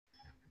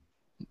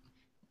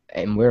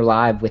and we're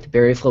live with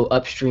Berryflow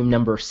Upstream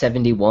number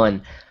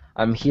 71.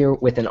 I'm here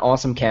with an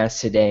awesome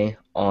cast today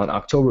on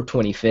October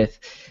 25th,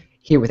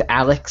 here with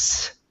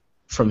Alex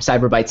from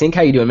Cyberbytes Inc.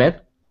 How you doing, man?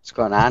 What's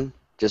going on?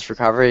 Just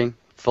recovering,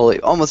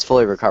 almost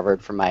fully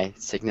recovered from my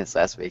sickness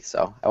last week,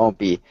 so I won't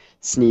be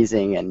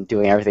sneezing and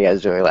doing everything I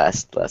was doing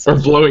last Or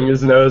session. blowing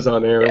his nose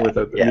on air Yeah,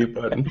 without the yeah. mute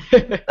button.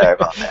 Sorry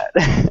about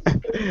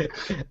that.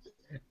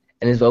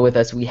 And as well with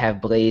us, we have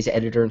Blaze,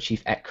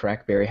 editor-in-chief at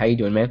Crackberry. How you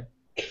doing, man?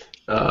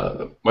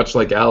 Much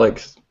like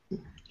Alex,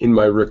 in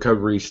my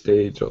recovery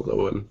stage,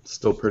 although I'm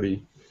still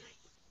pretty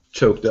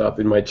choked up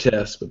in my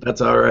chest, but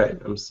that's all right.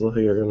 I'm still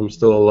here and I'm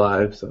still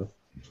alive, so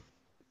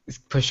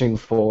Pushing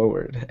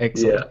forward.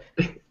 Excellent.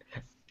 yeah.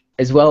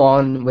 As well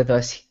on with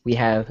us, we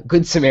have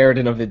Good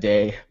Samaritan of the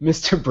Day,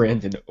 Mr.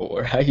 Brandon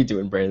Orr. How you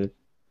doing, Brandon?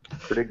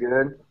 Pretty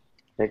good.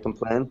 Can't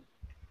complain.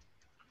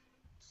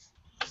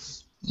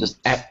 Just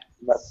At-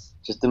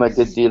 just did my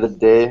good deed of the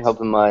day,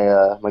 helping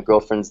my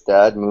girlfriend's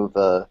dad move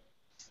a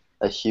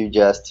huge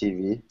ass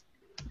TV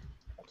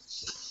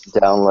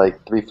down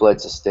like 3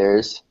 flights of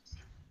stairs,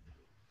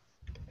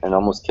 and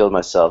almost killed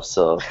myself.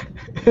 So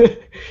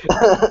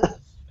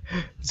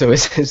So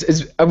it's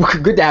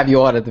good to have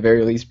you on at the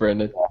very least,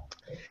 Brandon.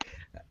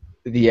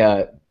 There's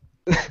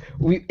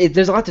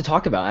a lot to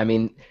talk about. I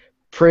mean,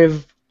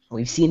 Priv,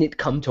 we've seen it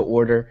come to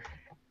order,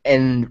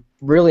 and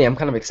really, I'm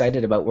kind of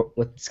excited about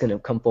what's going to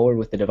come forward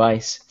with the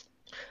device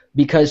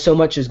because so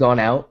much has gone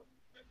out.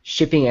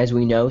 Shipping, as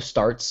we know,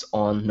 starts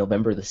on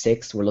November the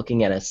 6th. We're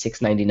looking at a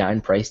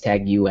 $6.99 price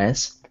tag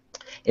US,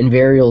 and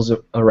varials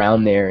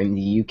around there in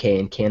the UK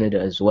and Canada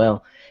as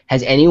well.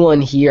 Has anyone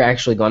here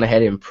actually gone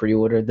ahead and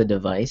pre-ordered the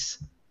device?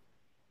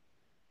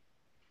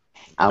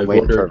 I'm I've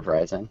waiting for ordered-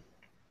 Verizon.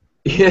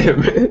 Yeah,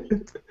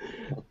 man.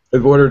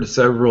 I've ordered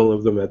several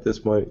of them at this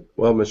point.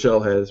 Well, Michelle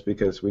has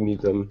because we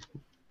need them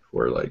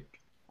for like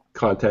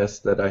contests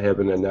that I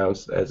haven't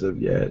announced as of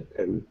yet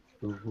and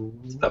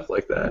stuff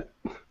like that.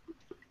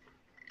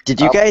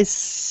 Did you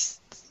guys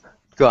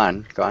go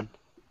on? Go on.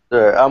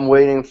 sure, I'm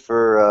waiting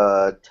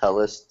for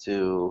Telus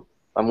to.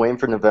 I'm waiting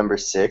for November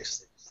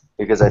 6th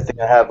because I think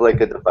I have like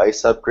a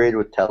device upgrade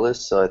with Telus,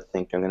 so I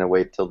think I'm gonna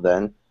wait till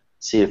then,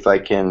 see if I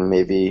can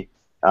maybe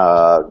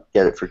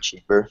get it for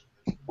cheaper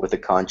with a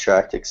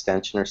contract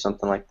extension or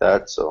something like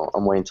that. So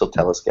I'm waiting till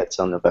Telus gets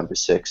on November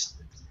 6th.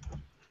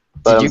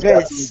 But Did you I'm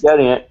guys? definitely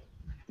getting it.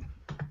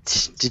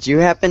 Did you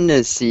happen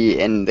to see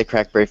in the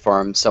Crackberry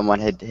forum someone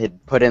had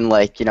put in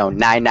like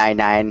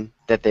 999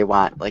 that they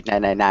want like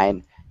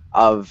 999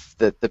 of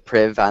the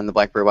Priv on the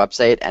BlackBerry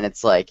website, and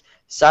it's like,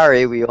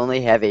 sorry, we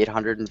only have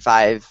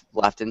 805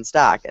 left in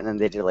stock, and then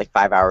they did it like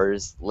 5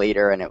 hours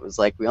later, and it was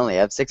like we only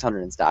have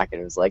 600 in stock,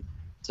 and it was like,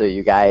 so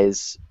you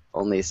guys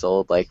only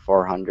sold like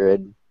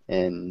 400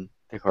 in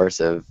the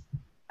course of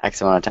X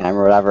amount of time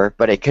or whatever,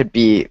 but it could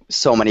be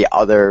so many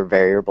other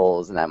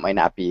variables, and that might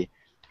not be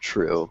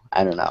true.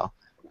 I don't know.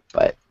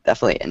 But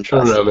definitely I don't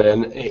interesting. know,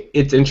 man.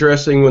 It's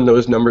interesting when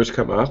those numbers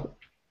come up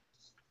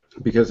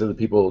because of the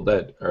people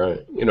that are,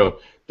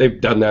 they've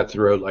done that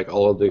throughout like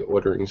all of the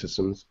ordering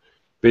systems,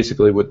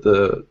 basically with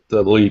the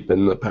Leap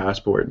and the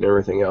Passport and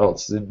everything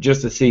else,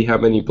 just to see how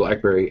many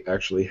BlackBerry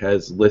actually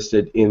has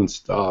listed in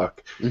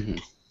stock. Hmm.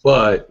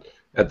 But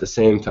at the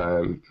same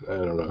time, I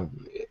don't know,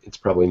 it's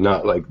probably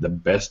not like the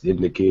best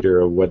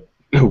indicator of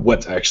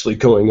what's actually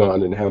going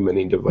on and how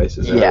many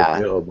devices are Yeah.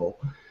 available.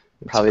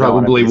 It's Probably don't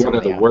wanna probably be one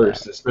of the something out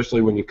worst, there.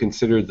 especially when you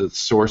consider the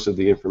source of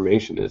the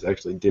information is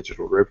actually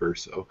Digital River.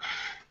 So,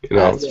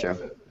 That's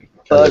true.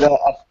 But kind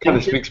I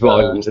of think speaks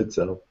volumes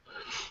itself.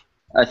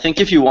 I think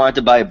if you wanted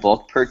to buy a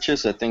bulk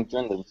purchase, I think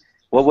during the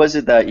what was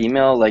it, that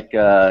email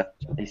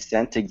they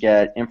sent to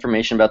get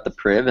information about the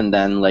Priv, and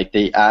then like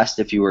they asked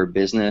if you were a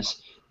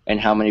business and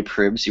how many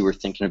Privs you were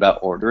thinking about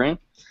ordering.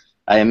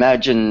 I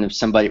imagine if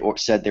somebody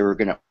said they were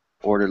going to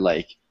order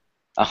like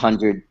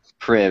 100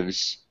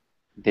 Privs,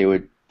 they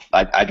would.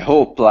 I'd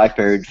hope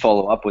BlackBerry would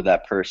follow up with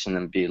that person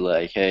and be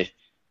like, hey,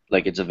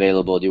 like it's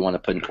available. Do you want to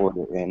put an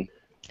order in?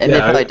 And they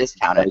Yeah, probably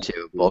discount it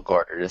too, bulk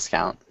order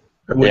discount.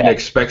 I wouldn't Yeah.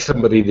 expect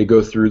somebody to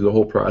go through the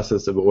whole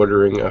process of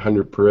ordering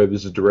 100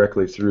 Privs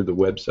directly through the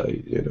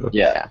website.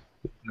 Yeah.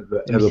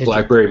 Have a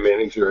BlackBerry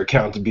manager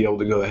account to be able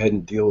to go ahead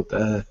and deal with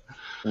that.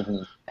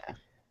 Hmm.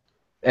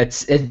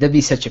 That'd be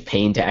such a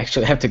pain to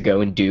actually have to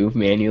go and do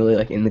manually,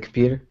 like in the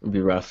computer. It'd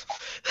be rough.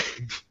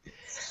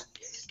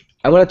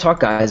 I want to talk,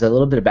 guys, a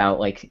little bit about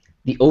like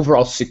the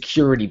overall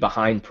security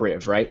behind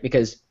Priv, right?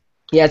 Because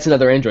yeah, it's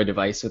another Android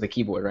device with a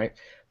keyboard, right?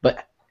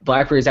 But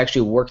BlackBerry's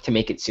actually worked to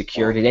make it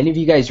secure. Did any of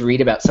you guys read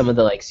about some of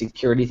the like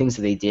security things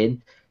that they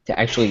did to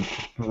actually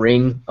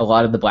bring a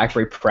lot of the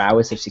BlackBerry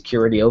prowess of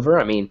security over?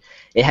 I mean,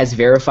 it has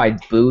verified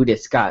boot.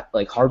 It's got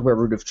like hardware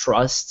root of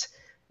trust.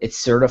 It's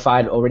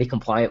certified, already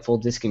compliant full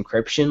disk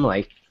encryption.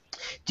 Like,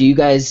 do you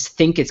guys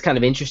think it's kind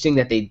of interesting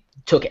that they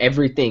took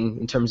everything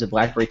in terms of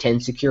BlackBerry 10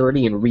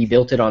 security and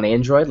rebuilt it on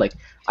Android? Like,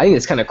 I think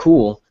it's kind of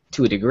cool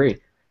to a degree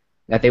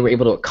that they were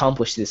able to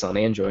accomplish this on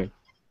Android.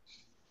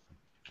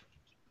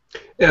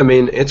 Yeah, I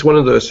mean, it's one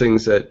of those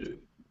things that,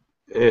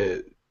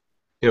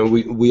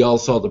 we all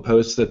saw the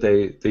posts that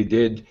they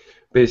did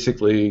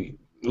basically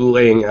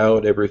laying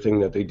out everything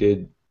that they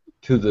did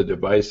to the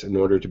device in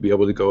order to be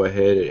able to go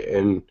ahead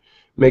and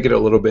make it a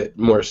little bit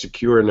more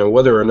secure. Now,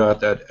 whether or not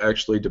that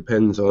actually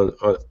depends on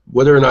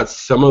whether or not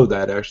some of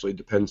that actually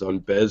depends on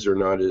Bez or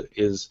not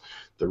is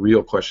the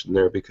real question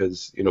there,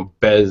 because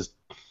Bez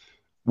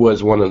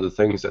was one of the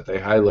things that they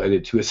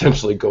highlighted to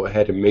essentially go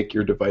ahead and make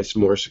your device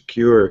more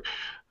secure,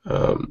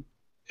 and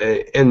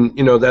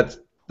that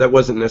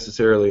wasn't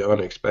necessarily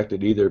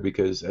unexpected either,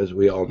 because as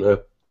we all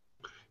know,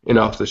 an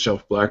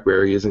off-the-shelf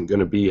BlackBerry isn't going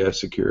to be as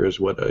secure as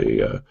what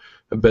a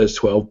Bez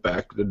 12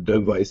 backed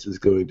device is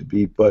going to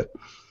be. But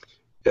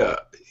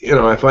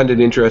I find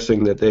it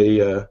interesting that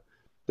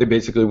they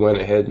basically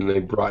went ahead and they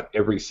brought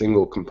every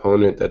single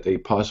component that they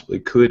possibly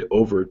could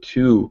over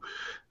to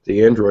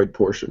the Android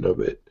portion of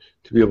it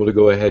to be able to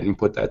go ahead and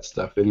put that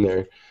stuff in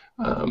there.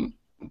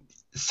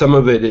 Some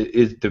of it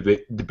is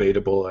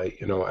debatable.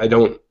 I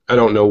don't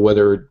know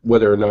whether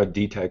or not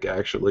DTEC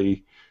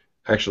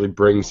actually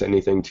brings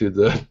anything to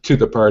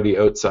the party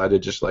outside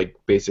of just like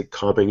basic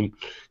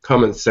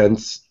common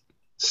sense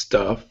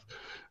stuff,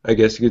 I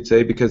guess you could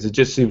say, because it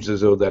just seems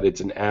as though that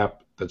it's an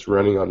app that's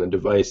running on the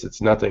device.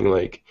 It's nothing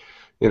like,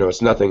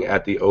 it's nothing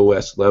at the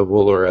OS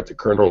level or at the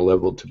kernel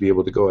level to be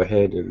able to go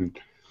ahead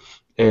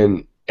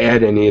and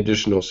add any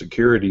additional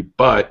security.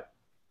 But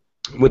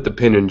with the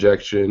pin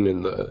injection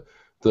and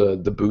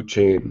the boot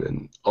chain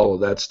and all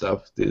of that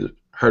stuff, the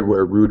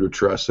hardware root of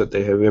trust that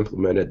they have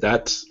implemented,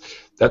 that's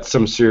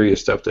some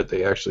serious stuff that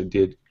they actually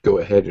did go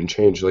ahead and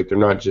change. Like, they're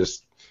not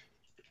just,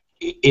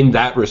 in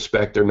that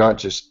respect, they're not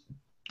just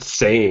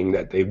saying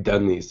that they've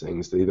done these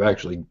things. They've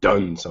actually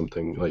done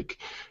something, like,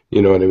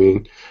 you know what I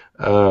mean?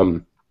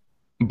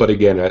 But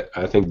again,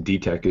 I think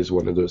DTEC is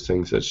one of those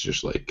things that's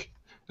just like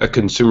a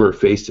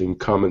consumer-facing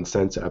common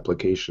sense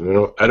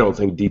application. I don't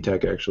think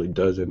DTEC actually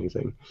does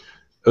anything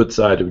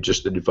outside of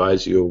just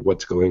advise you of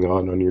what's going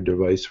on your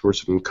device for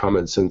some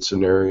common sense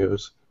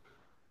scenarios.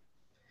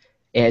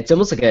 Yeah, it's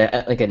almost like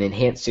an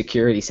enhanced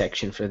security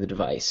section for the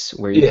device,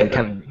 where you can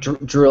kind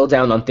of drill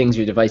down on things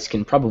your device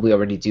can probably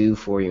already do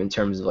for you in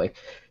terms of like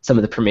some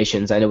of the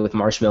permissions. I know with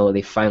Marshmallow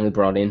they finally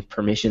brought in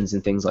permissions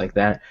and things like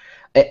that.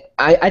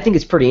 I think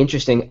it's pretty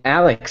interesting.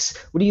 Alex,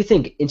 what do you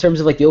think in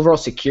terms of like the overall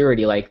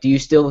security? Like, do you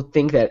still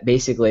think that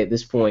basically at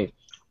this point,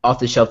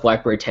 off-the-shelf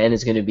BlackBerry 10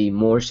 is going to be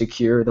more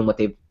secure than what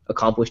they've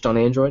accomplished on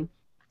Android?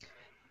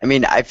 I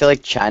mean, I feel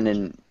like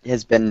Chen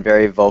has been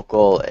very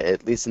vocal,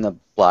 at least in the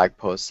blog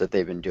posts that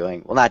they've been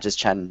doing. Well, not just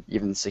Chen,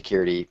 even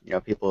security.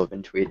 People have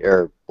been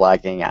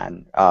blogging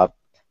on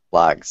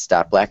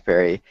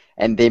blogs.blackberry,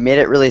 and they made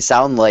it really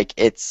sound like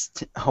it's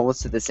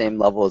almost at the same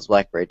level as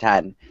BlackBerry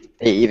 10.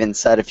 They even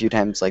said a few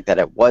times like that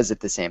it was at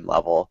the same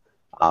level.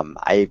 Do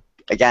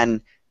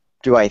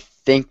I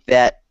think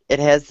that it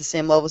has the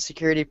same level of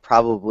security?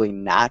 Probably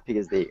not,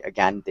 because they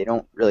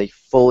don't really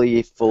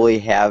fully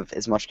have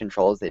as much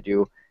control as they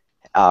do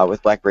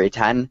with BlackBerry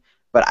 10,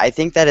 but I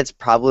think that it's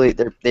probably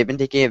they've been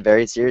taking it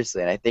very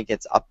seriously, and I think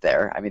it's up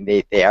there. I mean,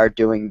 they are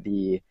doing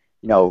the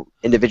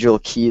individual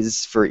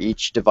keys for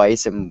each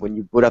device, and when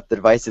you boot up the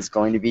device, it's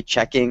going to be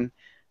checking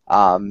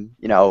all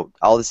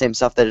the same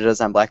stuff that it does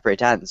on BlackBerry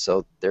 10.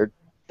 So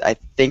I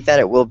think that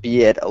it will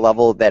be at a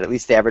level that at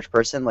least the average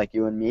person like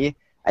you and me,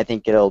 I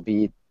think it'll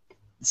be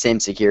the same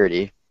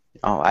security.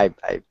 I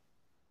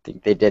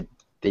think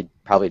they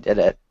probably did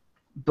it.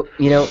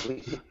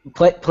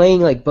 But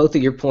playing like both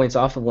of your points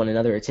off of one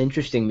another, it's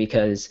interesting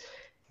because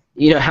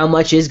how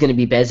much is going to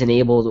be Bez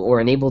enabled or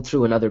enabled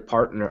through another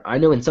partner. I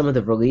know in some of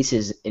the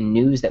releases and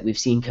news that we've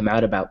seen come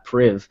out about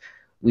Priv,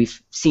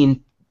 we've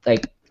seen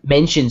like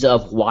mentions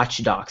of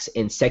WatchDocs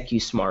and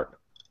SecuSmart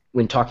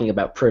when talking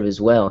about Priv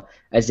as well,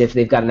 as if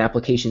they've got an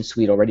application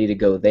suite already to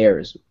go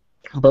theirs.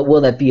 But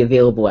will that be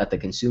available at the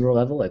consumer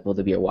level? Like, will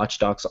there be a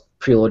WatchDocs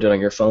preloaded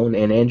on your phone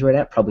and Android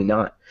app? Probably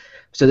not.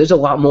 So there's a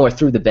lot more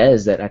through the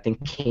Bez that I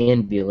think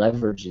can be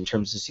leveraged in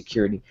terms of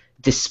security,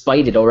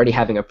 despite it already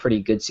having a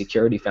pretty good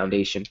security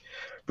foundation.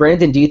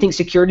 Brandon, do you think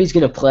security is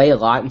going to play a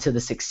lot into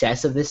the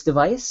success of this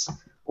device?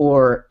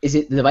 Or is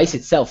it the device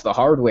itself, the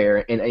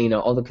hardware, and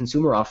all the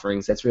consumer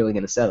offerings that's really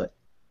going to sell it?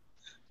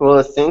 Well,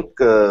 I think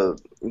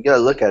you got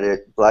to look at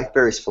it.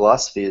 BlackBerry's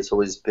philosophy has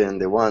always been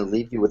they want to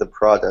leave you with a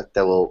product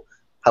that will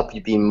help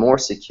you be more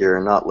secure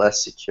and not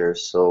less secure.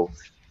 So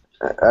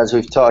as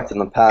we've talked in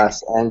the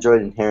past,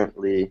 Android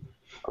inherently,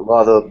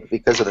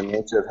 because of the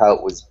nature of how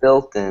it was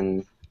built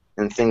and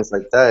things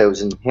like that, it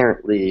was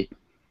inherently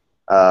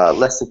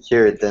less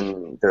secure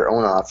than their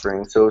own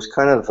offering. So it was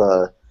kind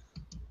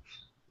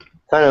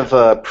of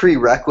a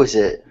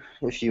prerequisite,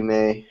 if you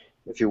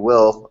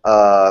will,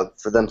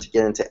 for them to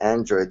get into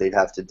Android. They'd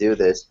have to do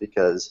this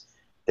because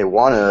they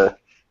want to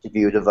give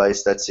you a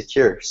device that's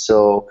secure.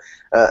 So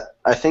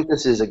I think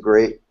this is a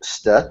great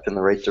step in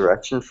the right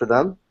direction for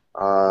them,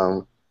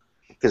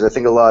 because I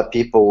think a lot of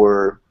people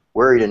were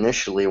worried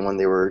initially when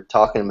they were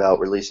talking about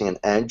releasing an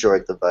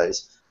Android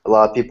device. A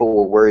lot of people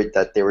were worried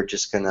that they were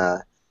just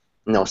gonna,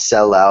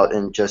 sell out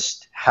and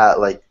just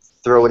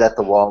throw it at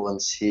the wall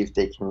and see if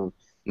they can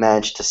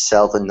manage to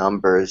sell the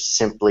numbers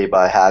simply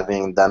by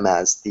having them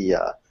as the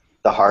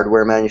the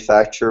hardware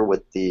manufacturer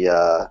with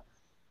the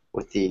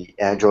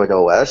Android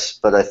OS,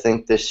 but I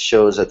think this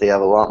shows that they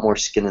have a lot more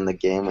skin in the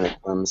game when it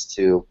comes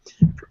to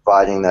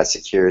providing that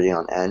security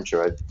on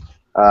Android.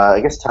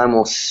 I guess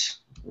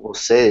will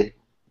say,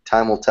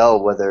 time will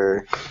tell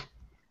whether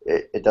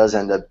it does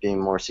end up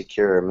being more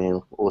secure. I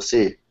mean, we'll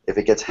see. If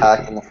it gets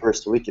hacked in the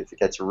first week, if it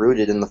gets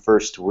rooted in the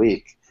first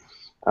week,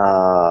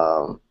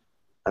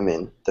 I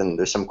mean, then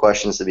there's some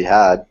questions to be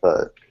had,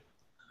 but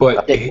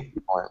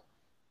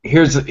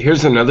here's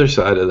another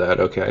side of that,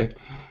 okay?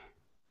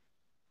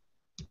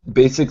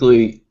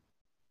 Basically,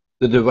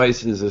 the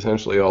device is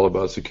essentially all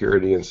about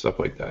security and stuff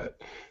like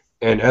that.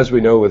 And as we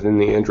know within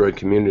the Android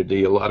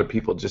community, a lot of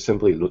people just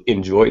simply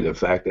enjoy the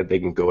fact that they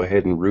can go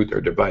ahead and root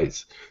their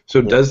device.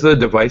 So does the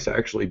device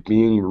actually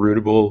being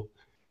rootable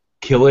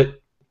kill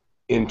it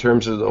in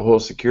terms of the whole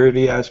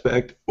security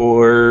aspect,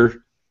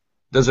 or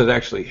does it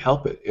actually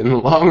help it in the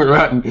long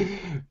run?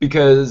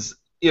 Because,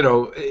 you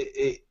know,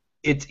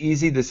 it's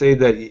easy to say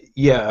that,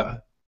 yeah,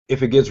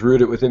 if it gets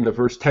rooted within the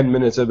first 10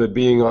 minutes of it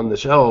being on the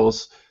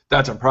shelves,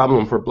 that's a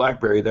problem for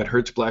BlackBerry. That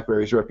hurts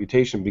BlackBerry's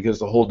reputation because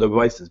the whole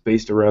device is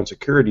based around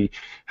security.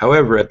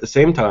 However, at the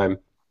same time,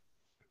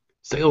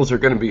 sales are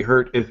going to be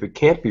hurt if it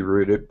can't be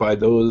rooted by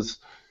those,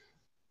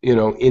 you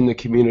know, in the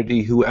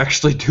community who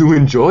actually do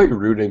enjoy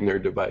rooting their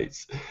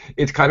device.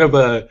 It's kind of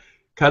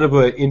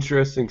an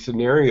interesting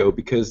scenario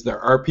because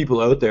there are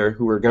people out there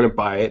who are going to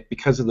buy it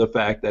because of the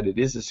fact that it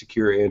is a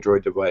secure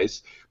Android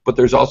device, but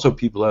there's also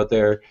people out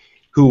there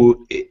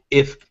who,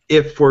 if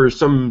for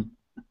some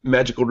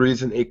magical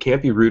reason it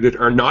can't be rooted,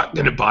 are not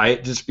going to buy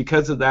it just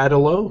because of that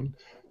alone.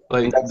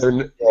 Like they're,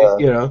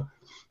 you know,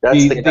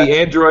 the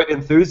Android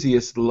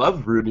enthusiasts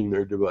love rooting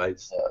their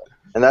device.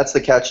 And that's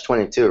the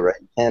catch-22, right?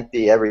 You can't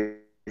be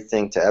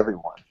everything to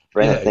everyone,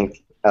 right? Yeah. I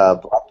think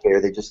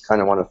BlackBerry, they just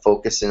kind of want to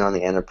focus in on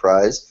the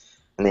enterprise,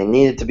 and they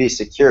need it to be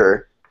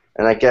secure.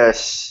 And I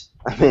guess,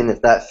 I mean,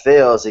 if that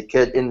fails, it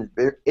could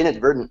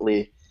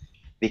inadvertently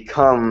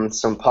become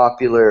some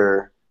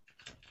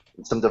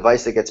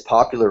device that gets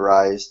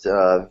popularized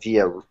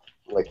via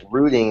like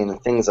rooting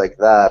and things like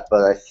that.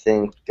 But I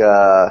think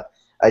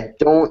I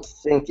don't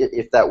think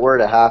if that were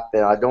to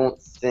happen,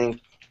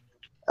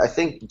 I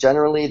think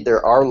generally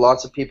there are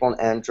lots of people on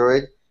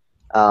Android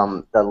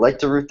that like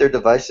to root their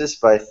devices,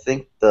 but I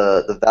think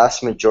the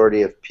vast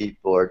majority of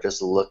people are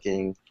just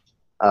looking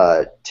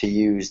to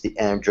use the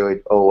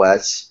Android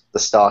OS, the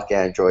stock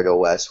Android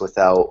OS,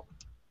 without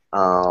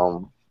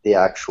the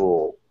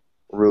actual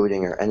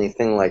rooting or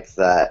anything like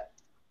that.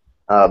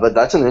 But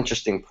that's an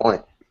interesting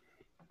point.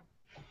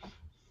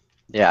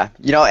 Yeah,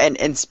 you know,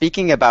 and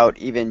speaking about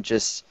even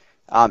just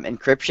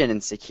encryption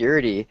and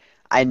security,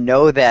 I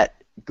know that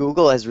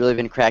Google has really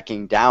been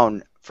cracking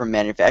down from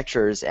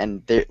manufacturers,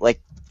 and they're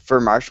like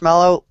for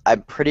Marshmallow,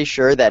 I'm pretty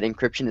sure that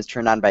encryption is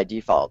turned on by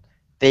default.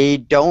 They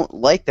don't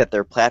like that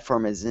their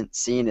platform isn't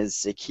seen as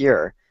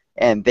secure,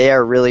 and they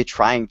are really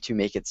trying to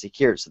make it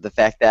secure. So the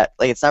fact that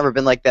like it's never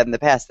been like that in the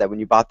past, that when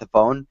you bought the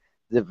phone,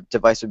 the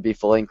device would be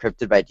fully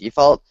encrypted by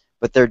default.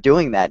 But they're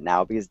doing that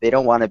now because they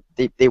don't want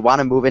to. They want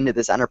to move into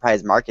this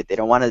enterprise market. They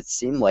don't want to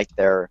seem like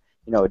they're,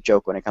 you know, a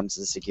joke when it comes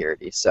to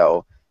security.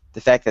 So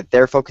the fact that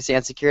they're focusing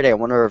on security, I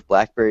wonder if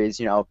BlackBerry's,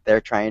 you know,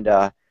 they're trying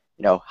to,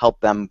 you know, help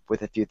them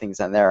with a few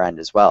things on their end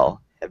as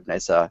well. Have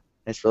a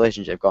nice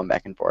relationship going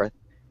back and forth.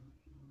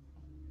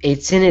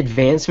 It's an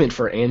advancement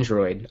for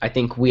Android. I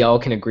think we all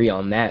can agree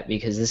on that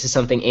because this is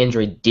something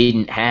Android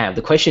didn't have.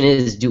 The question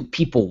is, do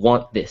people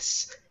want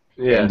this?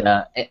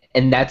 Yeah.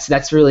 And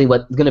that's really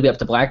what's going to be up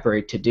to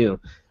BlackBerry to do.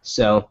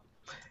 So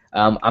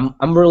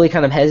I'm really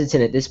kind of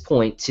hesitant at this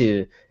point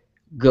to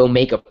go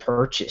make a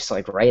purchase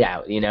like right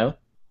out. You know,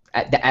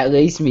 at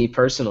least me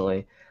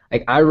personally.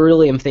 Like I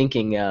really am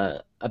thinking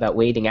about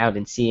waiting out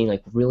and seeing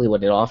like really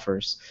what it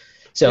offers.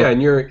 So yeah,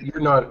 and you're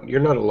not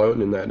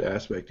alone in that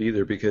aspect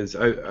either because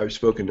I've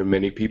spoken to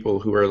many people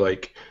who are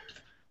like,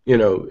 you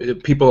know,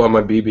 people on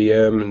my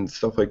BBM and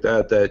stuff like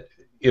that.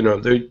 You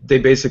know, they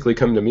basically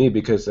come to me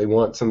because they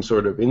want some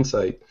sort of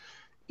insight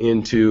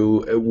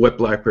into what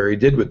BlackBerry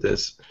did with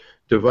this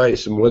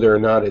device and whether or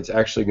not it's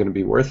actually going to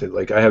be worth it.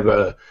 Like I have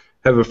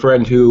a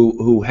friend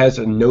who has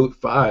a Note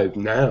 5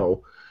 now,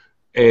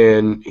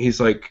 and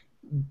he's like,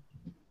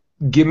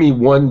 give me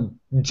one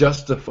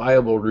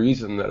justifiable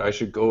reason that I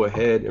should go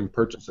ahead and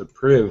purchase a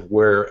Priv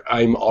where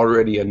I'm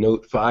already a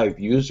Note 5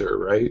 user,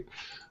 right?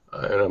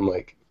 And I'm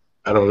like,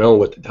 I don't know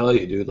what to tell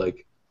you, dude.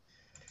 Like,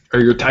 are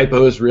your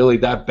typos really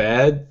that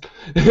bad?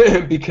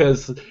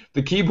 Because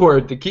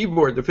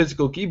the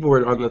physical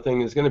keyboard on the thing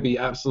is going to be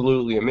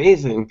absolutely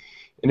amazing.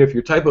 And if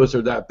your typos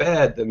are that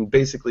bad, then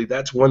basically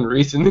that's one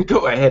reason to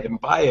go ahead and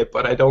buy it.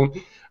 But I don't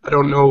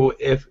know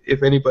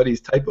if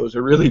anybody's typos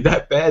are really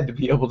that bad to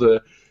be able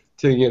to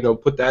you know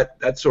put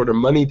that sort of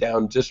money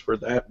down just for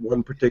that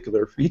one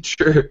particular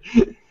feature.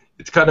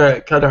 It's kind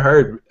of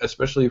hard,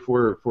 especially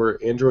for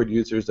Android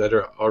users that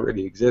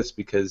already exist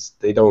because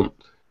they don't.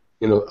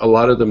 You know, a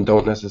lot of them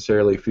don't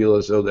necessarily feel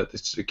as though that the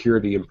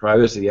security and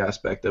privacy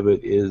aspect of it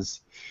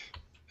is,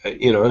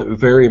 you know,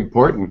 very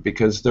important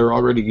because they're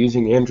already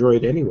using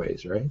Android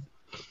anyways, right?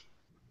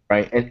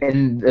 Right,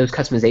 and those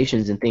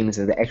customizations and things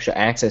and the extra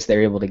access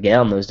they're able to get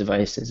on those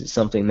devices is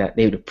something that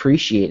they would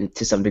appreciate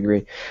to some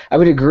degree. I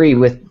would agree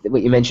with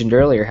what you mentioned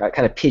earlier, how it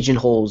kind of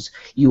pigeonholes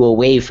you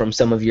away from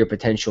some of your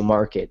potential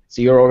market.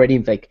 So you're already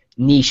like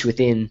niche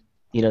within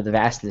the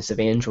vastness of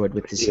Android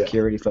with the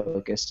security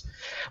focus.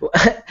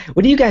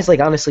 What do you guys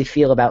like honestly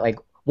feel about like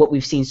what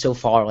we've seen so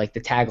far, like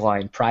the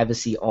tagline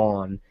 "privacy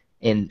on"?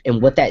 And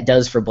what that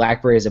does for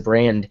BlackBerry as a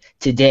brand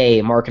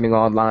today, marketing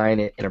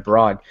online and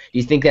abroad. Do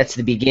you think that's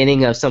the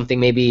beginning of something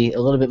maybe a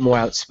little bit more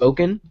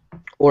outspoken,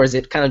 or is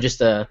it kind of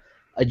just a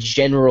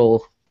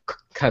general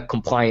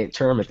compliant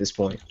term at this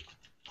point?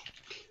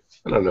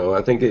 I don't know.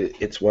 I think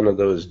it's one of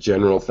those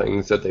general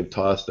things that they've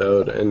tossed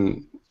out,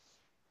 and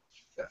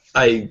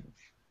I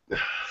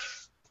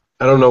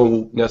don't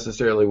know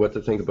necessarily what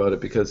to think about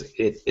it, because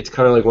it's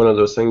kind of like one of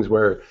those things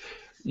where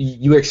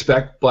you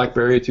expect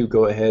BlackBerry to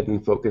go ahead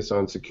and focus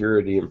on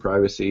security and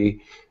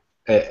privacy,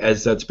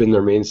 as that's been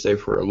their mainstay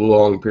for a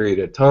long period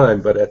of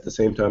time. But at the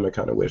same time, I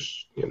kind of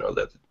wish,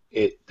 that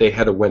they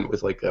had went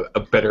with like a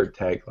better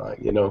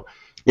tagline.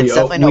 It's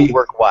definitely not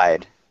work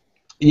wide.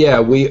 Yeah,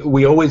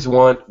 we always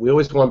want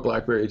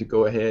BlackBerry to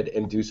go ahead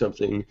and do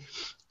something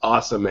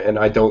awesome, and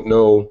I don't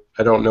know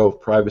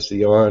if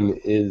privacy on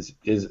is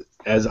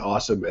as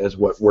awesome as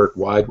what work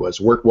wide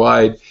was. Work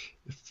wide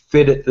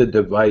fitted the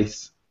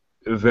device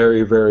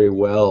very, very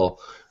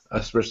well,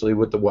 especially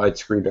with the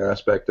widescreen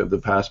aspect of the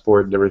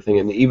Passport and everything.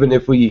 And even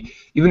if we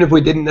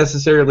didn't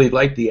necessarily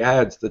like the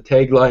ads, the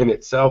tagline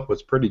itself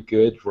was pretty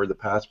good for the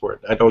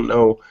Passport. I don't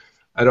know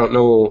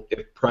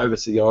if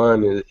privacy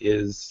on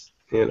is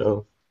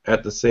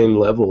at the same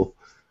level.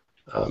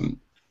 I'm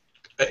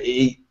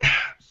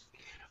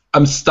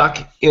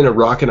stuck in a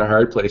rock and a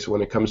hard place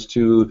when it comes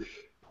to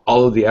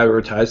all of the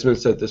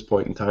advertisements at this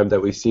point in time that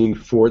we've seen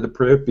for the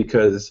Priv,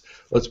 because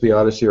let's be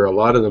honest here, a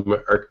lot of them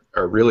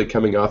are really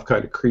coming off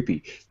kind of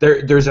creepy.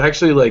 There's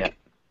actually like,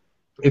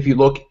 if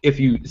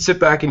you sit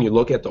back and you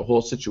look at the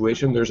whole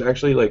situation, there's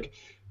actually like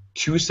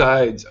two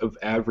sides of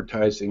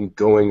advertising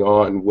going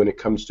on when it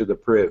comes to the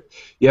Priv.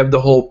 You have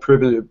the whole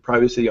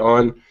privacy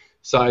on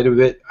side of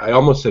it. I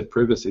almost said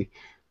privacy.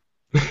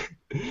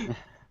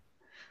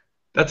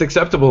 That's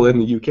acceptable in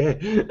the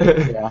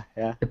UK.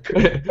 Yeah.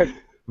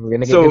 We're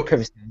gonna get good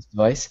privacy in this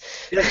device.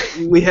 Yeah,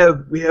 we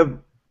have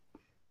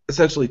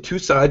essentially two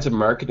sides of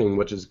marketing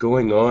which is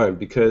going on,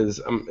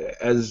 because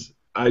as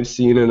I've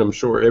seen, and I'm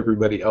sure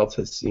everybody else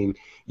has seen,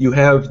 you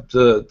have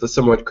the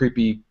somewhat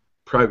creepy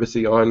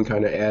privacy on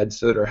kind of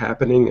ads that are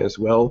happening as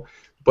well.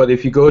 But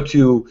if you go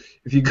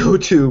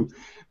to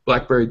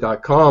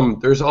BlackBerry.com,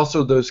 there's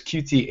also those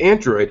cutesy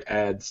Android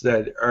ads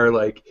that are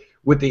like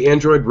with the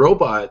Android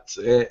robots,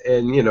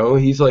 and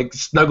he's like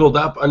snuggled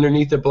up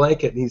underneath a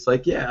blanket, and he's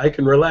like, yeah, I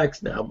can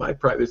relax now, my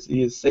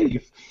privacy is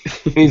safe.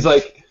 And he's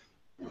like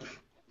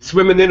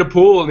swimming in a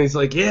pool, and he's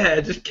like,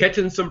 yeah, just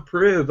catching some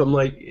Priv. I'm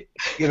like,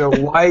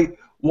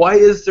 why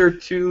is there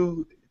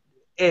two,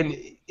 and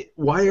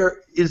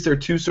is there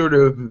two sort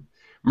of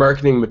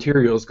marketing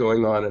materials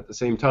going on at the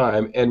same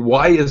time, and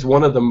why is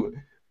one of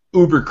them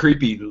uber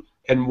creepy,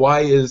 and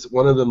why is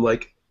one of them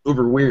like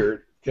uber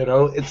weird?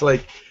 It's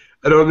like,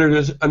 I don't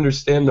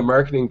understand the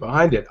marketing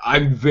behind it.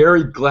 I'm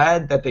very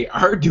glad that they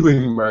are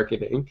doing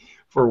marketing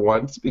for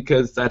once,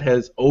 because that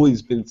has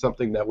always been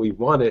something that we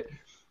wanted.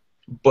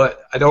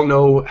 But I don't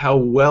know how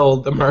well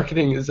the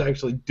marketing is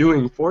actually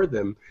doing for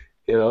them.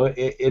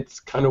 It's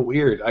kind of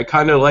weird. I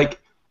kind of like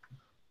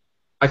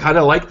the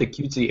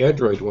cutesy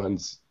Android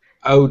ones.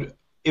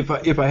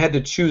 If I had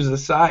to choose a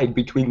side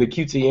between the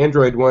cutesy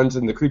Android ones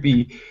and the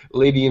creepy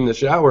lady in the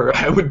shower,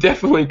 I would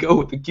definitely go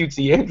with the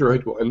cutesy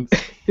Android ones.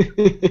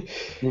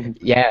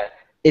 Yeah,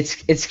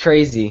 it's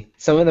crazy.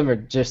 Some of them are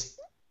just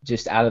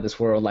out of this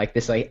world, like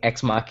this like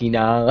Ex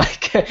Machina,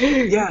 like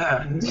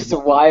yeah, just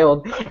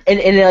wild.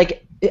 And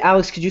like,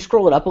 Alex, could you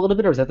scroll it up a little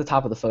bit, or is that the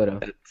top of the photo?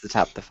 It's the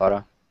top of the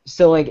photo.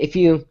 So like, if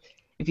you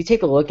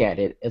take a look at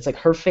it, it's like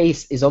her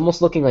face is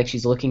almost looking like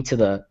she's looking to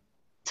the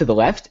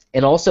left,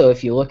 and also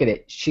if you look at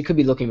it, she could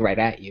be looking right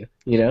at you.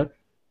 So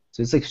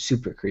it's like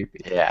super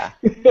creepy. Yeah.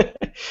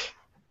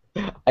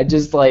 I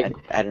just like,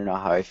 I don't know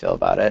how I feel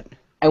about it.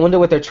 I wonder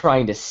what they're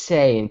trying to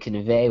say and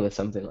convey with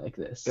something like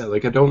this. Yeah,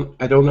 like I don't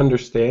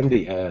understand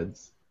the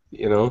ads.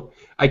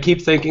 I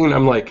keep thinking,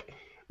 I'm like,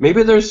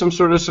 maybe there's some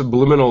sort of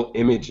subliminal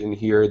image in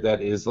here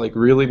that is like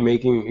really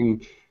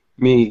making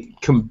me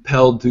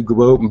compelled to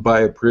go out and buy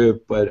a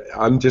Priv, but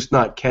I'm just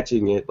not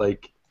catching it.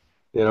 Like,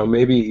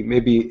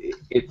 maybe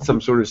it's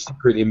some sort of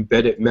secret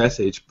embedded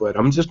message, but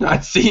I'm just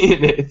not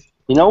seeing it.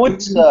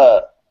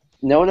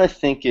 What I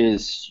think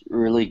is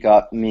really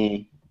got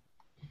me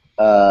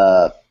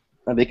a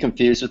bit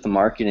confused with the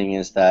marketing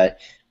is that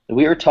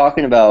we were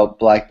talking about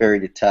BlackBerry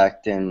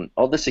Detect and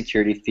all the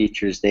security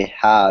features they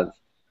have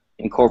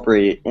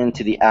incorporated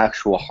into the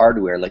actual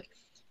hardware. Like,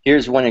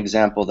 here's one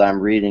example that I'm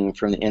reading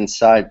from the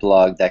Inside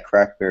blog that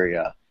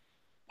Crackberry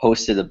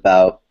posted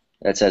about.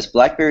 That says,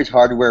 BlackBerry's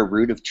hardware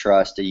root of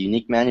trust, a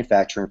unique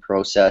manufacturing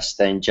process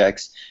that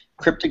injects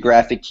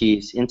cryptographic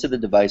keys into the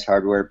device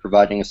hardware,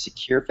 providing a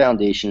secure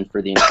foundation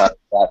for the entire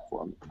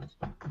platform.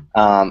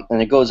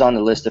 And it goes on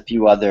to list a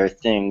few other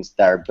things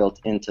that are built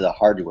into the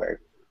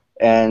hardware.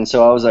 And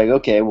so I was like,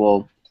 okay,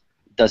 well,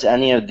 does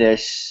any of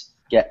this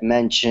get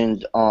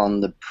mentioned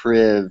on the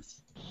Priv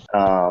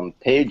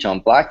page on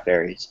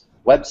BlackBerry's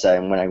website?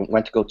 And when I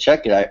went to go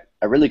check it,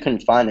 I really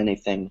couldn't find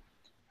anything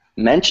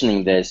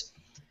mentioning this.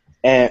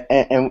 And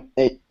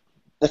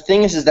the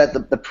thing is that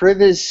the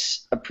Priv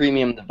is a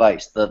premium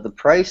device. The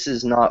price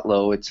is not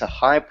low. It's a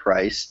high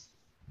price.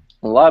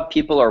 A lot of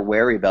people are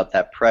wary about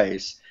that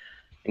price,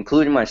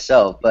 including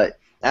myself. But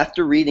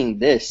after reading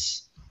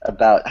this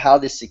about how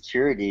this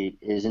security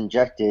is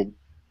injected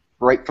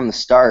right from the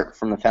start,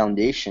 from the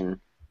foundation,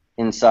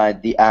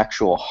 inside the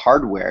actual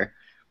hardware,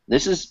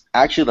 this is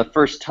actually the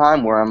first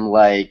time where I'm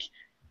like,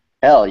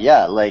 hell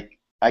yeah, like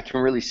I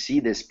can really see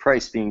this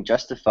price being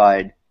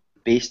justified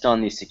based on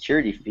these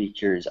security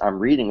features I'm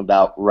reading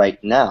about right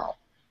now.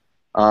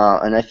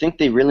 And I think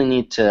they really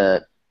need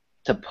to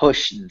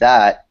push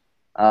that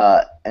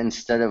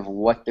instead of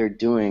what they're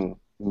doing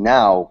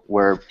now,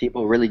 where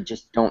people really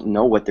just don't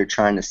know what they're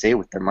trying to say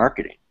with their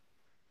marketing.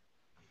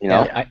 You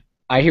know? Yeah,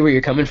 I hear where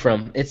you're coming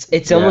from. It's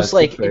Yeah, almost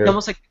like fair.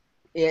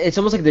 it's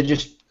almost like they're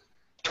just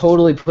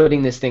totally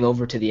putting this thing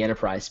over to the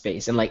enterprise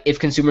space, and like if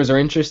consumers are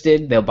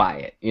interested, they'll buy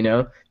it. You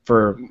know,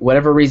 for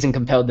whatever reason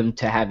compelled them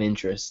to have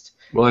interest.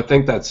 Well, I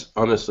think that's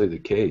honestly the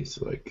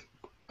case. Like,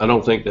 I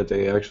don't think that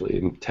they actually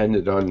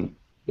intended on,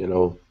 you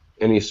know,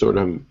 any sort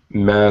of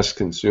mass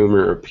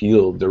consumer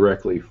appeal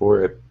directly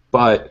for it.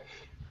 But,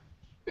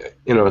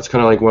 you know, it's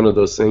kind of like one of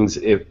those things.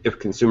 If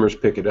consumers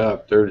pick it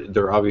up,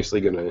 they're obviously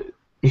gonna,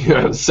 you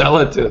know, sell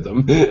it to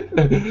them.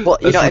 Well,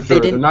 you know, if they they're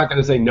didn't, not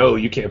gonna say no,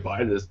 you can't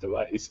buy this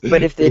device.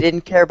 but if they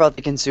didn't care about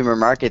the consumer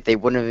market, they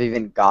wouldn't have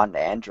even gone to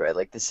Android.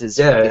 Like this is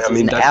Yeah, this I is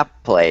mean, an that-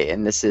 app play,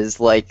 and this is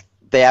like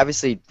they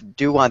obviously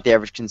do want the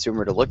average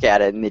consumer to look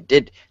at it, and they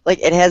did. Like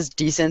it has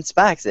decent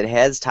specs. It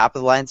has top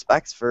of the line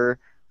specs for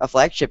a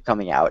flagship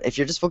coming out. If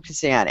you're just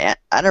focusing on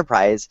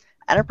enterprise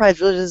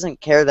really doesn't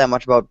care that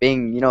much about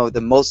being, you know,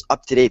 the most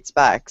up to date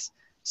specs.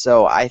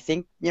 So I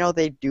think, you know,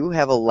 they do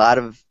have a lot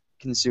of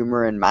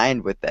consumer in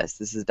mind with this.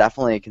 This is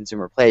definitely a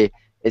consumer play.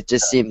 It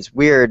just seems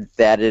weird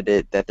that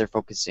that they're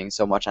focusing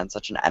so much on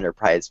such an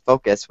enterprise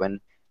focus when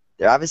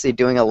they're obviously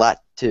doing a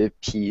lot to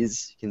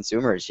appease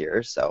consumers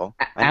here. So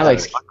why not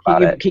Alex, talk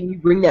about it? can you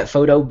bring that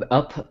photo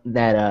up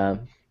that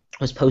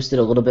was posted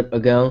a little bit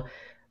ago,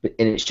 and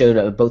it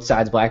showed both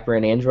sides, BlackBerry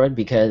and Android,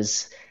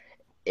 because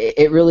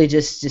it really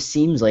just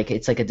seems like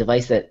it's like a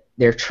device that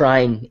they're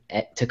trying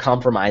to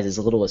compromise as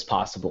little as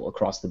possible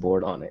across the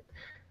board on it.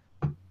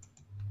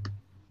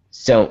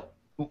 So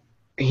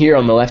here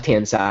on the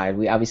left-hand side,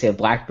 we obviously have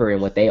BlackBerry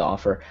and what they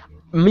offer.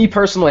 Me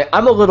personally,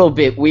 I'm a little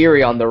bit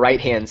weary on the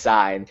right-hand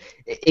side.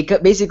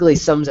 It basically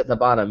sums at the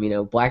bottom, you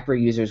know,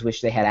 BlackBerry users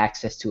wish they had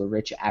access to a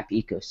rich app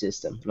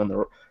ecosystem. And on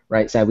the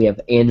right side, we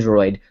have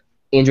Android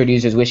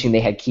users wishing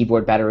they had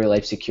keyboard, battery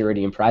life,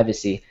 security, and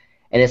privacy.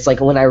 And it's like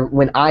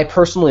when I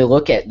personally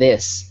look at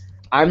this,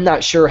 I'm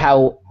not sure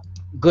how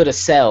good a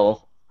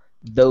sell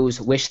those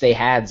wish they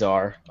hads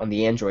are on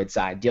the Android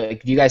side. Do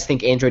you guys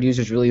think Android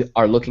users really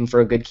are looking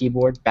for a good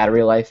keyboard,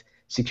 battery life,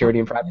 security,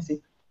 and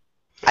privacy?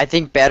 I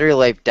think battery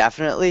life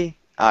definitely.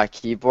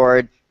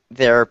 Keyboard,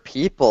 there are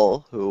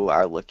people who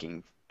are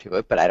looking to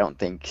it, but I don't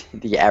think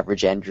the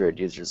average Android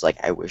user is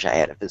like, I wish I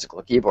had a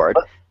physical keyboard.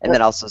 And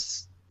then also,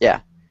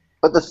 yeah.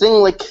 But the thing,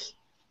 like,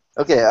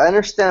 okay, I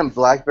understand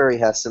BlackBerry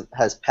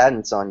has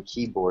patents on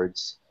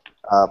keyboards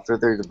for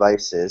their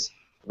devices,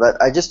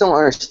 but I just don't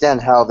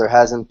understand how there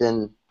hasn't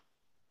been,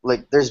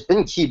 like, there's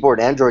been keyboard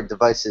Android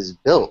devices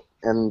built,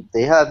 and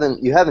you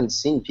haven't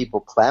seen people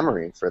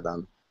clamoring for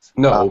them.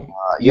 No.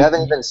 You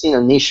haven't even seen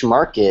a niche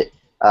market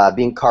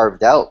being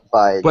carved out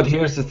by. But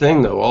here's the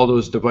thing, though. All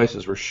those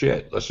devices were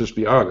shit. Let's just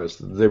be honest.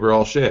 They were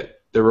all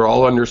shit. They were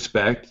all under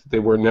spec. They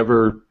were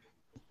never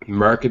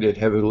marketed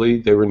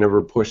heavily. They were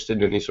never pushed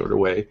in any sort of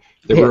way.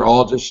 They were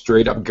all just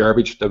straight up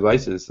garbage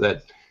devices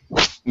that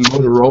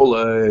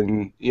Motorola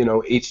and, you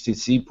know,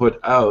 HTC put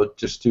out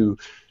just to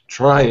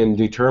try and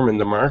determine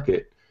the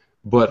market.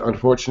 But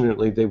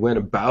unfortunately, they went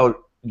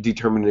about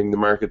determining the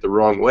market the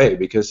wrong way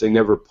because they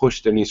never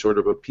pushed any sort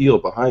of appeal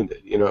behind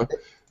it, you know.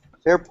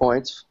 Fair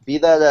points. Be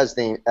that as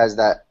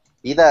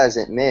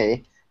it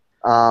may,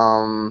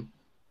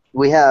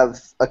 we have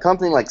a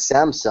company like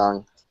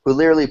Samsung who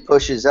literally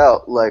pushes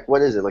out, like,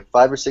 what is it, like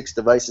 5 or 6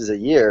 devices a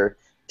year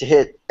to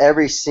hit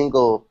every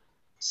single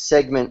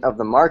segment of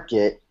the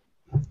market.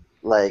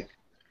 Like,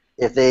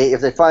 if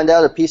they find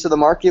out a piece of the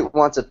market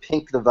wants a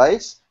pink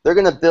device, they're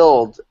going to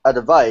build a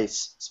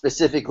device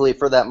specifically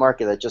for that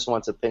market that just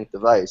wants a pink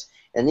device.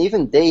 And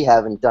even they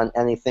haven't done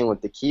anything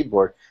with the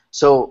keyboard.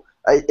 So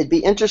it'd be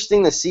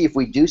interesting to see if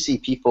we do see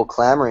people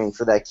clamoring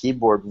for that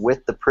keyboard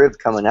with the Priv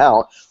coming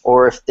out,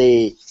 or if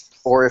they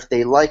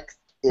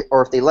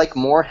like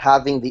more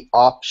having the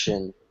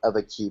option of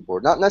a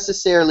keyboard. Not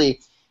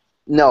necessarily,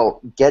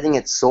 getting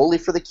it solely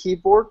for the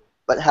keyboard,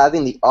 but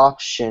having the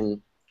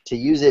option to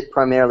use it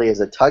primarily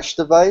as a touch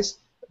device,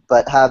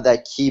 but have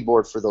that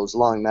keyboard for those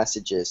long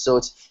messages. So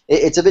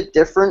it's a bit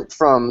different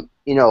from,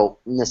 you know,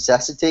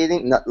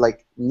 necessitating, not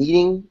like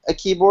needing a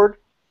keyboard,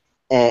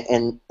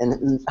 and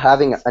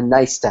having a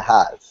nice to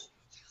have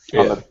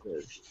on Yeah. the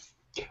Priv.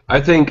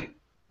 I think,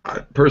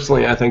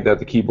 personally, I think that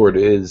the keyboard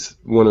is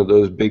one of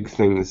those big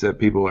things that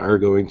people are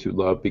going to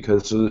love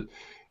because, you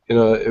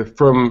know,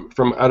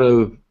 from out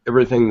of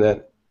everything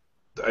that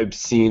I've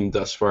seen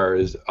thus far,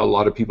 is a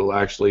lot of people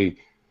actually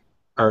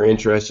are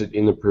interested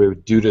in the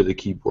Priv due to the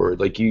keyboard.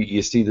 Like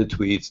you see the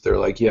tweets, they're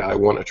like, yeah, I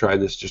want to try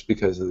this just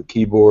because of the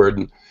keyboard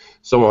and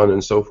so on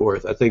and so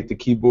forth. I think the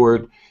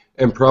keyboard,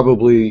 and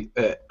probably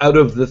out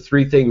of the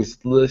three things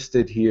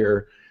listed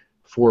here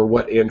for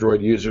what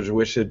Android users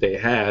wish that they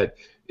had,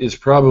 is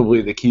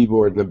probably the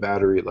keyboard and the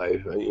battery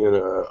life. You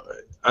know,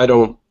 I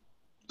don't.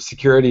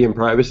 Security and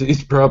privacy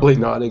is probably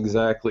not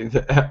exactly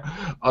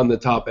on the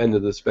top end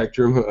of the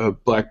spectrum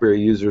of BlackBerry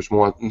users'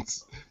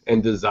 wants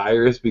and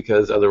desires,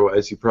 because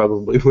otherwise you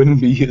probably wouldn't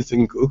be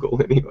using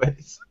Google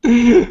anyways.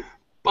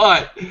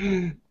 But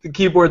the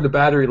keyboard and the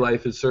battery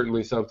life is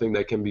certainly something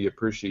that can be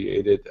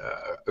appreciated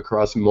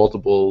across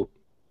multiple,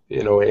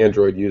 you know,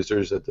 Android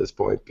users at this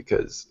point,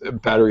 because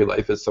battery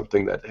life is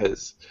something that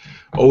has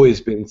always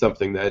been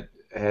something that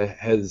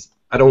has,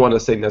 I don't want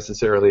to say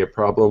necessarily a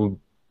problem,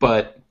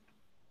 but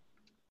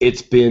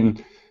it's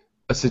been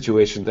a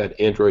situation that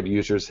Android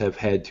users have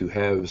had to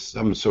have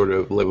some sort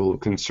of level of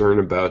concern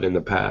about in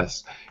the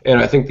past. And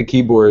I think the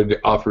keyboard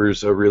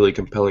offers a really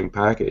compelling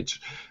package.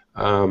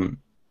 You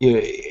know,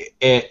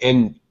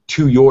 and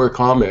to your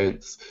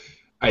comments,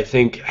 I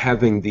think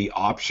having the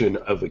option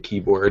of a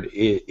keyboard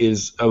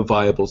is a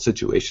viable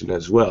situation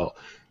as well.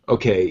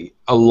 Okay,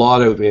 a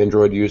lot of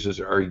Android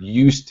users are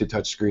used to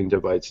touchscreen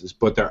devices,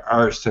 but there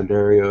are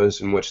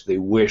scenarios in which they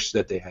wish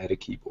that they had a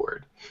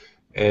keyboard.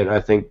 And I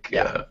think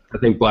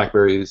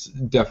BlackBerry is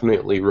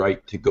definitely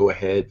right to go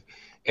ahead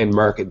and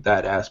market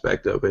that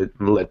aspect of it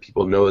and let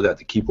people know that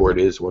the keyboard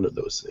is one of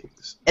those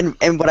things.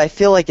 And what I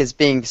feel like is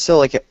being so,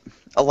 like,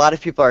 a lot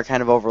of people are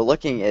kind of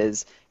overlooking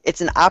is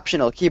it's an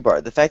optional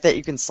keyboard. The fact that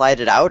you can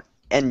slide it out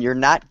and you're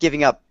not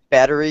giving up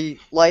battery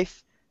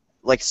life,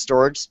 like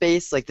storage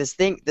space, like this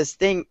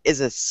thing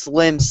is a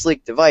slim,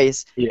 sleek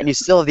device, and you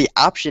still have the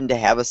option to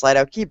have a slide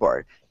out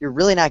keyboard. You're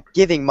really not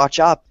giving much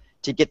up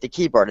to get the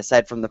keyboard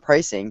aside from the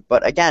pricing,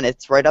 but again,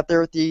 it's right up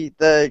there with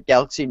the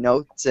Galaxy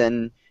Notes,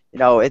 and you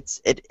know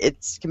it's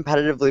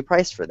competitively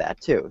priced for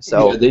that too.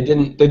 So yeah, they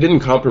didn't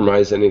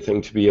compromise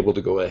anything to be able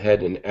to go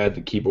ahead and add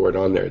the keyboard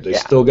on there. They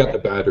still got the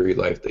battery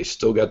life. They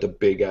still got the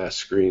big ass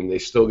screen. They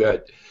still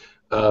got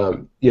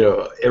you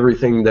know,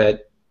 everything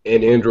that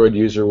an Android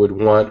user would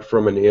want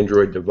from an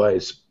Android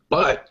device,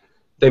 but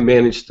they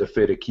managed to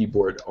fit a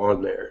keyboard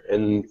on there,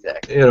 and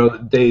you know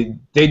they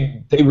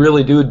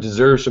really do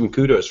deserve some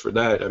kudos for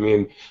that. I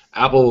mean,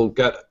 Apple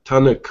got a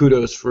ton of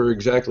kudos for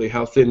exactly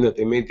how thin that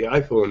they made the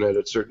iPhone at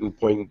a certain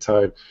point in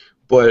time,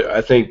 but I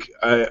think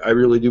I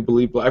really do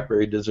believe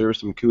BlackBerry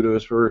deserves some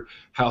kudos for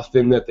how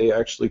thin that they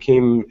actually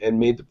came and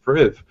made the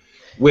Priv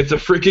with a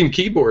freaking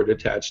keyboard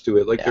attached to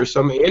it. Like there's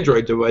some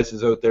Android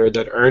devices out there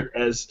that aren't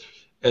as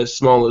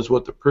small as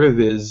what the Priv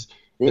is.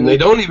 And they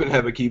don't even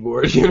have a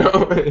keyboard, you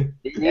know. They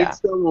need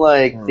some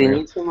like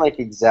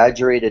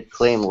exaggerated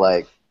claim,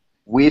 like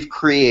we've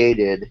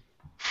created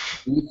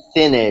the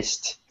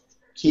thinnest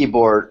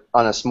keyboard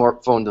on a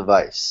smartphone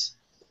device,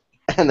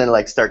 and then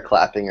like start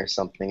clapping or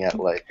something at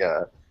like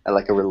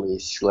a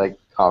release like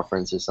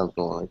conference or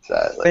something like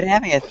that. Like, but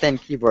having a thin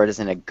keyboard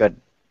isn't a good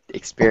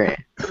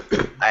experience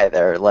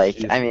either.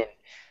 Like I mean,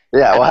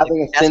 yeah, well,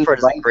 having a thin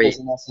device device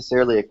doesn't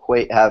necessarily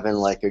equate having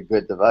like a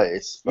good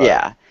device. But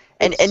yeah.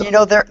 And you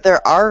know,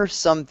 there are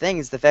some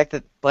things, the fact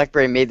that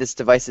BlackBerry made this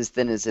device as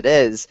thin as it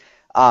is,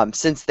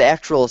 since the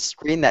actual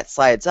screen that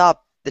slides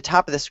up, the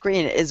top of the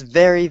screen is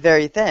very,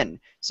 very thin.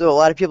 So a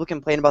lot of people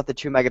complain about the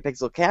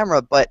 2-megapixel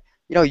camera, but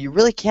you know, you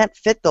really can't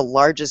fit the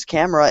largest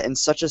camera in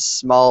such a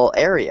small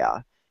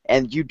area.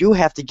 And you do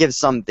have to give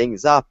some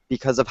things up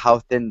because of how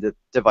thin the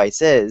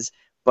device is.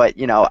 But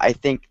you know, I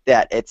think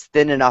that it's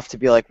thin enough to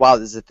be like, wow,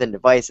 this is a thin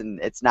device, and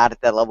it's not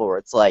at that level where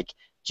it's like,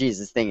 geez,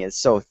 this thing is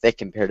so thick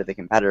compared to the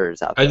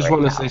competitors out there. I just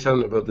want to say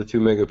something about the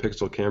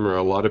 2-megapixel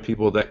camera. A lot of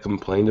people that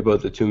complained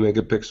about the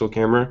 2-megapixel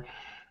camera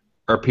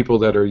are people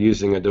that are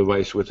using a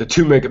device with a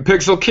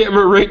 2-megapixel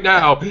camera right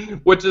now,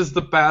 which is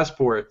the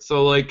Passport.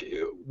 So like,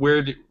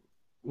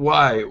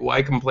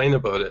 why complain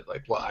about it?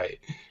 Like, why?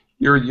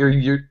 You're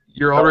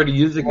already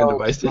using a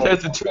device that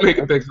has a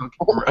 2-megapixel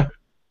camera.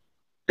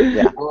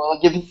 Yeah. Well,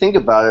 if you think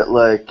about it,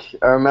 like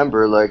I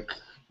remember, like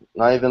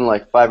not even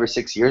like 5 or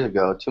 6 years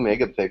ago, 2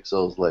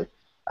 megapixels, like.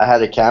 I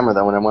had a camera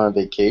that when I went on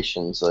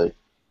vacations, like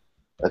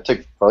I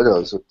took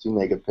photos with 2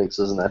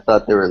 megapixels, and I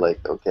thought they were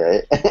like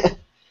okay.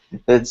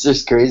 It's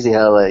just crazy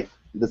how like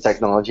the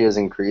technology has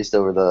increased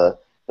over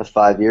the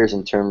 5 years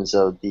in terms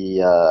of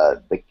the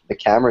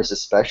cameras,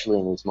 especially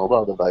in these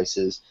mobile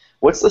devices.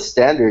 What's the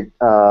standard?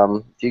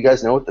 Do you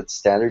guys know what the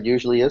standard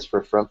usually is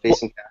for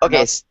front-facing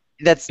cameras?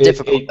 Okay, that's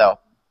difficult though.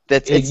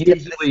 It it's a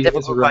usually is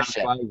difficult around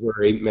question. 5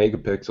 or 8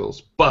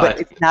 megapixels, But but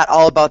it's not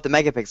all about the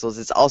megapixels.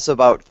 It's also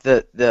about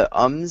the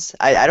ums.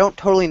 I don't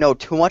totally know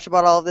too much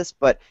about all of this,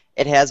 but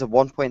it has a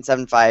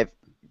 1.75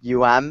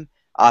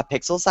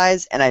 pixel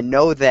size, and I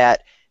know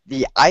that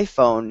the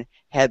iPhone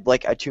had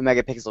like a 2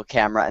 megapixel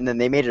camera, and then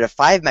they made it a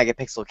 5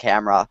 megapixel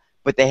camera,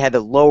 but they had to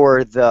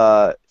lower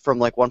the from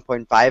like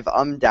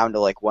 1.5 down to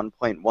like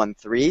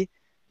 1.13.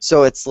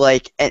 So it's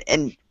like,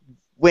 and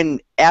when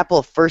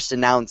Apple first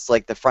announced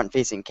like the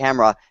front-facing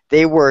camera,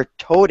 they were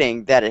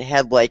toting that it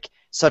had like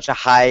such a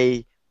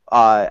high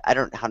I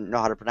don't know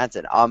how to pronounce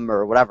it,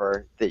 or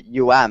whatever, the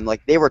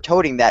like they were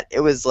toting that it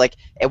was like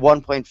at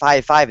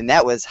 1.55, and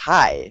that was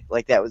high,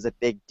 like that was a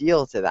big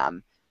deal to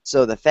them.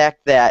 So the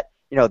fact that,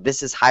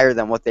 this is higher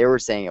than what they were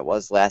saying it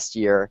was last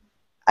year,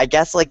 I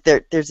guess like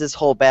there's this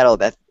whole battle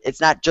that it's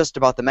not just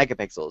about the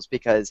megapixels,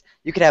 because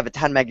you could have a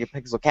 10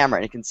 megapixel camera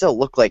and it can still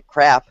look like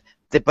crap,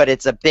 but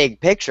it's a big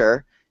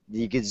picture.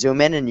 You can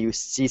zoom in and you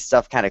see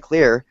stuff kind of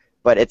clear,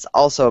 but it's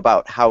also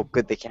about how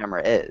good the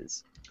camera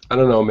is. I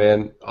don't know,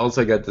 man. All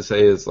I got to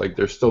say is like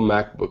there's still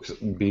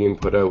MacBooks being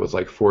put out with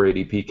like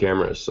 480p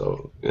cameras,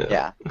 so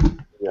Yeah.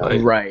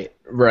 Like,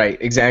 Right,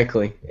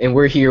 exactly. And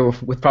we're here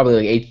with probably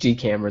like HD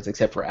cameras,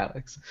 except for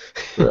Alex.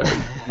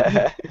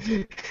 right.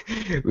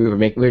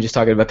 We were just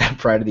talking about that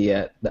prior to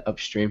the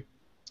upstream.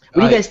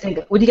 What do you guys think?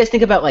 What do you guys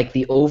think about like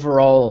the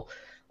overall,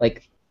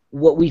 like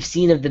what we've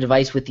seen of the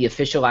device with the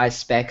officialized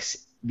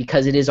specs,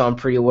 because it is on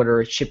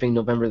pre-order, shipping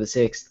November the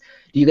 6th?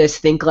 Do you guys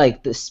think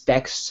like the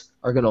specs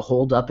are going to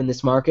hold up in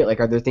this market? Like,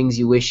 are there things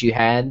you wish you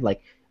had?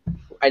 Like,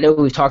 I know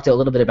we've talked a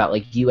little bit about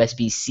like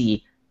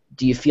USB-C.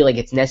 Do you feel like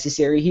it's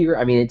necessary here?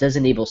 I mean, it does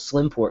enable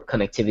slim port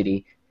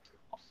connectivity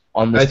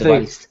on this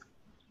device.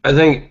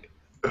 I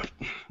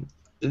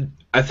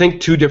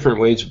think two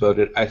different ways about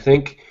it. I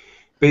think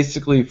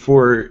basically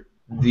for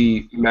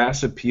the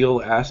mass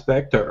appeal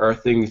aspect, there are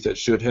things that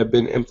should have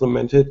been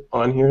implemented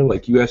on here,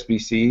 like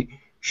USB-C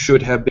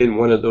should have been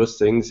one of those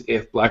things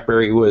if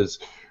BlackBerry was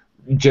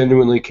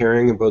genuinely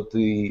caring about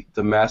the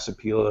mass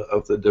appeal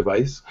of the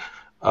device,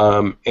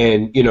 and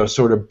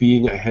sort of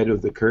being ahead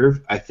of the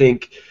curve. I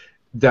think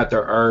that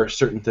there are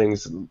certain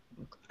things,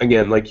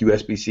 again, like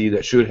USB-C,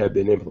 that should have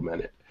been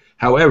implemented.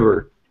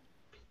 However,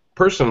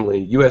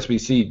 personally,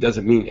 USB-C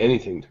doesn't mean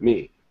anything to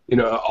me.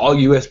 All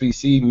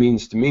USB-C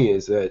means to me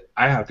is that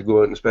I have to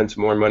go out and spend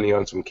some more money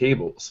on some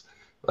cables.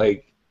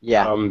 Like,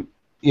 even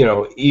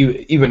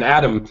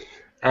Adam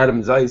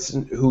Zeiss,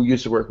 who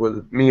used to work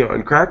with me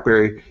on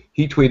Crackberry,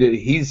 he tweeted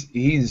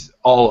he's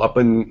all up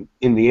in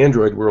the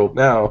Android world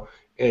now,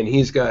 and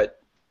he's got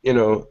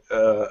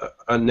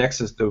a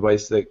Nexus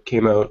device that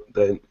came out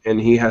and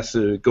he has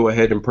to go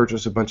ahead and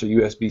purchase a bunch of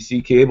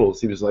USB-C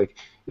cables. He was like,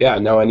 yeah,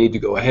 now I need to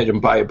go ahead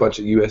and buy a bunch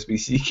of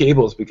USB-C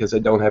cables because I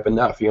don't have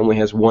enough. He only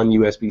has one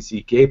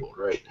USB-C cable,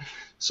 right?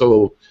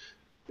 So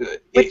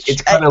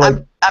it's kind of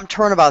like... I'm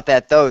torn about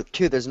that, though,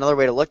 too. There's another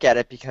way to look at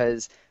it,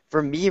 because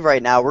for me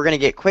right now, we're going to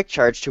get Quick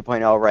Charge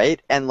 2.0,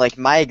 right? And like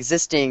my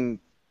existing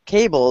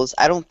cables,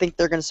 I don't think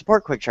they're going to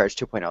support Quick Charge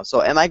 2.0.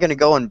 So am I going to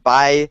go and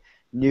buy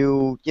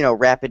new,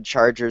 rapid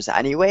chargers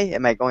anyway?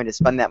 Am I going to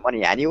spend that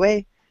money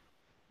anyway?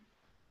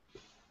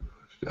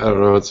 I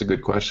don't know. It's a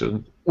good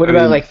question. What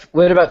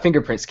about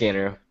fingerprint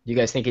scanner? Do you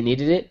guys think it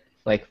needed it?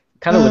 Like,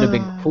 kind of would have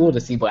been cool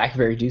to see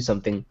BlackBerry do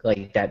something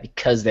like that,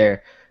 because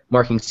they're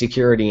marking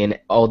security and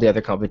all the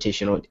other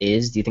competition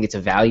is. Do you think it's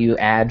a value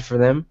add for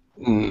them?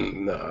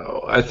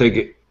 No, I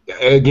think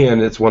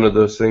again, it's one of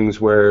those things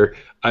where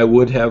I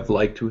would have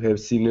liked to have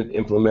seen it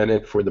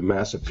implemented for the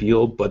mass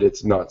appeal, but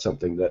it's not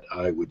something that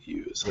I would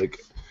use. Like,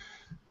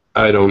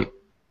 I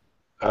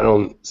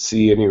don't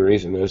see any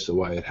reason as to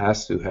why it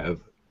has to have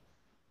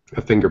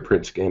a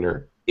fingerprint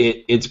scanner.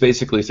 It's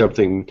basically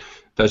something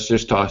that's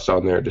just tossed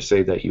on there to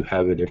say that you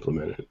have it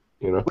implemented.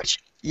 Which,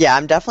 yeah,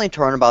 I'm definitely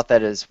torn about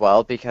that as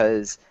well,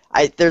 because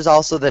there's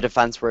also the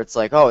defense where it's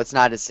like, oh, it's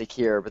not as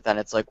secure, but then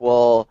it's like,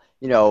 well,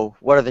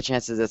 what are the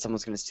chances that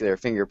someone's going to steal your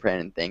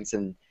fingerprint and things?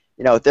 And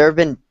there have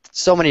been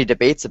so many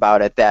debates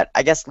about it that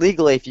I guess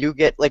legally, if you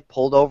get like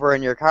pulled over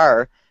in your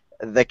car,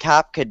 the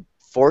cop could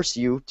force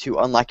you to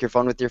unlock your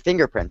phone with your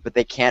fingerprint, but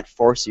they can't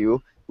force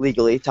you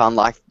legally to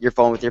unlock your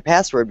phone with your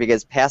password,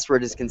 because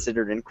password is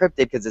considered encrypted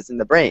because it's in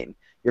the brain.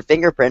 Your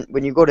fingerprint,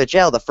 when you go to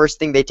jail, the first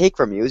thing they take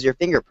from you is your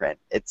fingerprint.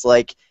 It's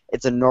like,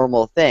 it's a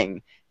normal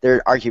thing. There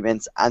are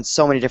arguments on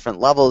so many different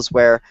levels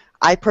where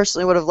I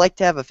personally would have liked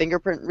to have a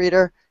fingerprint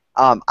reader.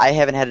 I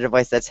haven't had a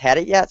device that's had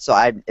it yet, so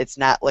it's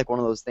not like one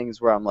of those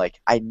things where I'm like,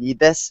 I need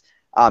this.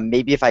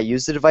 Maybe if I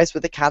use the device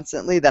with it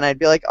constantly, then I'd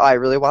be like, oh, I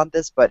really want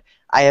this. But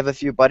I have a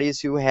few buddies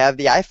who have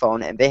the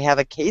iPhone, and they have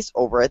a case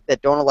over it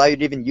that don't allow you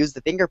to even use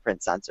the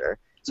fingerprint sensor.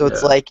 So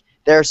it's like,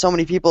 there are so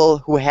many people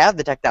who have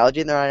the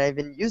technology and they're not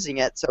even using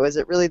it. So is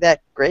it really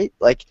that great?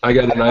 Like, I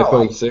got an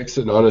iPhone 6,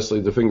 and honestly,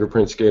 the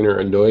fingerprint scanner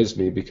annoys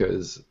me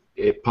because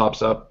it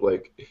pops up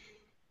like,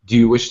 do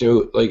you wish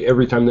to, like,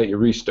 every time that you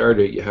restart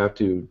it, you have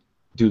to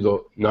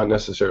do not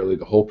necessarily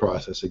the whole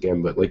process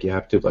again, but like you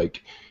have to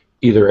like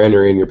either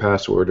enter in your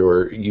password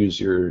or use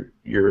your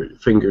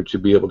finger to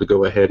be able to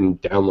go ahead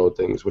and download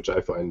things, which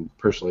I find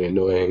personally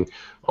annoying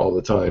all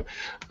the time.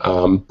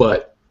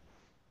 But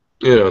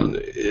you know,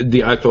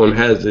 the iPhone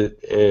has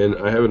it, and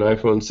I have an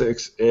iPhone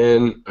 6,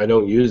 and I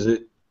don't use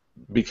it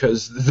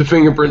because the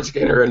fingerprint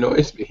scanner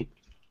annoys me.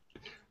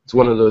 It's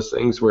one of those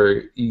things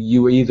where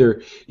you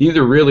either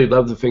really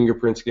love the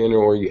fingerprint scanner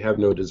or you have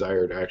no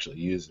desire to actually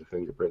use the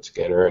fingerprint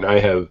scanner, and I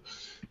have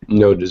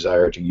no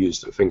desire to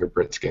use the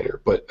fingerprint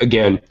scanner. But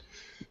again,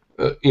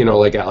 you know,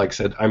 like Alex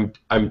said,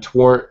 I'm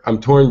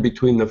torn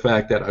between the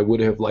fact that I would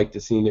have liked to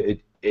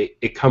seen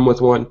it come with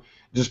one,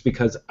 just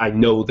because I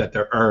know that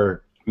there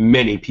are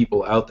many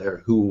people out there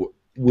who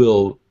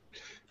will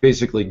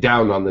basically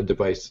down on the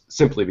device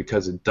simply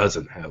because it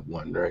doesn't have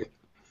one, right?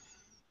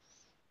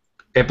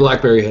 And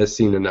BlackBerry has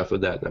seen enough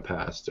of that in the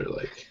past. They're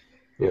like,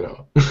 you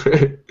know.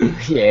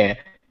 Yeah.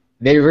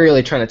 They're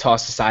really trying to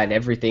toss aside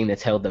everything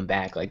that's held them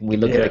back. Like, we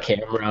look at Yeah. the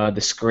camera, the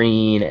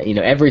screen, you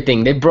know,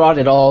 everything. They brought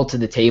it all to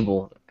the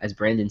table, as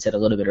Brandon said a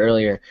little bit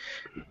earlier.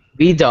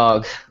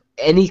 B-Dog,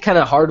 any kind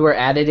of hardware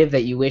additive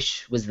that you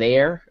wish was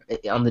there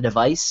on the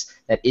device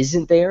that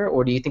isn't there,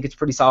 or do you think it's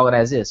pretty solid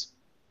as is?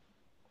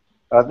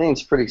 I think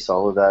it's pretty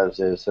solid as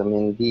is. I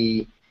mean,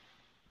 the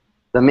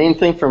main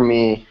thing for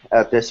me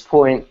at this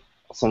point,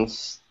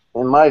 since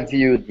in my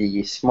view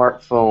the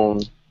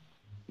smartphone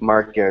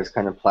market has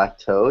kind of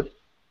plateaued,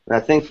 and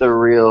I think the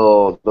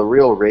real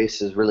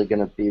race is really going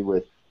to be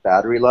with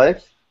battery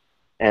life,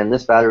 and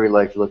this battery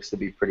life looks to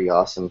be pretty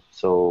awesome.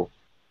 So,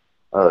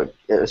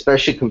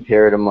 especially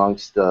compared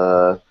amongst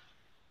the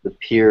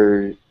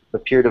peer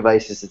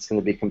devices it's going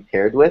to be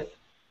compared with.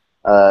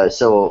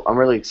 So I'm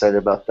really excited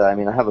about that. I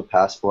mean, I have a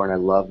Passport, and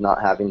I love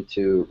not having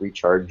to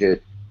recharge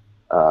it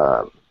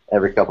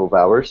every couple of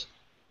hours.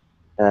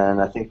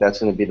 And I think that's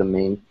going to be the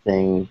main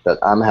thing that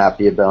I'm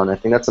happy about. And I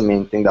think that's the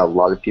main thing that a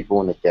lot of people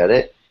want to get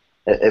it.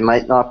 It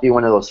might not be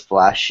one of those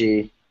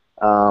flashy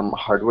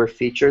hardware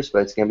features, but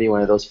it's going to be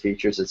one of those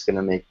features that's going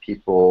to make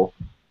people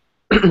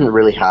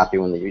really happy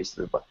when they use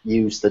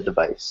the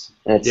device.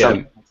 And it's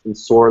something that's been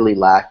sorely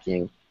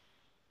lacking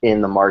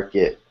in the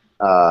market,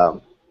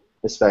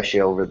 especially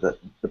over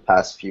the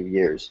past few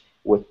years,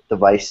 with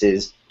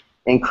devices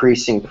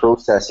increasing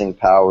processing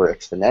power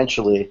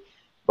exponentially,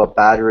 but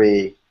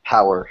battery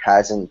power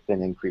hasn't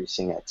been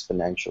increasing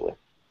exponentially.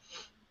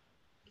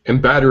 And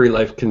battery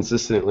life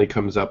consistently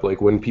comes up,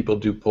 like when people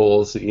do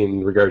polls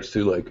in regards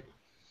to like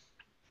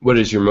what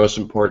is your most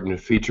important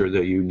feature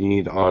that you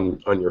need on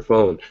your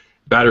phone.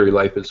 Battery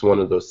life is one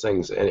of those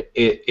things, and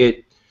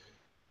it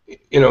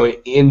you know,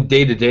 in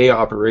day-to-day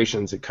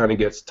operations it kind of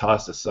gets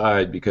tossed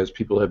aside because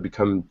people have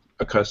become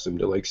accustomed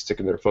to like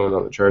sticking their phone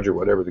on the charger,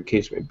 whatever the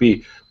case may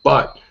be.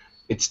 But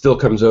it still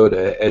comes out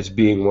as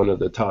being one of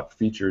the top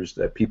features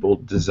that people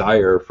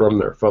desire from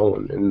their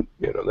phone, and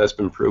you know, that's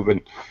been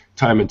proven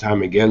time and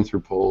time again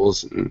through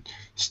polls and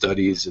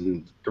studies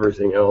and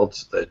everything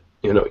else that,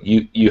 you know,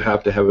 you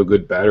have to have a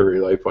good battery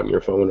life on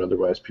your phone,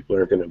 otherwise people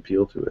aren't going to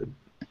appeal to it.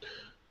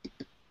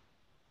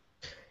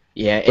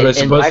 Yeah, But I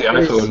suppose the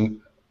BlackBerry's-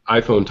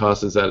 iPhone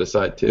tosses that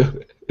aside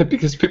too,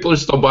 because people are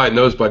still buying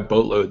those by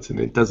boatloads, and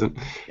it doesn't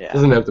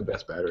have the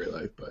best battery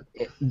life.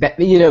 But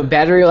you know,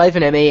 battery life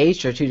and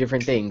MAH are two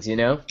different things, you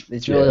know?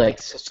 It's really Yeah. like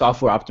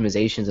software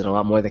optimizations and a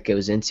lot more that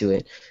goes into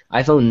it.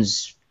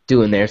 iPhone's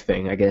doing their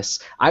thing, I guess.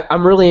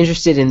 I'm really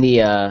interested in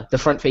the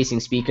front-facing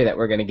speaker that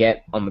we're going to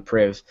get on the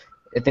Priv.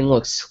 That thing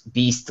looks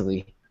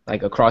beastly,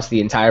 like across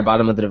the entire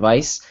bottom of the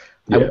device.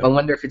 Yeah. I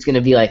wonder if it's going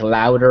to be like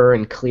louder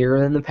and clearer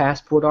than the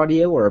Passport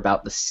audio, or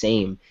about the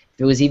same. If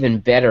it was even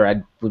better,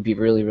 I would be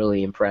really,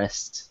 really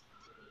impressed.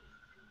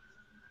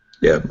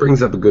 yeah, it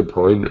brings up a good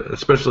point,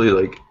 especially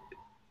like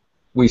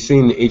we've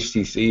seen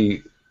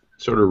HTC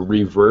sort of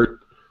revert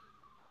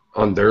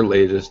on their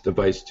latest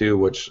device too,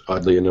 which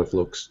oddly enough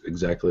looks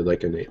exactly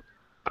like an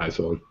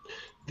iPhone,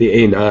 the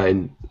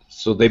A9.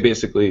 So they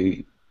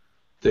basically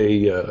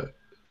they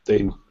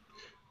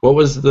what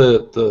was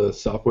the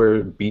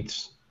software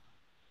Beats?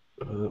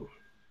 I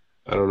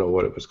don't know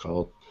what it was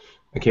called.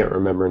 I can't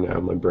remember now.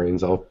 My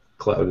brain's all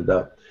clouded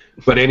up.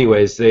 But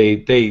anyways,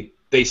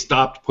 they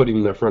stopped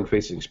putting the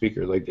front-facing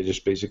speaker. Like, they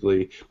just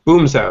basically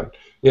boom sound.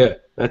 Yeah,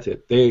 that's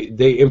it.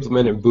 They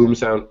implemented boom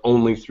sound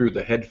only through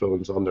the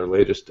headphones on their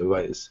latest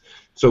device.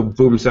 So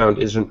boom sound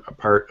isn't a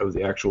part of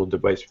the actual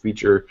device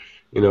feature,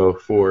 you know,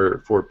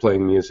 for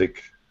playing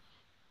music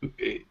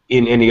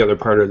in any other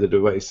part of the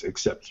device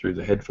except through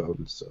the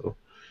headphones. So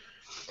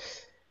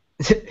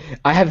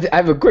I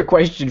have a quick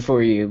question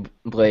for you,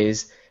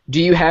 Blaze.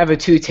 Do you have a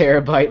 2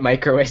 terabyte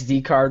micro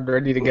SD card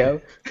ready to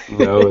go?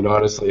 no, and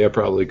honestly, I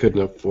probably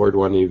couldn't afford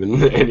one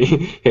even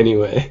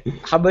anyway.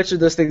 How much are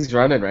those things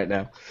running right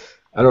now?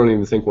 I don't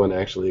even think one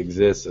actually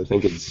exists. I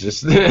think it's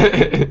just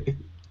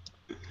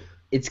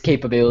Its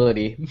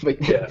capability.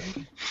 But yeah.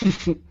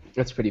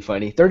 That's pretty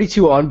funny.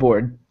 32 on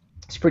board.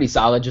 It's pretty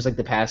solid, just like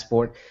the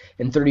Passport,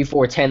 and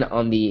 3410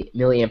 on the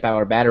milliamp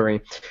hour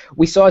battery.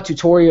 We saw a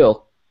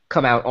tutorial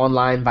come out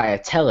online via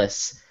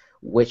TELUS,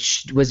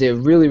 which was a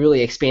really,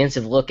 really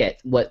expansive look at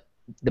what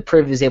the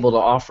Priv is able to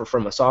offer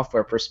from a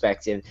software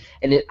perspective,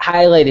 and it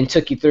highlighted and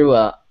took you through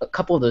a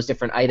couple of those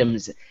different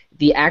items.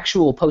 The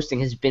actual posting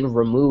has been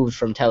removed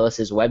from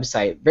TELUS's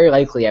website, very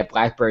likely at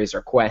BlackBerry's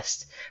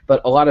request,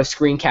 but a lot of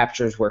screen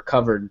captures were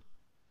covered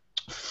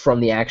from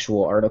the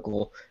actual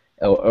article,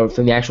 or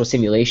from the actual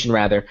simulation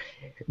rather.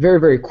 Very,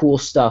 very cool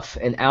stuff,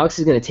 and Alex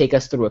is going to take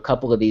us through a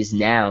couple of these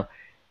now.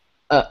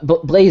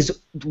 But Blaze,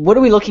 what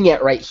are we looking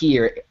at right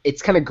here?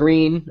 It's kind of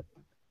green.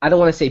 I don't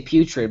want to say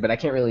putrid, but I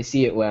can't really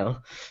see it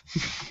well.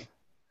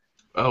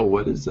 Oh,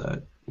 what is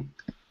that?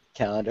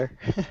 Calendar.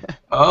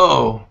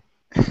 Oh,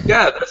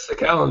 yeah, that's the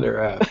calendar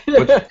app,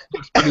 which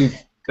looks pretty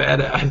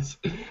badass.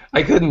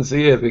 I couldn't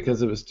see it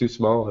because it was too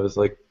small. I was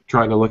like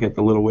trying to look at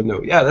the little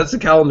window. Yeah, that's the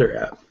calendar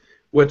app,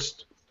 which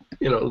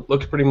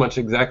looks pretty much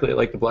exactly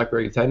like the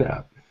BlackBerry 10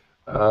 app.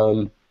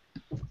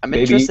 I'm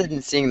interested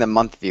in seeing the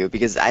month view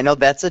because I know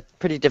that's a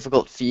pretty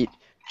difficult feat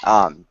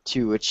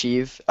to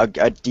achieve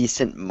a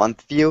decent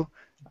month view.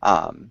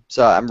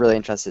 So I'm really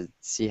interested to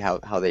see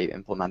how they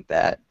implement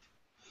that.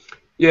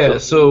 Yeah,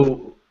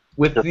 so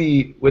with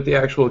the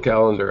actual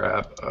calendar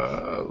app,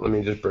 let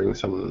me just bring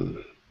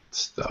some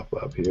stuff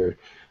up here.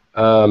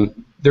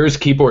 There's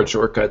keyboard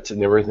shortcuts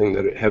and everything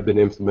that have been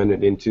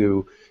implemented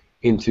into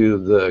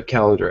the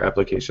calendar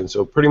application.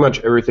 So pretty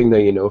much everything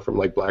that you know from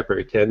like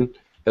BlackBerry 10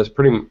 has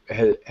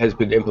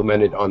been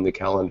implemented on the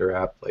calendar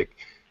app. Like,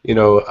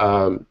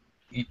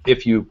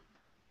 if you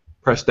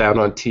press down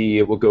on T,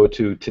 it will go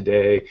to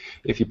today.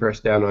 If you press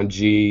down on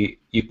G,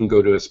 you can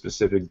go to a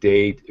specific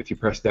date. If you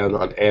press down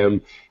on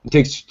M, it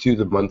takes you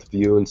to the month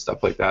view and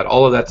stuff like that.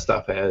 All of that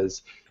stuff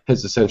has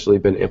essentially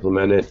been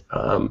implemented.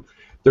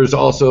 There's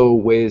also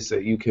ways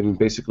that you can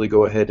basically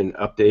go ahead and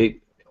update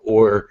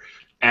or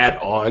add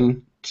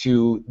on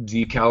to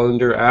the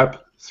calendar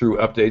app through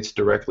updates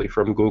directly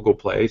from Google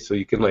Play. So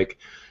you can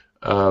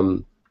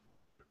the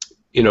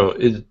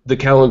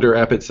calendar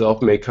app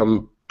itself may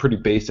come pretty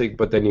basic,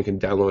 but then you can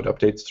download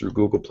updates through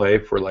Google Play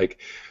for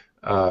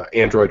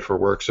Android for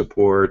Work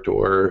support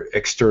or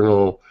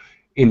external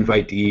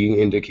invitee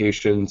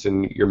indications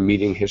and your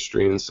meeting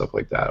history and stuff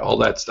like that. All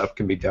that stuff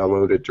can be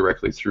downloaded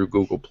directly through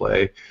Google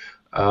Play.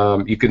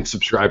 You can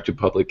subscribe to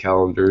public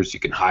calendars.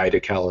 You can hide a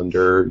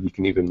calendar. You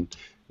can even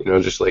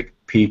just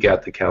peek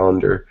at the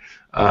calendar.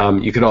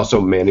 You can also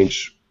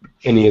manage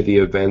any of the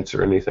events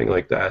or anything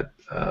like that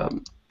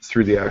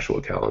through the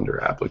actual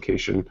calendar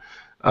application.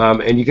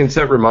 And you can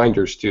set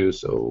reminders too,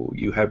 so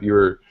you have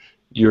your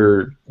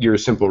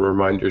simple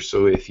reminders.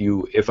 So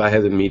if I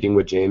have a meeting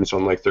with James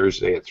on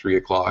Thursday at 3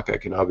 o'clock, I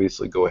can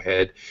obviously go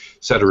ahead,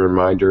 set a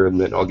reminder, and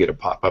then I'll get a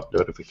pop-up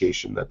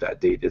notification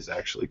that date is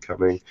actually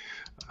coming.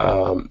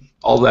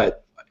 All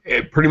that,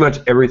 pretty much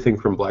everything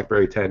from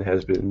BlackBerry 10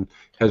 has been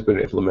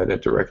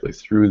implemented directly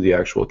through the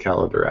actual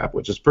calendar app,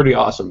 which is pretty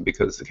awesome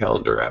because the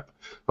calendar app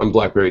on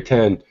BlackBerry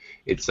 10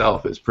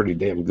 itself is pretty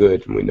damn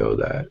good, and we know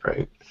that,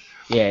 right?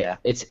 Yeah,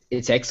 it's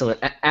excellent.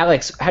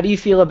 Alex, how do you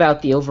feel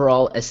about the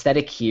overall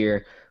aesthetic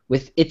here?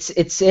 With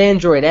it's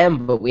Android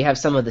M, but we have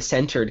some of the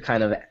centered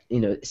kind of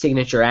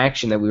signature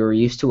action that we were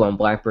used to on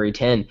BlackBerry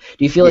 10. Do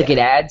you feel like it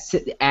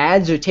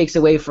adds or takes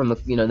away from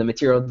the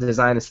material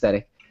design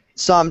aesthetic?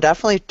 So I'm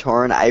definitely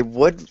torn. I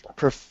would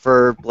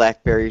prefer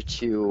BlackBerry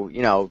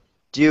to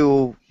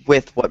do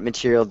with what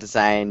material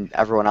design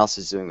everyone else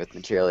is doing with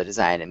material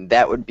design, and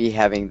that would be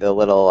having the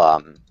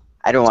little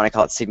I don't want to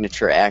call it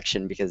signature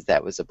action because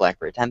that was a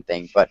BlackBerry 10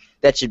 thing, but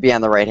that should be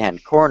on the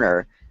right-hand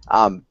corner.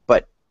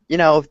 But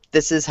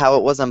this is how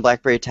it was on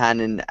BlackBerry 10,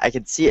 and I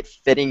could see it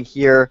fitting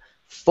here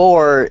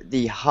for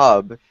the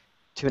hub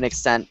to an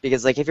extent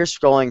because, if you're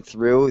scrolling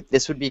through,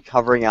 this would be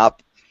covering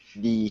up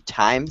the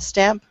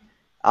timestamp.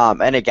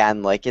 And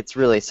again, it's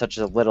really such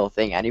a little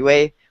thing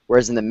anyway,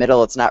 whereas in the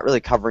middle, it's not really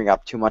covering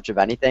up too much of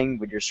anything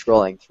when you're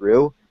scrolling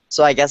through.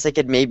 So I guess I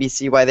could maybe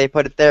see why they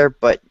put it there,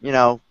 but,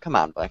 come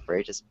on,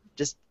 BlackBerry, just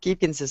keep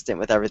consistent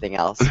with everything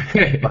else.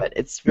 But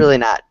it's really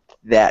not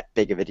that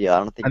big of a deal. I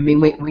don't think. I mean,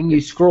 when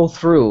you scroll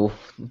through,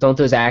 don't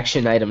those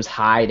action items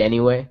hide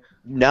anyway?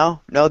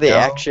 No, the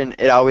action,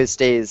 it always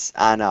stays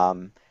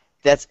on.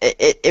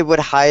 It would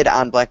hide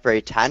on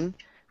BlackBerry 10,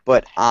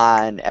 but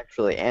on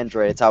actually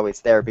Android, it's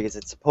always there because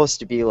it's supposed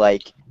to be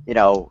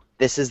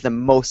this is the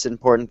most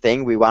important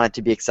thing. We want it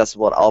to be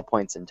accessible at all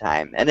points in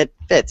time, and it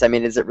fits. I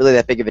mean, is it really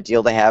that big of a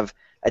deal to have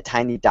a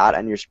tiny dot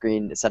on your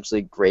screen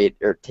essentially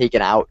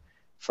taken out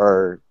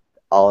for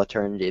all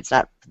eternity? It's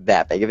not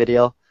that big of a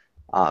deal.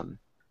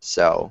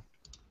 So,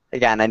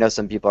 again, I know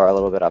some people are a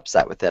little bit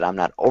upset with it. I'm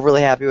not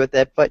overly happy with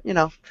it, but they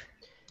like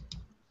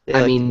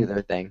to do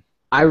their thing.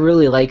 I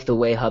really like the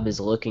way Hub is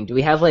looking. Do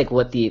we have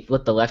what the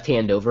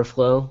left-hand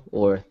overflow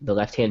or the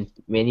left-hand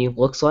menu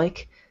looks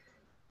like?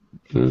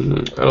 I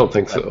don't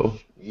think so.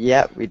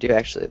 Yeah, we do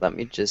actually. Let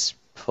me just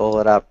pull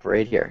it up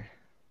right here.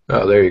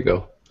 Oh, there you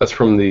go. That's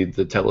from the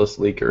TELUS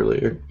leak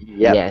earlier.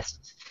 Yep. Yes.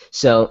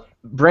 So,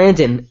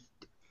 Brandon,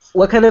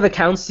 what kind of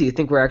accounts do you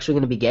think we're actually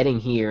going to be getting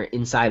here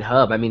inside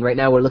Hub? I mean, right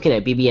now we're looking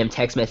at BBM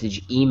text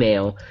message,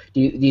 email.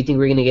 Do you think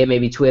we're going to get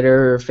maybe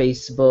Twitter,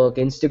 Facebook,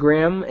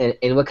 Instagram?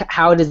 And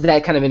how does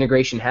that kind of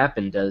integration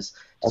happen? Does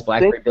I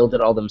BlackBerry think build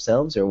it all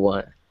themselves or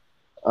what?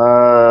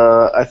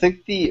 I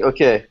think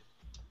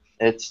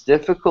it's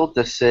difficult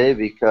to say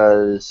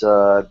because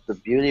the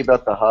beauty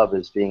about the hub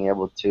is being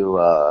able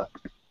to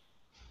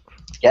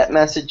get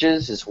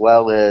messages as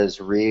well as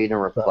read and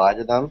reply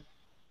to them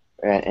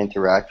and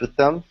interact with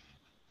them.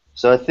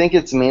 So I think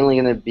it's mainly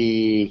going to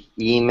be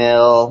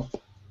email,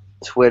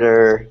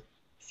 Twitter,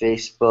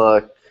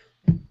 Facebook.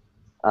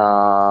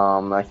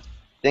 I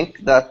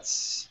think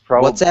that's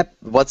probably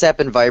WhatsApp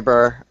and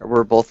Viber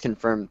were both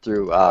confirmed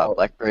through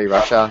BlackBerry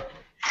Russia.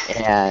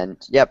 And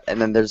yep,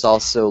 and then there's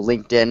also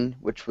LinkedIn,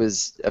 which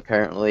was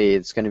apparently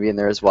it's going to be in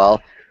there as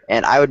well.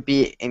 And I would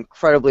be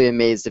incredibly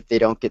amazed if they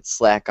don't get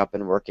Slack up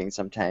and working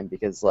sometime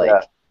because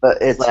yeah, but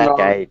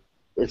Slack,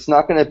 it's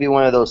not going to be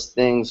one of those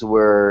things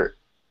where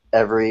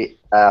every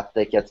app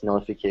that gets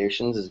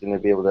notifications is going to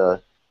be able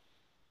to.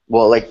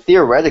 Well, like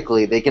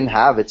theoretically, they can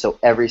have it so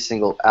every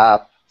single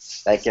app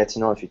that gets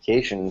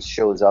notifications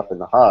shows up in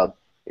the hub.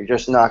 You're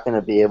just not going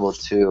to be able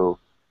to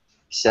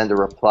send a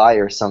reply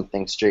or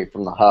something straight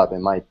from the hub. It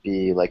might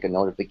be like a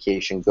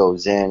notification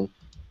goes in,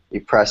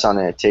 you press on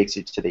it, it takes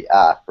you to the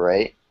app,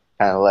 right?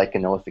 Kind of like a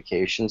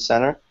notification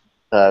center.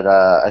 But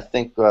I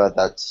think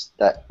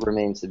that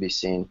remains to be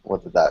seen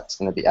whether that's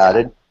going to be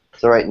added.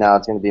 So right now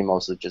it's going to be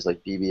mostly just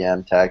like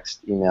BBM,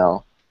 text,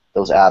 email,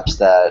 those apps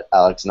that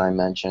Alex and I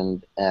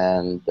mentioned,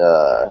 and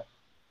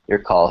your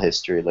call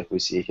history like we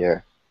see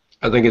here.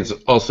 I think it's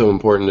also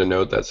important to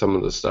note that some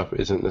of the stuff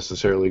isn't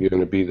necessarily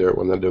going to be there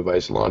when the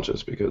device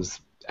launches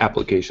because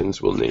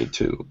applications will need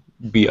to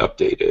be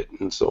updated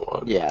and so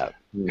on. Yeah,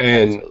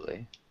 and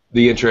absolutely.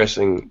 The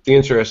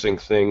interesting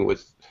thing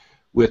with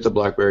the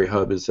BlackBerry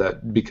Hub is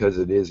that because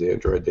it is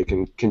Android, they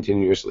can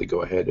continuously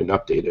go ahead and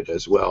update it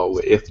as well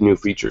if new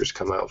features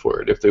come out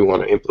for it, if they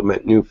want to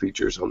implement new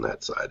features on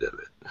that side of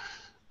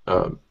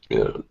it.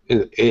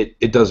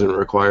 It doesn't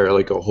require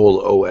like a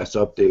whole OS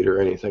update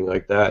or anything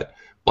like that.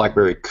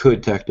 BlackBerry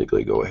could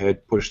technically go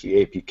ahead, push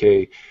the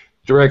APK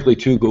directly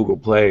to Google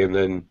Play, and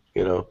then,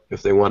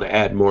 if they want to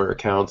add more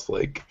accounts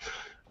like,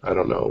 I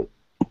don't know,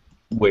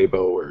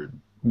 Weibo or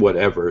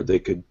whatever, they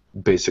could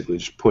basically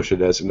just push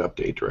it as an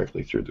update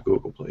directly through the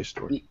Google Play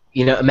Store.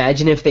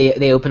 Imagine if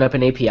they open up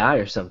an API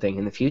or something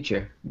in the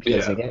future.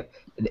 Because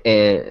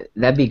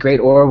that'd be great.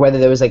 Or whether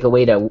there was like a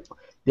way to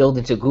build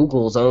into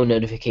Google's own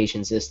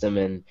notification system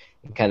and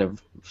kind of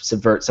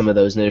subvert some of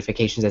those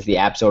notifications that the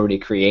apps already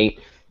create.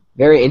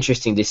 Very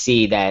interesting to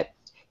see that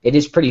it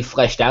is pretty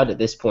fleshed out at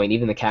this point.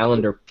 Even the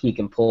calendar peek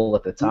and pull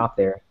at the top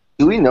there.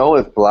 Do we know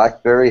if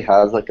BlackBerry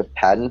has like a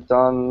patent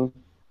on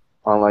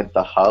like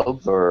the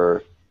hub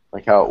or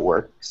like how it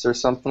works or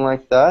something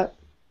like that?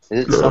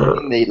 Is it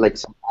something they like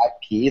some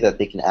IP that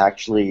they can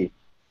actually,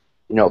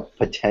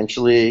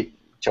 potentially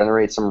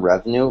generate some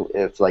revenue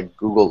if like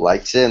Google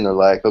likes it and they're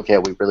like, okay,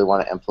 we really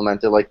want to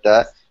implement it like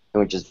that,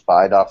 and we just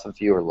buy it off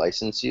of you or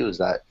license you? Is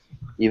that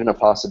even a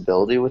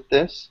possibility with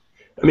this?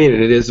 I mean,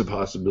 it is a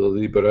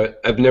possibility, but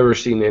I've never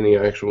seen any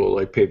actual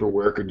like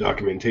paperwork or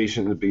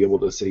documentation to be able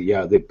to say,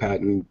 yeah, they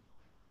patent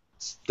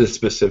this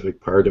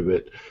specific part of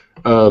it.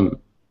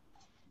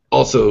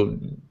 Also,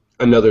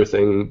 another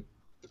thing,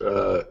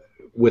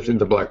 within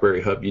the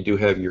BlackBerry Hub, you do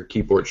have your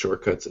keyboard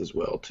shortcuts as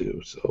well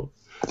too. So,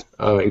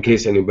 in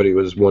case anybody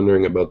was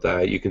wondering about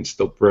that, you can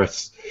still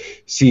press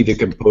C to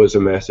compose a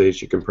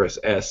message. You can press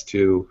S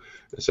to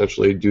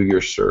essentially do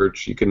your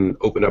search. You can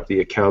open up the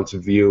accounts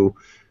view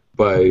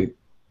by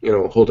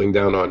holding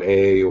down on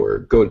A, or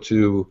go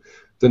to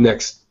the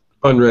next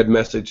unread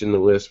message in the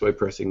list by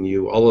pressing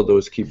U. All of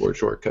those keyboard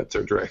shortcuts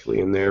are directly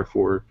in there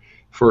for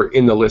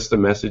in the list of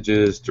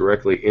messages,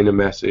 directly in a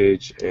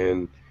message,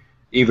 and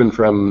even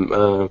from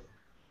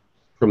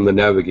the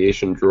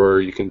navigation drawer,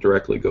 you can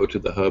directly go to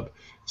the hub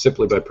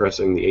simply by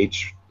pressing the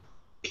H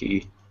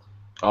key.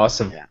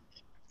 Awesome. Yeah.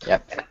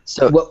 Yep.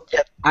 So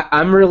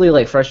I'm really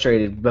like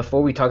frustrated.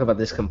 Before we talk about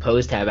this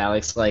compose tab,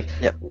 Alex, like,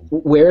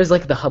 where is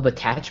like the hub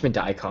attachment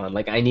icon?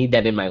 Like, I need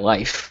that in my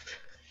life.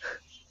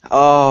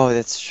 Oh,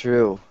 that's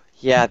true.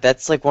 Yeah,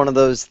 that's like one of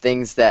those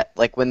things that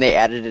like when they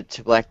added it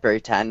to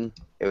BlackBerry 10,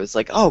 it was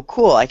like, oh,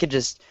 cool. I could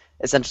just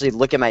essentially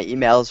look at my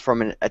emails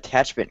from an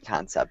attachment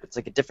concept. It's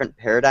like a different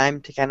paradigm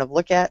to kind of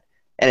look at,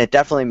 and it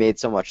definitely made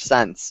so much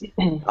sense.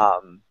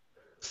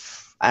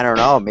 I don't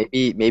know.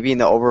 Maybe in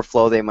the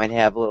overflow they might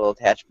have little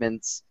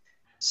attachments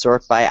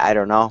sort by. I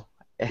don't know.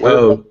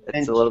 Well,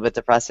 it's a little bit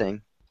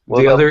depressing.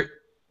 The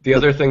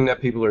other thing that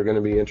people are going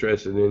to be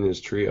interested in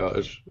is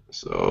triage.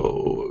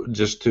 So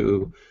just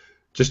to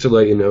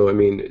let you know, I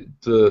mean,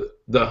 the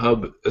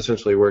hub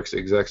essentially works the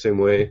exact same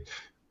way.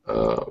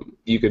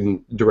 You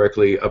can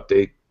directly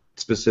update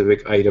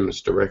specific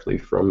items directly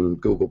from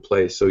Google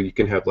Play. So you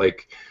can have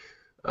like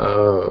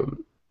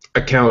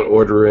account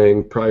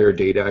ordering, prior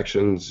date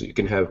actions. You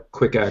can have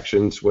quick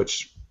actions,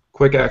 which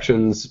quick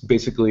actions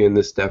basically in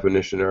this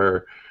definition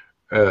are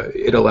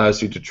it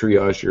allows you to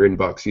triage your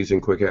inbox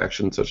using quick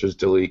actions such as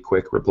delete,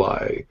 quick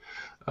reply,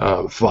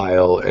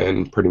 file,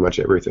 and pretty much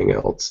everything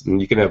else.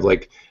 And you can have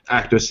like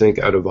ActiveSync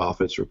out of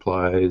office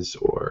replies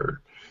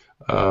or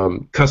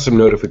custom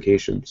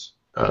notifications.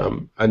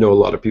 I know a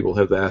lot of people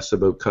have asked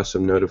about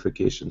custom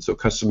notifications. So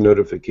custom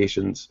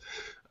notifications,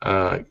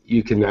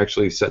 you can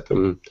actually set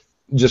them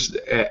just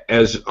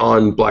as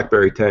on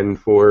BlackBerry 10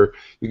 for,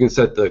 you can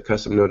set the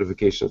custom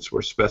notifications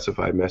for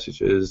specified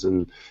messages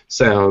and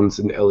sounds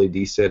and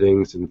LED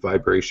settings and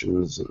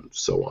vibrations and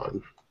so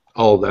on.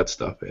 All of that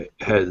stuff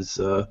has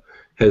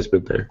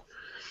been there.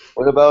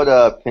 What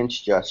about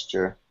pinch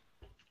gesture?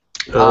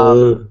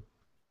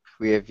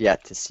 We have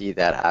yet to see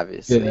that,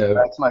 obviously. Yeah.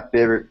 That's my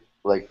favorite.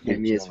 Like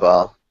Me as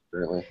well.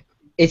 Really.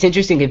 It's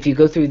interesting if you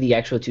go through the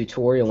actual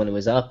tutorial when it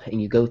was up and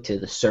you go to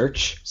the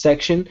search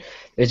section.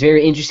 It's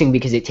very interesting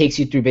because it takes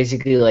you through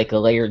basically like a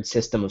layered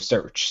system of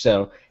search.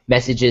 So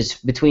messages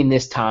between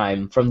this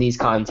time from these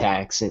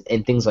contacts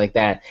and things like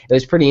that. It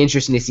was pretty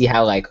interesting to see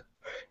how like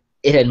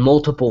it had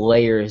multiple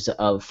layers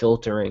of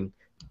filtering.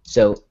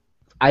 So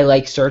I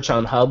like search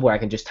on Hub where I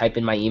can just type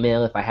in my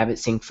email. If I have it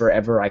synced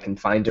forever, I can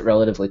find it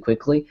relatively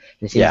quickly.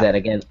 And it seems that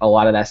again a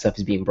lot of that stuff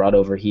is being brought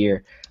over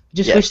here.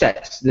 Just wish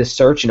that the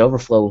search and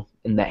overflow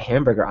and that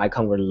hamburger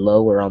icon were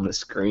lower on the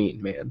screen,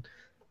 man.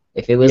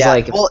 If it was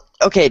like... Well,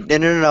 okay,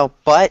 no.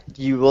 But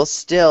you will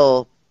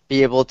still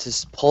be able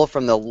to pull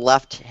from the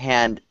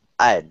left-hand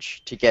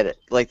edge to get it.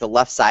 Like the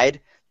left side,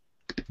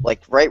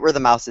 like right where the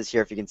mouse is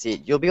here, if you can see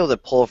it. You'll be able to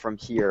pull from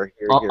here.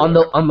 On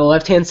the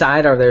left-hand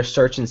side, are there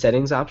search and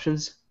settings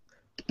options?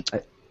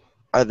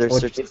 Are there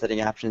search and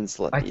setting options?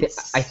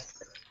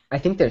 I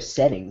think there's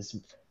settings.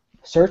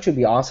 Search would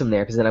be awesome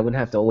there because then I wouldn't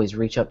have to always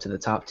reach up to the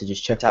top to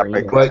just check Top for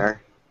right email.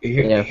 corner.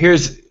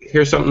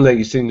 Here's something that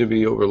you seem to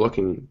be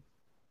overlooking,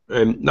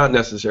 and not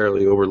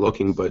necessarily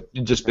overlooking, but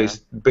just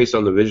based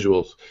on the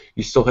visuals,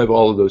 you still have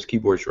all of those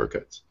keyboard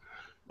shortcuts.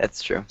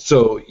 That's true.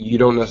 So you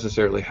don't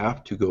necessarily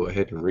have to go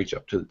ahead and reach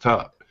up to the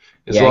top,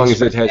 as long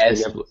as it has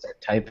been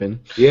implemented. Typing.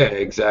 Yeah,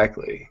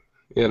 exactly.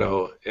 You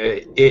know,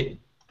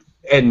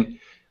 and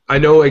I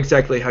know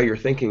exactly how you're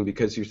thinking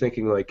because you're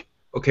thinking like,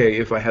 okay,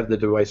 if I have the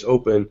device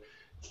open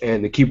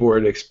and the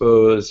keyboard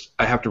exposed,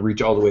 I have to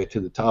reach all the way to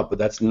the top, but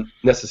that's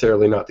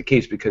necessarily not the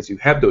case because you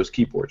have those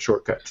keyboard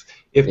shortcuts.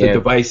 If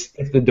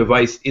the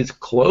device is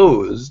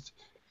closed,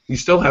 you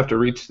still have to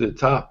reach to the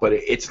top, but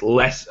it's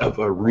less of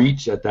a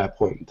reach at that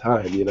point in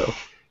time. You know,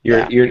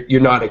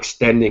 you're not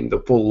extending the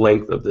full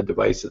length of the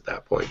device at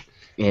that point.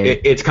 Yeah.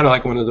 It's kind of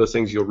like one of those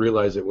things you'll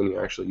realize it when you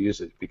actually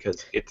use it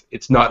because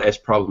it's not as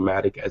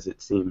problematic as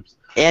it seems.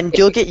 And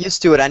you'll get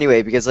used to it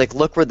anyway because like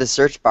look where the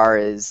search bar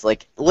is,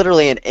 like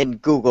literally in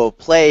Google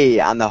Play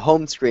on the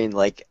home screen,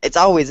 like it's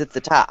always at the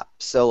top.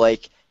 So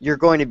like you're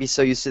going to be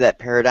so used to that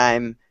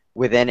paradigm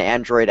within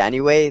Android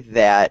anyway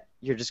that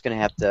you're just going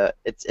to have to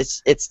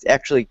it's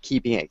actually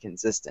keeping it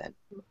consistent.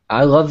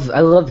 I love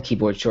the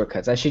keyboard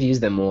shortcuts. I should use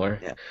them more.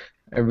 Yeah.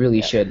 I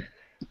really should.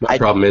 My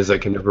problem is I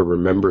can never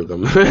remember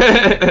them.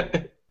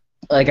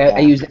 Like I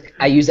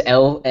use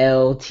L,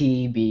 L,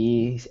 T,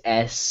 B,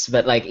 S,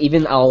 but like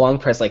even I'll long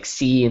press like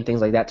C and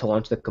things like that to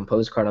launch the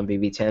Compose card on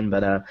BB10.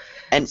 But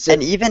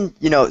and even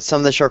some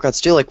of the shortcuts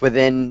too, like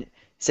within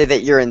say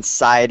that you're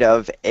inside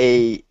of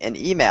an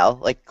email,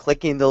 like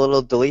clicking the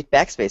little delete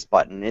backspace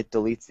button, it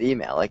deletes the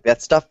email. Like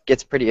that stuff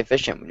gets pretty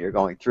efficient when you're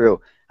going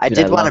through. I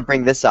did want to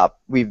bring this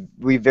up. We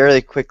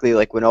very quickly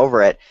went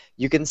over it.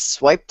 You can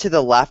swipe to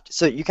the left,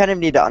 so you kind of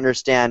need to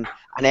understand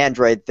on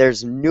Android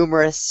there's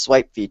numerous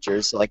swipe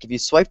features. So like if you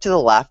swipe to the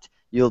left,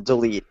 you'll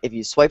delete. If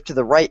you swipe to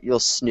the right, you'll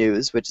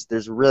snooze, which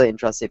there's a really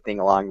interesting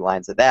thing along the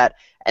lines of that.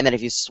 And then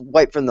if you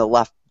swipe from the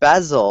left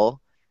bezel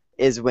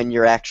is when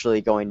you're actually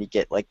going to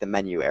get like the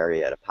menu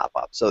area to pop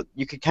up. So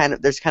you could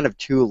there's kind of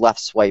two left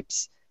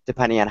swipes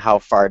depending on how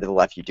far to the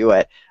left you do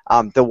it.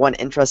 The one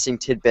interesting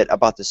tidbit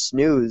about the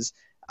snooze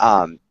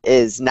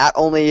is not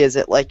only is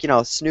it like,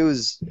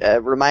 snooze,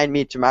 remind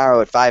me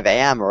tomorrow at 5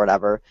 a.m. or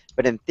whatever,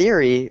 but in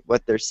theory,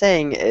 what they're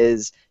saying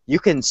is you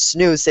can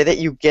snooze, say that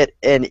you get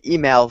an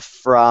email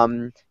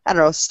from, I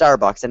don't know,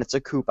 Starbucks, and it's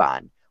a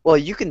coupon. Well,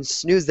 you can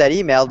snooze that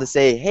email to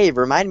say, hey,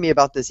 remind me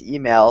about this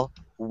email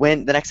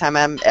when the next time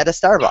I'm at a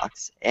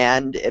Starbucks,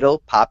 and it'll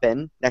pop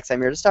in next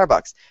time you're at a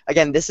Starbucks.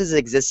 Again, this has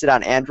existed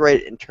on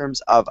Android in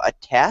terms of a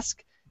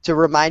task to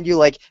remind you,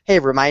 like, hey,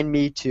 remind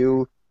me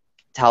to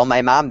tell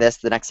my mom this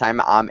the next time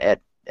I'm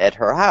at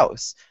her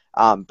house.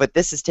 But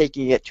this is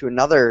taking it to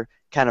another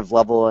kind of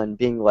level and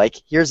being like,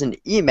 here's an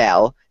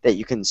email that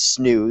you can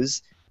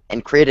snooze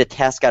and create a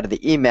task out of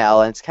the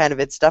email, and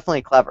it's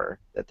definitely clever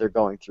that they're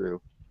going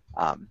through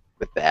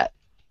with that.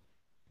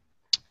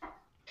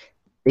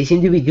 They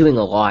seem to be doing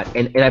a lot,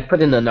 and I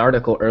put in an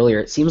article earlier,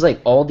 it seems like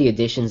all the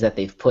additions that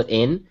they've put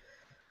in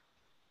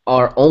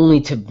are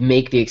only to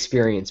make the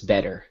experience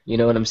better. You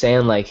know what I'm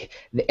saying? Like,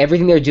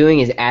 everything they're doing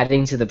is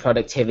adding to the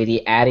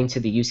productivity, adding to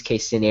the use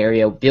case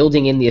scenario,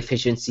 building in the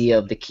efficiency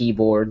of the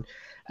keyboard.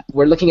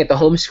 We're looking at the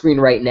home screen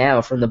right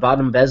now. From the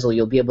bottom bezel,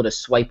 you'll be able to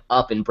swipe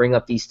up and bring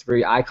up these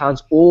three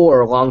icons,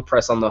 or long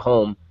press on the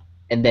home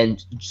and then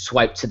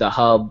swipe to the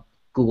hub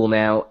Google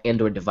Now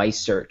and/or device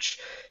search.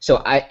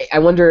 So I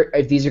wonder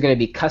if these are going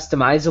to be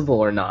customizable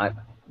or not.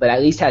 But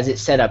at least as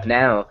it's set up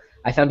now,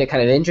 I found it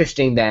kind of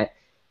interesting that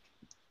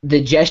the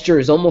gesture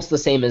is almost the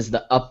same as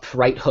the up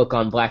right hook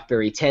on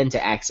BlackBerry 10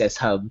 to access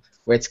Hub,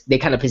 where they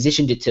kind of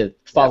positioned it to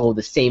follow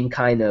the same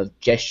kind of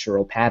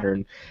gestural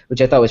pattern,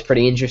 which I thought was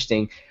pretty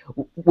interesting.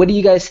 What do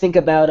you guys think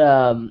about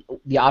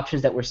the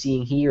options that we're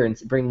seeing here and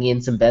bringing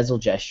in some bezel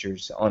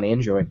gestures on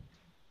Android?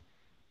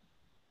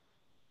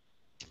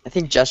 I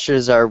think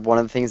gestures are one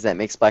of the things that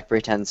makes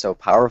BlackBerry 10 so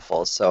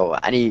powerful. So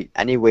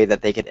any way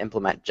that they could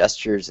implement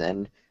gestures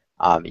in,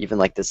 even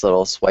like this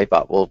little swipe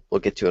up, we'll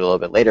get to it a little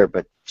bit later,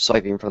 but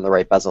swiping from the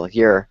right bezel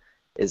here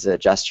is a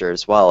gesture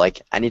as well.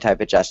 Like any type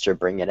of gesture,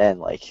 bring it in.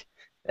 Like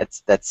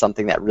that's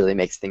something that really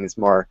makes things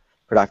more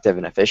productive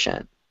and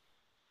efficient.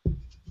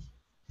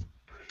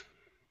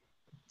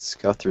 Let's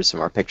go through some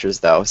more pictures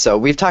though. So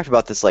we've talked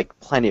about this like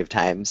plenty of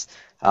times.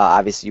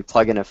 Obviously, you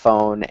plug in a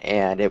phone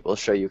and it will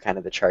show you kind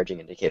of the charging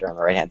indicator on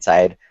the right-hand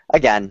side.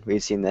 Again,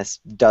 we've seen this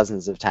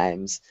dozens of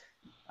times.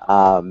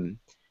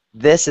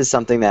 This is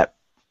something that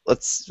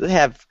let's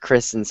have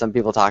Chris and some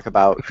people talk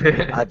about.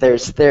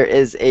 There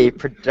is a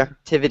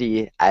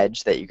productivity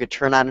edge that you could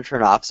turn on and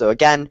turn off. So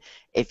again,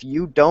 if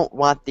you don't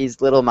want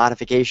these little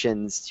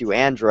modifications to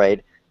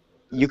Android,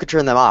 you could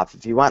turn them off.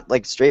 If you want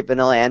like straight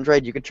vanilla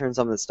Android, you could turn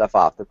some of this stuff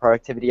off. The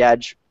productivity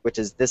edge, which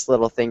is this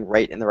little thing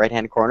right in the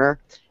right-hand corner,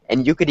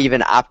 and you could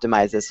even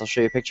optimize this. I'll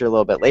show you a picture a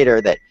little bit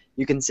later that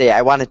you can say,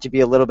 I want it to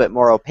be a little bit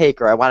more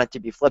opaque, or I want it to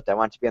be flipped. I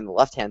want it to be on the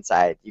left-hand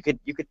side. You could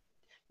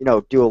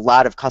do a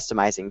lot of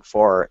customizing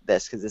for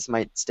this because this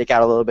might stick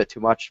out a little bit too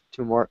much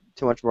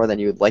more than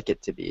you would like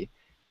it to be.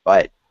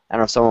 But I don't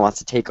know if someone wants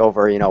to take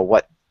over.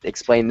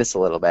 Explain this a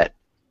little bit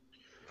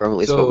from at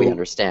least what we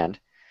understand.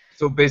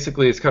 So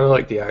basically, it's kind of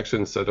like the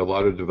actions that a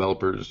lot of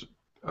developers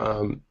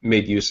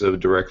made use of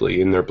directly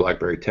in their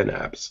BlackBerry 10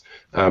 apps,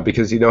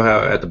 because you know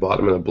how at the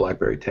bottom of the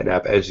BlackBerry 10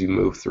 app, as you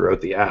move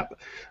throughout the app,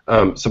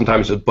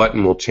 sometimes a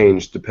button will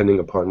change depending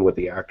upon what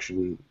the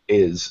action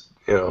is.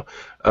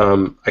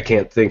 I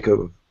can't think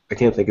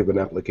of an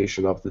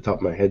application off the top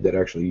of my head that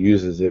actually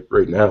uses it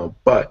right now,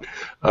 but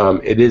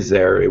it is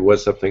there. It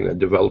was something that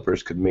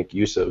developers could make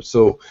use of.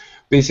 So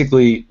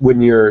basically, when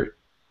you're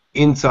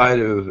inside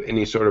of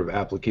any sort of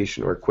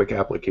application or quick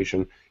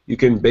application, you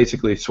can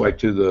basically swipe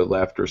to the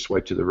left or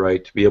swipe to the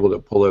right to be able to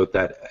pull out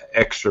that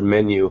extra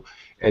menu,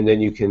 and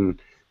then you can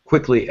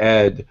quickly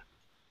add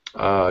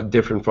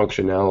different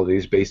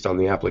functionalities based on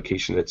the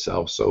application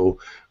itself. So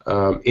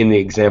in the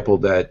example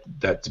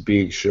that's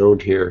being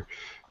showed here,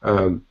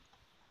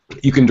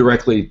 you can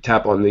directly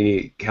tap on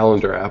the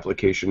calendar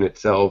application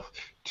itself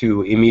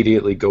to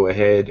immediately go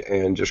ahead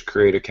and just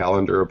create a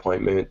calendar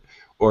appointment,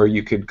 or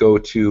you could go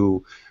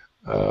to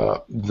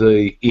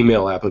the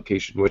email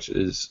application, which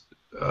is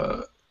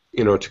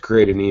to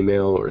create an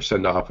email or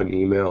send off an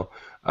email.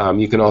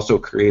 You can also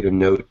create a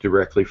note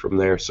directly from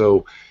there.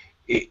 So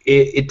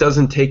it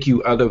doesn't take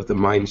you out of the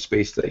mind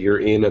space that you're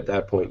in at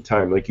that point in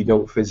time. Like, you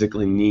don't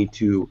physically need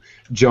to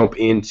jump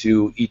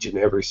into each and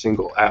every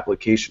single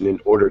application in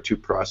order to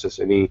process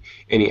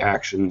any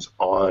actions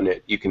on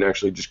it. You can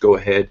actually just go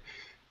ahead,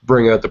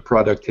 bring out the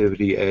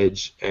productivity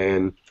edge,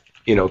 and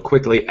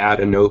quickly add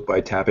a note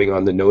by tapping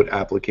on the note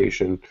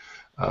application,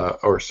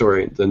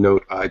 the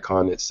note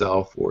icon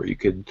itself, or you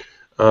could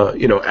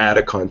add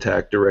a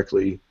contact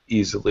directly,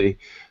 easily,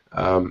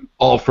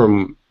 all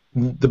from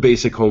the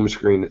basic home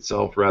screen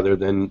itself, rather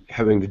than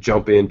having to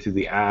jump into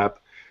the app,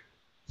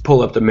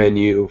 pull up the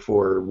menu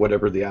for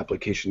whatever the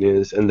application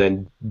is, and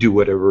then do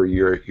whatever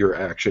your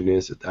action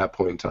is at that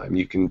point in time.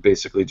 You can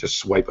basically just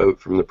swipe out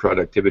from the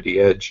productivity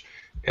edge,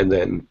 and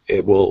then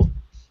it will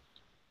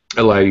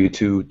allow you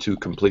to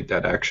complete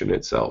that action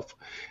itself.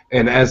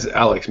 And as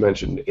Alex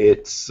mentioned,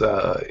 it's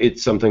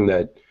something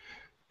that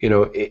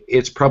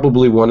it's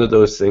probably one of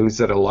those things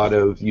that a lot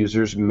of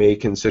users may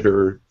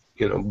consider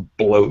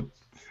bloat.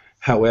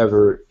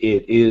 However,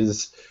 it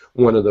is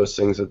one of those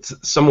things that's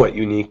somewhat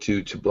unique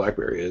to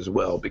BlackBerry as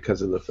well,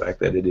 because of the fact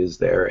that it is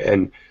there,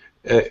 and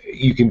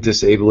you can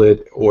disable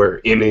it or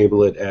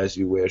enable it as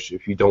you wish.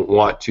 If you don't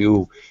want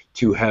to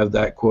have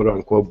that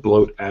quote-unquote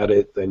bloat at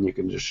it, then you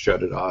can just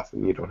shut it off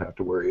and you don't have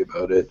to worry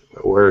about it.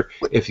 Or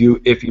if you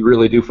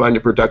really do find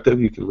it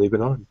productive, you can leave it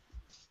on.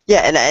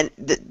 Yeah, and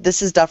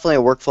this is definitely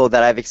a workflow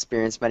that I've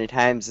experienced many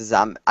times. Is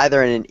I'm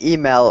either in an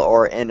email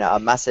or in a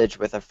message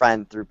with a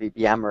friend through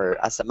BBM or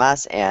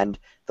SMS, and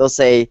they'll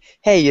say,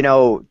 "Hey,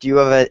 do you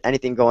have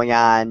anything going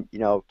on,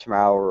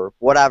 tomorrow or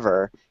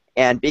whatever?"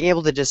 And being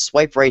able to just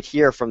swipe right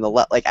here from the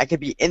left, like I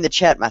could be in the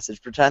chat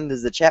message, pretend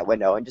there's a chat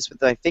window, and just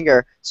with my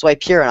finger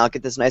swipe here, and I'll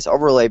get this nice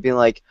overlay being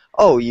like,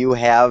 "Oh, you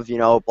have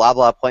blah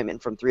blah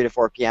appointment from 3 to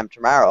 4 p.m.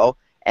 tomorrow,"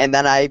 and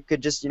then I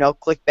could just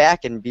click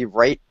back and be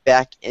right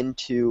back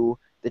into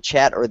the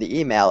chat or the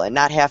email, and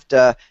not have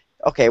to,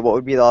 okay, what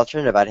would be the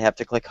alternative? I'd have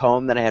to click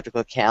home, then I have to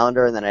click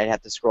calendar, and then I'd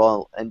have to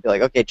scroll and be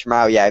like, okay,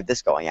 tomorrow, yeah, I have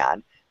this going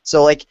on.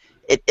 So like,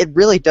 it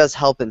really does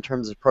help in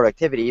terms of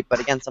productivity, but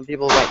again, some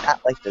people might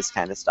not like this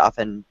kind of stuff,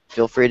 and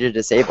feel free to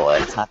disable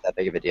it. It's not that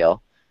big of a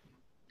deal.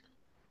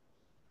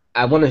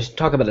 I want to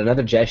talk about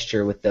another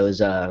gesture with those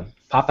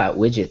pop-out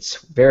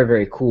widgets. Very,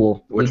 very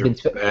cool. Which are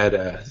We've been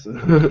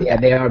badass. Yeah,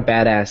 they are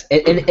badass.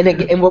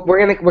 And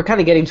we're kind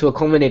of getting to a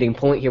culminating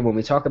point here when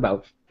we talk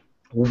about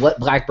what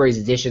BlackBerry's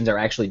additions are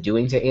actually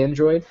doing to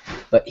Android.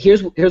 But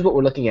here's what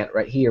we're looking at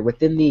right here.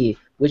 Within the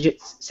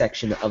widgets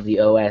section of the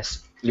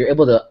OS, you're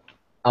able to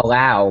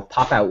allow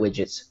pop-out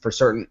widgets for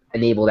certain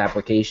enabled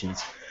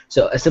applications.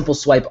 So a simple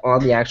swipe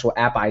on the actual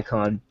app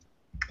icon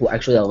will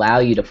actually allow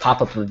you to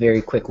pop up a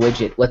very quick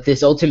widget. What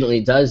this ultimately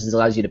does is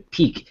allows you to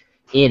peek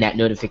in at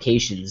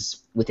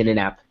notifications within an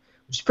app,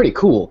 which is pretty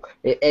cool.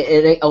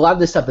 And a lot of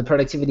this stuff, the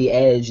Productivity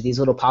Edge, these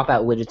little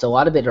pop-out widgets, a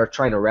lot of it are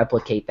trying to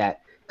replicate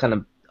that kind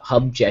of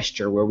hub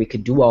gesture where we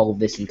could do all of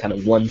this in kind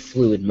of one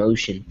fluid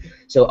motion.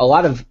 So a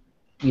lot of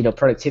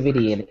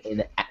productivity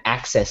and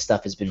access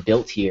stuff has been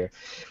built here.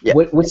 Yeah.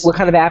 What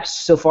kind of apps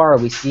so far are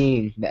we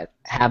seeing that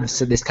have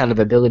this kind of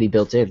ability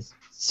built in?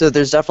 So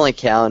there's definitely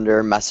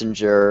Calendar,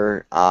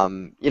 Messenger.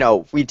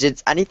 We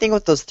did anything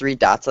with those 3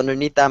 dots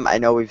underneath them. I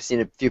know we've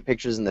seen a few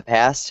pictures in the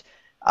past.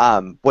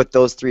 What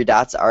those 3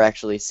 dots are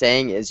actually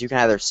saying is you can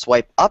either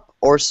swipe up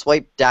or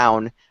swipe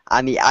down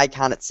on the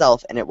icon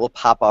itself, and it will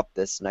pop up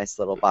this nice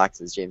little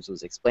box, as James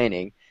was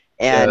explaining.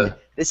 And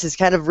this is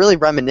kind of really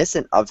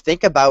reminiscent of,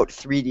 think about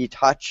 3D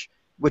Touch,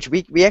 which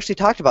we actually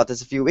talked about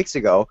this a few weeks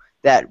ago,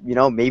 that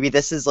maybe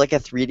this is like a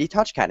 3D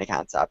Touch kind of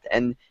concept.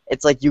 And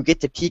it's like you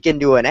get to peek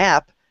into an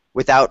app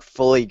without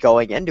fully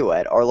going into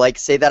it. Or like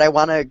say that I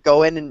want to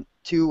go into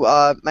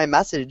my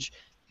message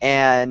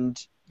and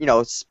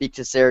speak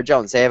to Sarah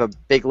Jones. Say I have a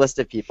big list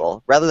of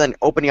people. Rather than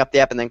opening up the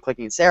app and then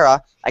clicking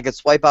Sarah, I could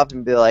swipe up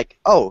and be like,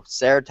 oh,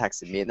 Sarah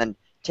texted me, and then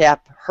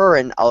tap her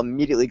and I'll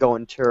immediately go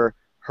into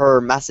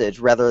her message.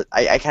 Rather,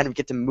 I kind of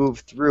get to move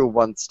through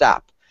one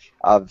step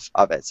of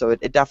it. So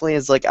it definitely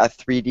is like a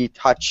 3D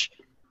touch,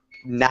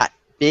 not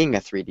being a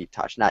 3D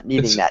touch, not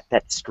needing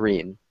that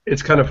screen.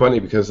 It's kind of funny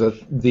because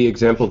the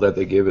example that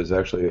they give is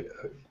actually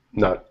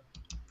not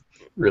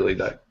really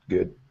that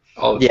good.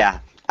 Yeah,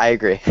 I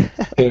agree.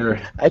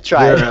 Here, I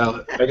tried.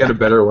 Here, I got a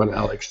better one,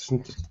 Alex.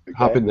 Just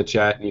hop in the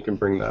chat and you can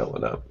bring that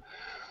one up.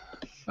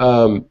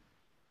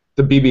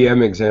 The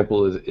BBM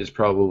example is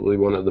probably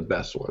one of the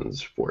best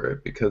ones for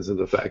it because of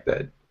the fact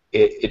that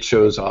it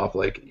shows off,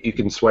 like, you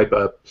can swipe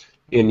up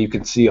and you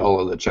can see all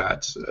of the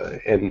chats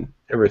and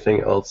everything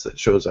else that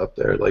shows up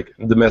there. Like,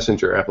 the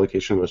Messenger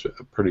application was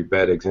a pretty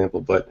bad example,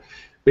 but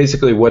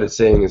basically what it's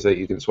saying is that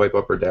you can swipe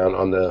up or down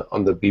on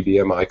the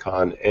BBM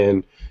icon,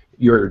 and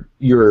your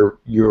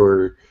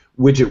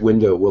widget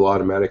window will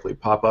automatically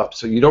pop up.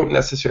 So you don't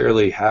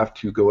necessarily have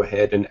to go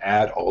ahead and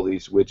add all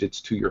these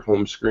widgets to your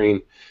home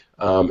screen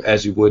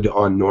as you would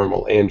on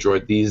normal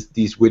Android. These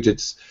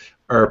widgets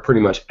are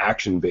pretty much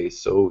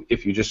action-based. So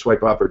if you just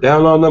swipe up or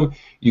down on them,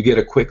 you get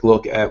a quick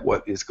look at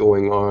what is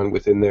going on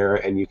within there,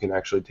 and you can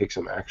actually take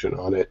some action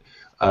on it.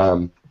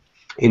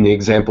 In the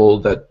example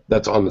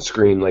that's on the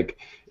screen, like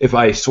if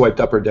I swiped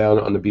up or down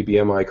on the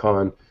BBM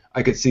icon,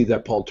 I could see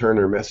that Paul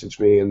Turner messaged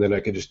me, and then I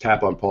could just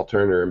tap on Paul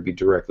Turner and be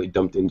directly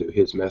dumped into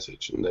his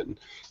message, and then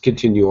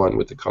continue on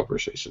with the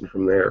conversation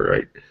from there,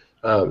 right?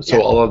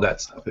 So all of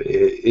that stuff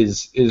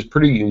is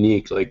pretty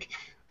unique. Like,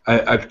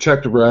 I've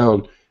checked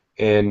around,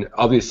 and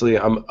obviously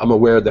I'm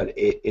aware that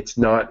it's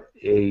not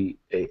a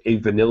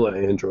vanilla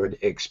Android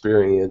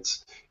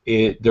experience.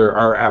 There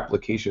are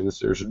applications.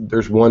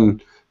 There's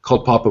one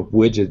called Pop-up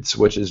Widgets,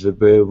 which is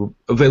available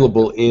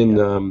in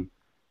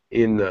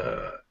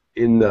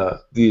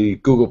the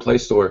Google Play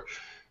Store,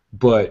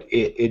 but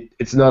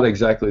it's not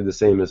exactly the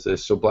same as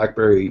this. So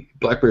BlackBerry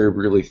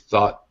really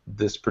thought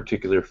this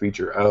particular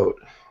feature out.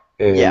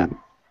 And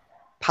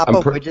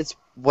Pop-up widgets,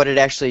 what it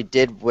actually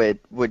did would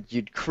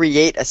you'd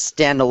create a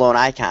standalone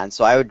icon.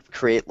 So I would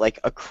create like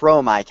a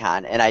Chrome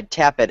icon, and I'd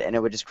tap it, and it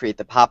would just create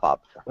the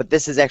pop-up. What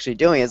this is actually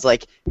doing is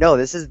like, no,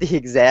 this is the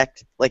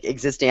exact like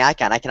existing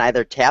icon. I can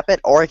either tap it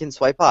or I can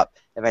swipe up.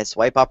 If I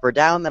swipe up or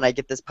down, then I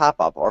get this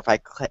pop-up. Or if I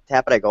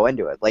tap it, I go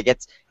into it. Like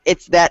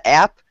it's that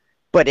app,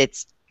 but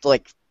it's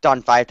like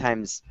done 5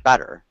 times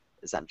better,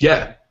 essentially.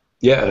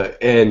 Yeah,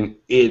 and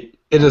it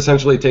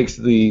essentially takes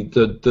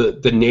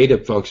the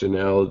native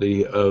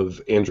functionality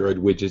of Android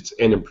widgets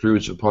and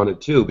improves upon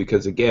it too,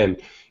 because again,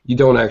 you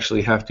don't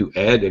actually have to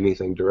add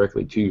anything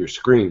directly to your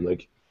screen.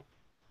 Like,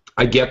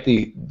 I get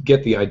the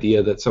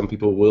idea that some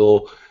people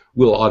will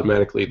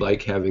automatically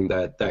like having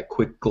that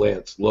quick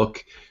glance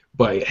look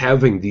by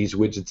having these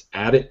widgets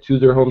added to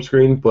their home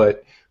screen,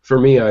 but for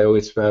me, I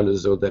always found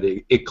as though that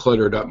it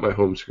cluttered up my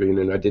home screen,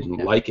 and I didn't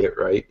like it,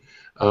 right?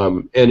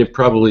 And it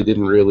probably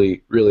didn't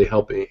really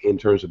help in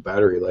terms of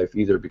battery life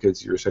either,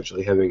 because you're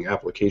essentially having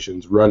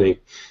applications running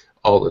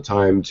all the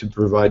time to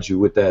provide you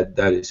with that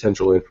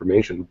essential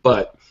information.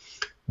 But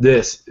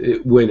this,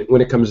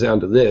 when it comes down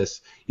to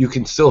this, you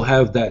can still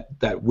have that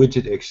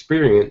widget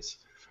experience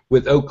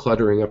without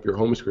cluttering up your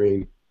home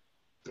screen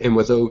and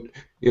without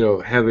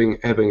having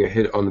a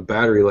hit on the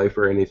battery life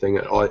or anything.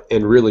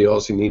 And really,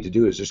 all you need to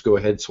do is just go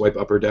ahead, swipe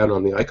up or down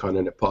on the icon,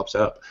 and it pops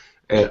up.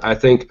 And I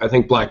think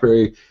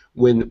BlackBerry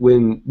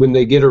when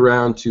they get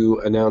around to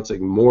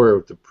announcing more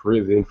of the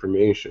Priv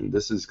information,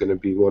 this is going to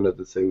be one of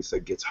the things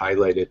that gets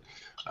highlighted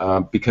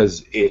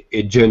because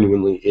it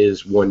genuinely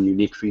is one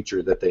unique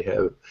feature that they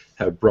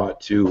have brought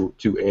to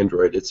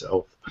Android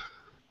itself.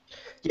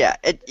 Yeah,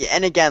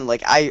 and again,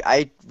 like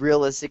I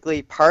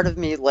realistically, part of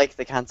me like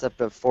the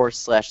concept of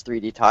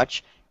Force/3D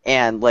touch,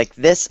 and like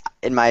this,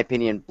 in my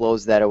opinion,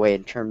 blows that away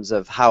in terms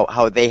of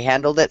how they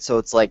handled it. So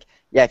it's like,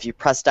 yeah, if you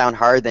press down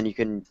hard, then you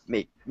can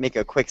make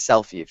a quick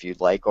selfie if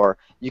you'd like, or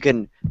you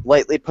can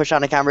lightly push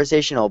on a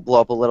conversation, it'll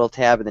blow up a little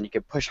tab, and then you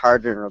can push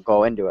harder and it'll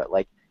go into it.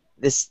 Like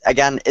this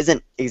again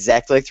isn't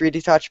exactly like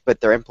 3D touch, but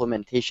their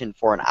implementation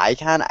for an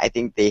icon, I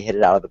think they hit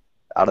it out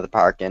of the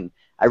park, and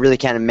I really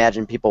can't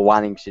imagine people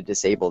wanting to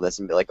disable this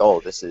and be like,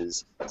 oh, this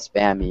is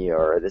spammy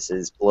or this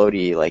is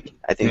bloaty. Like,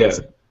 I think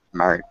it's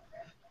smart.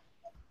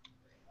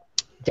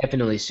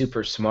 Definitely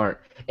super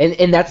smart.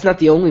 And that's not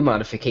the only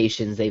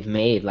modifications they've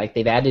made. Like,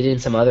 they've added in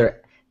some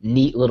other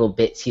neat little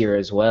bits here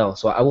as well.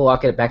 So I will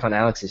walk it back on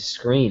Alex's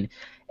screen.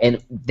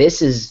 And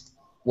this is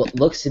what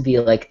looks to be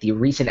like the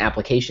recent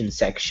application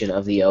section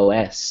of the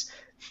OS.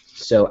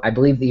 So I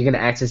believe that you're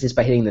going to access this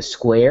by hitting the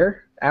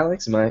square,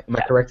 Alex. Am I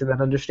correct in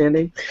that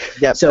understanding?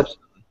 Yeah. So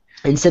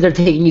instead of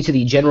taking you to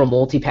the general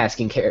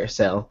multitasking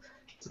carousel,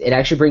 it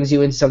actually brings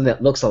you into something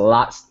that looks a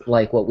lot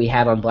like what we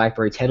had on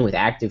BlackBerry 10 with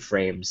active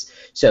frames.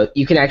 So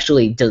you can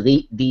actually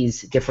delete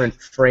these different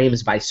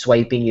frames by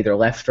swiping either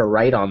left or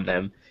right on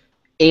them.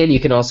 And you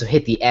can also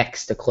hit the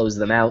X to close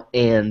them out,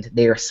 and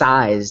they are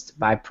sized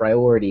by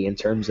priority in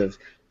terms of,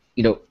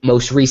 you know,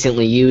 most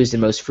recently used and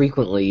most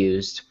frequently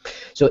used.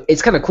 So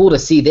it's kind of cool to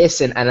see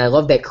this, and I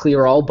love that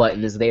clear all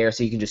button is there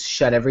so you can just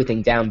shut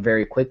everything down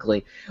very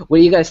quickly. What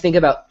do you guys think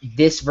about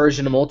this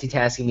version of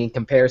multitasking in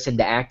comparison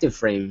to active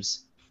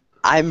frames?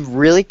 I'm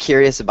really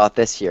curious about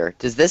this here.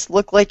 Does this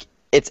look like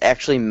it's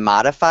actually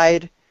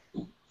modified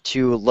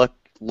to look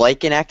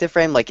like an active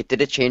frame? Like,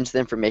 did it change the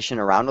information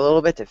around a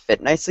little bit to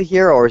fit nicely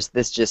here, or is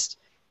this just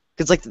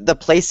because like the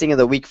placing of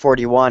the week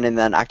 41 and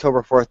then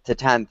October 4th to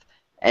 10th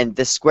and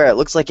this square, it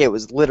looks like it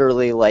was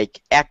literally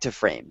like active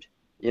framed,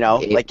 you know,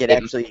 like it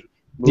actually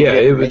moved yeah,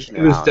 the it was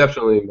information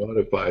definitely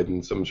modified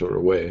in some sort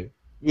of way.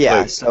 Yeah,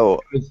 Like, so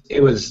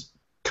it was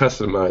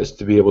customized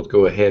to be able to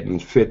go ahead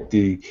and fit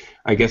the,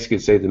 I guess you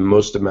could say, the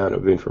most amount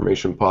of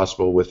information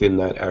possible within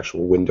that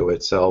actual window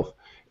itself.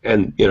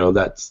 And you know,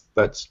 that's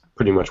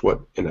pretty much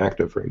what an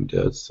active frame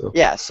does. So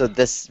yeah, so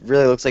this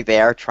really looks like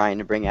they are trying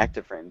to bring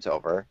active frames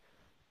over.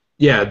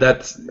 yeah,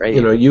 that's Right.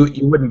 you know, you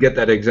wouldn't get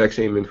that exact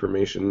same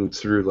information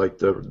through like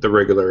the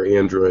regular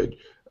Android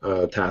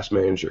task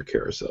manager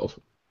carousel.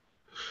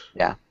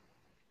 Yeah.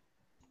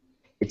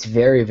 It's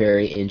very,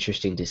 very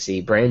interesting to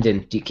see.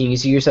 Brandon, can you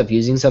see yourself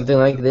using something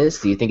like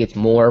this? Do you think it's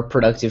more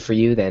productive for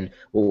you than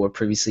what we're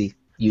previously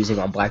using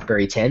on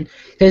BlackBerry 10?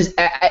 Because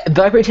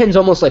BlackBerry 10 is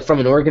almost like, from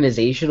an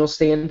organizational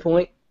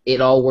standpoint,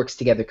 it all works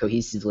together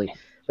cohesively.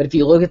 But if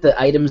you look at the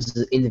items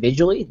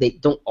individually, they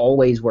don't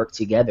always work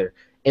together.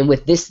 And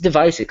with this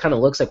device, it kind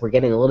of looks like we're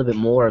getting a little bit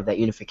more of that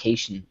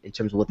unification in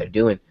terms of what they're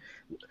doing.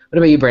 What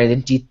about you,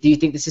 Brandon? Do you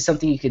think this is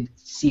something you could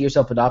see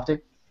yourself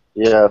adopting?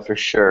 Yeah, for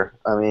sure.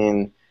 I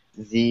mean,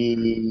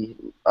 it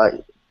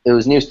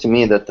was news to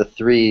me that the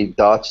 3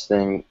 dots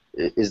thing,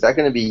 is that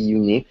going to be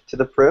unique to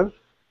the Priv,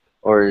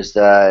 or is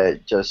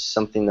that just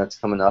something that's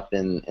coming up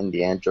in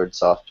the Android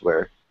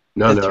software?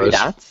 No, The 3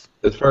 dots?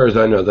 as far as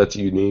I know, that's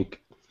unique.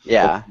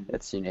 Yeah,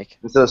 that's unique.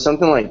 So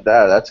something like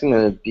that, that's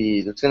going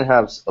to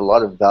have a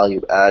lot of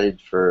value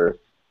added for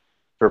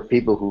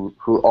people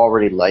who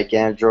already like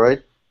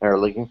Android and are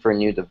looking for a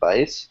new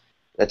device.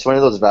 That's one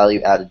of those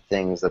value added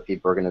things that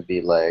people are going to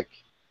be like,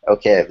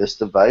 okay, this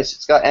device,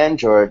 it's got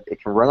Android, it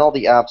can run all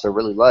the apps I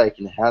really like,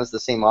 and it has the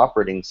same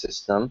operating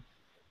system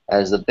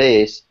as the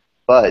base,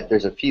 but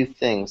there's a few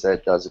things that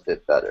it does a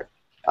bit better.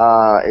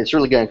 It's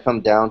really going to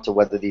come down to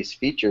whether these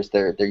features,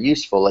 they're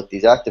useful, like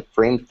these active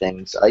frame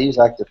things. I use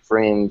active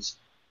frames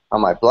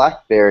on my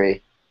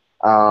BlackBerry.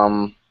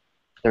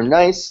 They're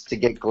nice to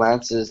get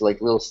glances,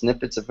 like little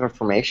snippets of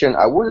information.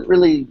 I wouldn't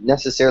really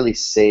necessarily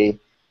say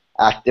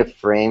active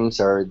frames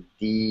are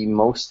the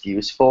most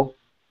useful,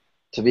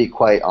 to be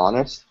quite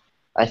honest.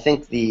 I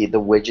think the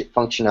widget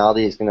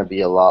functionality is going to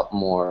be a lot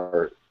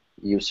more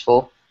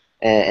useful,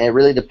 and it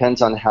really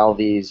depends on how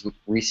these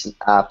recent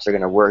apps are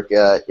going to work.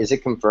 Is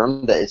it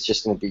confirmed that it's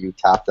just going to be you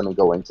tap them and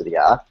go into the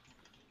app,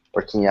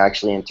 or can you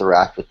actually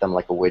interact with them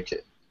like a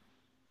widget?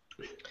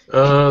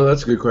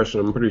 That's a good question.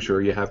 I'm pretty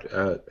sure you have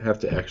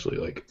to actually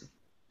like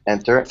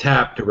Enter it?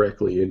 tap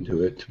directly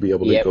into it to be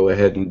able to Yep. go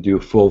ahead and do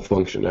full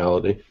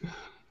functionality.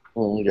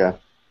 Yeah.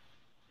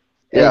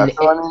 Yeah, And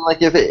so I mean,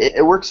 like, if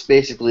it works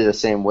basically the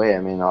same way. I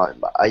mean,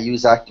 I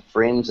use active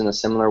frames in a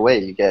similar way.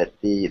 You get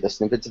the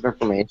snippets of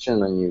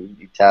information, and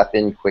you tap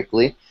in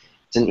quickly.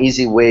 It's an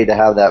easy way to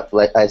have that,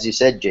 as you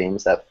said,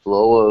 James, that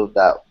flow of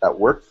that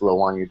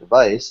workflow on your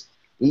device,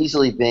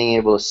 easily being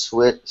able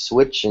to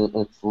switch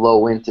and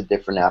flow into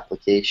different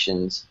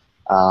applications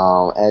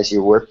as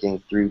you're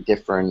working through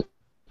different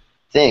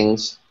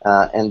things,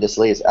 and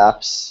displays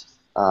apps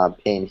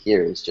pane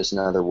here is just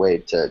another way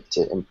to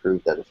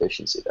improve that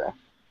efficiency there.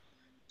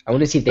 I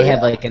want to see if they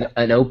have like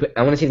an open.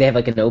 I want to see if they have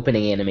like an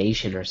opening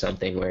animation or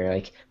something where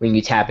like when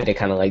you tap it, it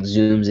kind of like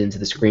zooms into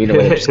the screen, or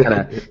whether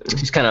it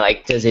just kind of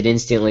like does it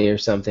instantly or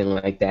something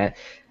like that.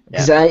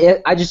 Because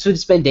I just would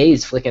spend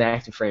days flicking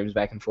active frames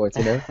back and forth,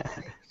 you know.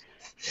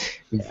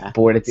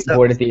 Bored at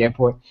the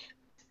airport.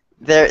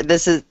 There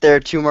are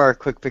two more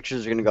quick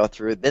pictures we're gonna go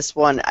through. This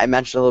one I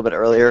mentioned a little bit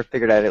earlier.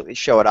 Figured I'd at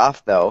least show it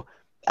off though.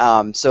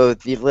 So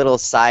the little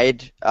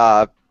side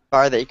bar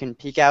that you can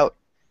peek out.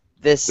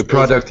 The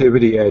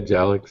productivity edge,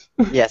 Alex.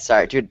 Yeah,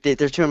 sorry, dude.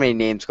 There's too many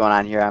names going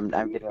on here. I'm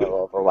getting a little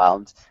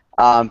overwhelmed.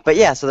 But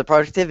yeah, so the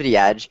productivity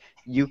edge,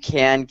 you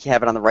can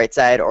have it on the right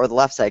side or the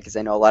left side, because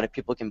I know a lot of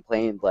people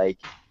complain, like,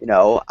 you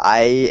know,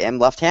 I am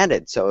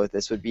left-handed, so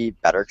this would be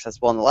better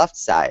accessible on the left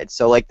side.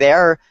 So like they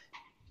are,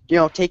 you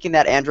know, taking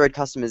that Android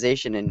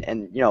customization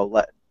and you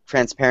know,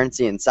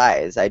 transparency and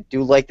size. I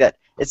do like that.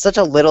 It's such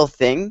a little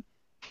thing,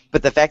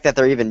 but the fact that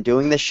they're even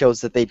doing this shows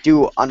that they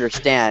do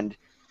understand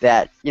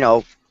that, you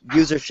know,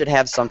 users should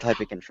have some type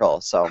of control.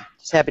 So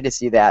just happy to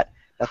see that.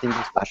 Nothing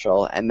too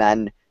special. And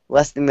then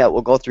last thing that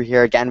we'll go through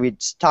here, again, we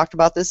just talked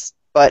about this,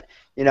 but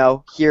you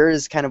know, here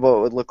is kind of what it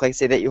would look like.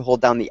 Say that you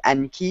hold down the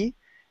N key,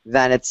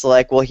 then it's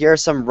like, well, here are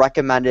some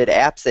recommended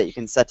apps that you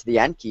can set to the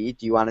N key.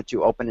 Do you want it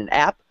to open an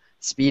app,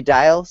 speed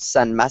dial,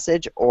 send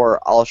message, or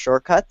all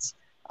shortcuts?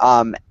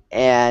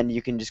 And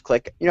you can just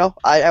click, you know,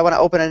 I want to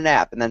open an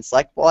app, and then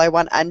select, well, I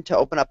want N to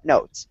open up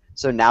notes.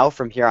 So now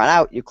from here on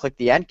out, you click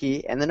the N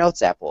key, and the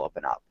Notes app will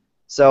open up.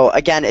 So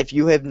again, if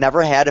you have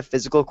never had a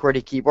physical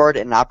QWERTY keyboard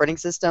in an operating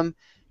system,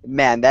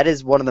 man, that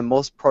is one of the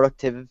most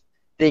productive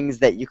things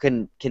that you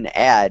can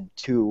add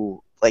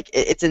to, like,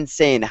 it's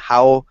insane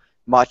how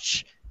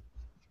much,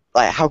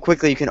 like, how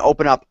quickly you can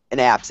open up an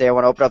app. Say I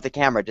want to open up the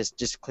camera,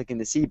 just clicking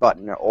the C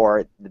button,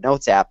 or the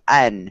Notes app,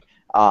 N,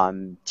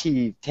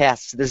 T,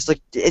 tasks. There's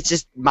like, it's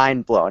just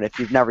mind blown if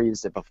you've never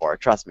used it before.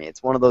 Trust me,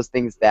 it's one of those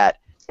things that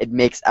it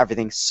makes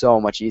everything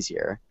so much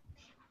easier.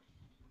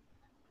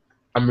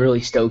 I'm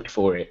really stoked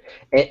for it.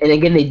 And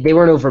again, they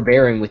weren't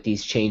overbearing with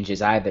these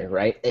changes either,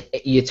 right?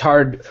 It's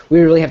hard.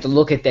 We really have to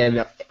look at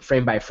them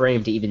frame by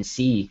frame to even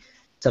see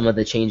some of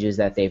the changes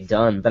that they've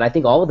done. But I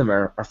think all of them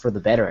are for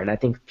the better. And I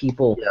think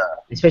people,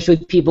 especially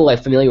people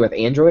like familiar with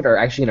Android, are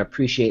actually going to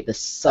appreciate the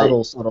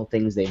subtle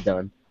things they've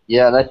done.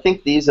 Yeah, and I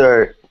think these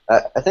are,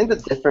 I think the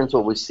difference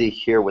what we see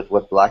here with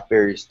what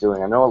BlackBerry is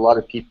doing, I know a lot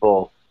of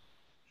people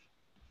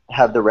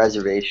have the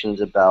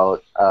reservations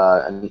about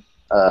a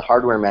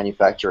hardware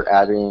manufacturer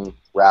adding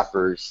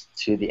wrappers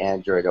to the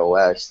Android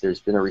OS. There's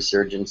been a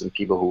resurgence in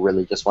people who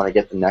really just want to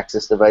get the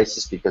Nexus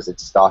devices because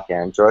it's stock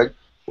Android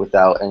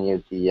without any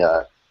of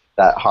the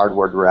that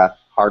hardware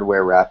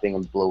wrapping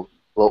and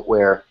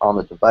bloatware on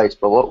the device.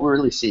 But what we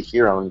really see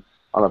here on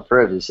a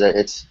Priv is that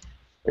it's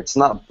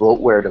not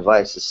bloatware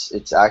device.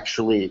 It's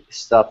actually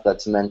stuff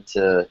that's meant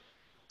to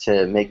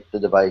make the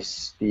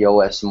device, the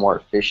OS, more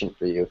efficient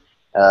for you.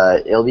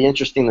 It'll be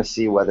interesting to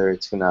see whether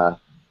there's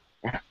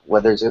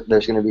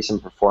going to be some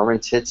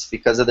performance hits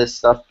because of this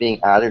stuff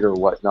being added or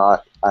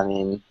whatnot. I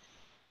mean,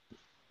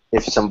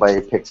 if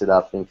somebody picks it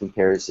up and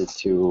compares it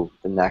to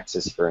the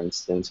Nexus, for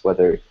instance,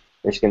 whether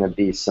there's going to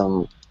be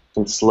some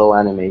slow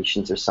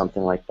animations or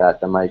something like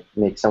that might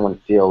make someone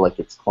feel like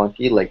it's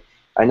clunky. Like,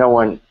 I know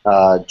when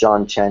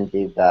John Chen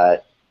gave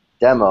that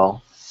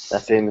demo,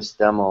 that famous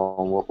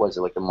demo, what was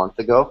it, like a month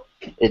ago?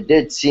 It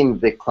did seem a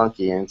bit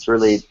clunky, and it's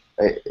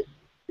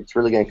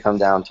really going to come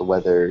down to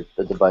whether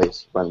the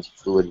device runs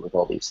fluid with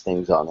all these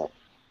things on it.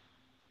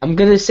 I'm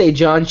going to say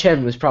John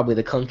Chen was probably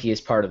the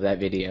clunkiest part of that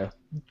video.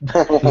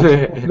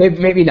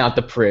 maybe not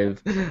the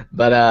Priv,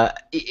 but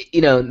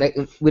you know,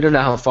 we don't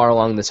know how far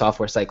along the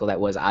software cycle that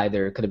was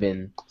either. It could have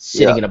been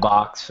sitting in a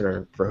box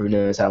for who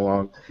knows how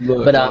long.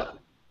 Look, but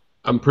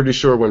I'm pretty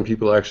sure when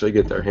people actually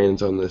get their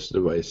hands on this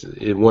device,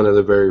 one of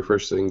the very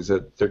first things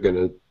that they're going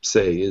to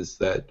say is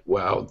that,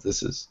 wow,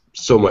 this is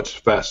so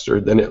much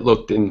faster than it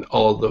looked in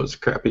all those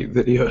crappy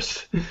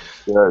videos.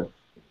 Good.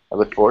 I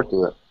look forward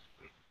to it.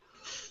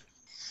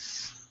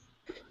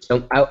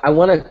 So I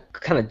want to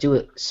kind of do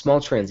a small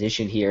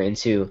transition here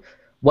into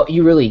what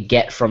you really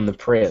get from the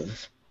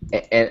Priv.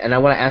 And I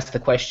want to ask the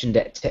question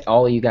to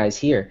all of you guys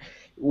here.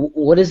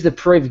 What does the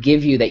Priv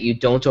give you that you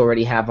don't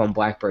already have on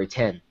BlackBerry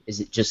 10?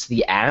 Is it just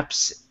the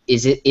apps?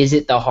 Is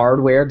it the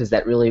hardware? Does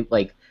that really,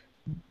 like,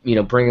 you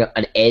know, bring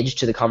an edge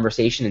to the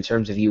conversation in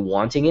terms of you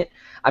wanting it?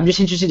 I'm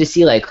just interested to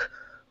see, like,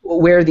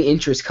 where the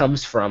interest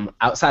comes from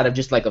outside of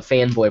just like a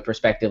fanboy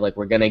perspective, like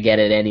we're gonna get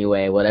it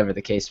anyway, whatever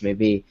the case may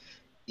be.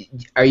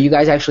 Are you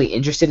guys actually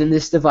interested in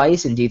this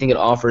device, and do you think it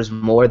offers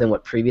more than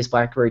what previous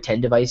BlackBerry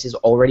 10 devices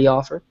already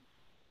offer?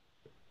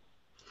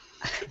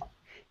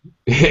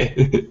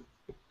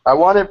 I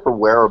want it for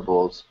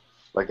wearables.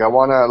 Like, I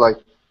want to, like,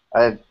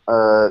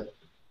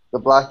 the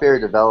BlackBerry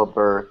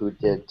developer who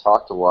did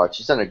Talk to Watch,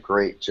 he's done a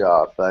great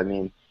job. But, I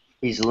mean,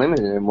 he's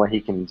limited in what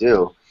he can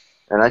do.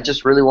 And I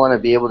just really want to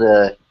be able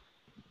to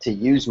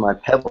use my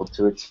Pebble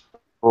to its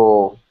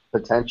full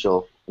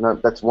potential. You know,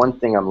 that's one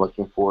thing I'm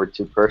looking forward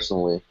to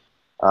personally.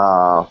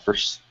 For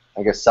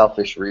I guess,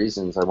 selfish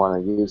reasons. I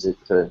want to use it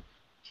for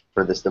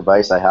this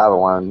device I have. I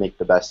want to make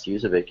the best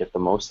use of it, get the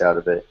most out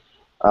of it.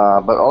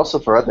 But also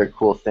for other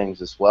cool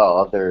things as well,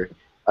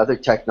 other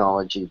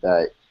technology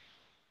that,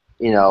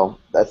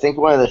 I think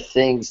one of the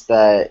things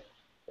that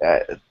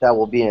that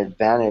will be an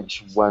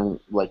advantage when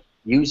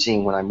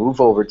when I move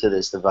over to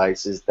this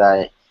device is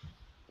that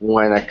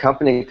when a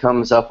company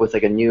comes up with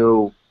like a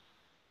new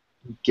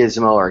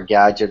gizmo or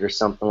gadget or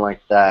something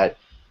like that,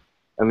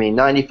 I mean,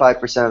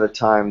 95% of the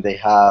time they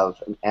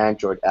have an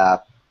Android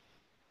app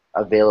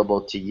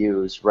available to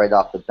use right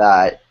off the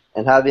bat,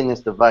 and having this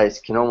device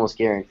can almost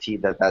guarantee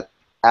that that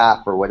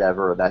app or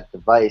whatever, or that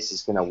device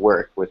is going to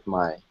work with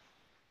my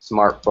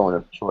smartphone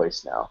of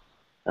choice now.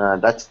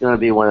 That's going to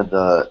be one of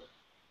the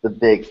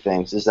big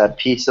things, is that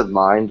peace of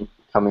mind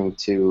coming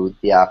to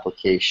the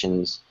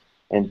applications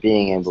and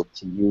being able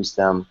to use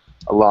them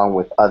along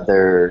with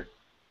other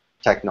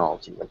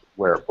technology like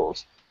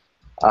wearables.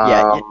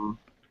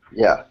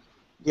 Yeah.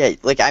 Yeah,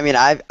 like I mean,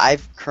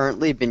 I've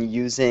currently been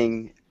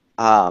using,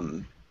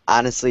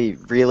 honestly,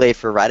 Relay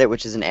for Reddit,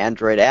 which is an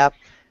Android app,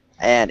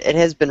 and it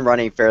has been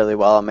running fairly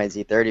well on my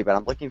Z30. But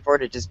I'm looking forward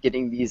to just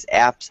getting these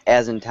apps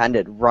as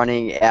intended,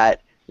 running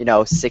at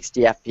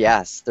 60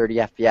 FPS, 30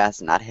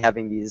 FPS, and not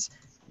having these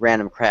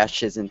random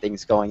crashes and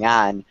things going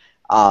on.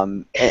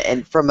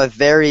 And from a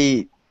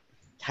very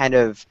kind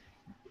of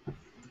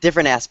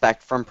different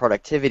aspect from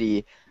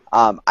productivity,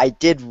 I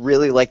did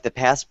really like the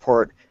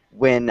Passport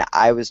when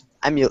I was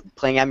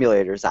playing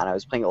emulators on it. I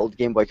was playing old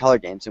Game Boy Color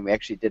games, and we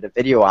actually did a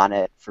video on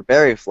it for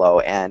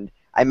Berryflow, and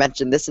I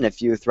mentioned this in a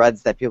few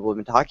threads that people have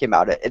been talking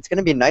about it. It's going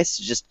to be nice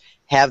to just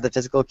have the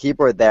physical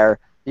keyboard there,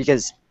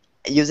 because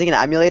using an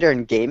emulator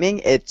in gaming,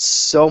 it's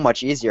so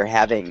much easier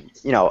having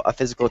a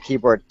physical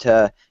keyboard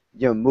to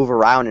move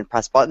around and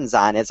press buttons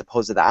on, as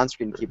opposed to the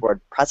on-screen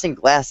keyboard. Pressing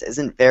glass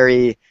isn't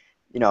very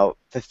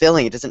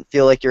fulfilling. It doesn't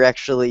feel like you're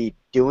actually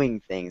doing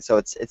things, so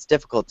it's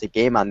difficult to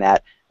game on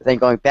that. But then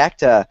going back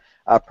to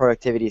a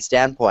productivity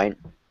standpoint,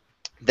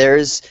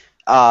 there's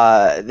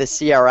the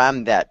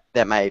CRM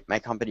that my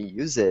company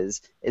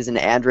uses is an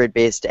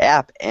Android-based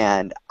app,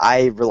 and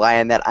I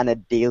rely on that on a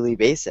daily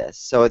basis.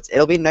 So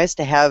it'll be nice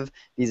to have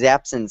these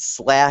apps in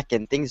Slack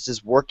and things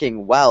just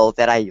working well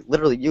that I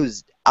literally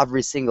use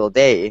every single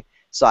day.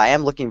 So I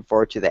am looking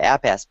forward to the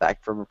app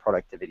aspect from a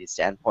productivity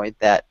standpoint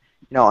that,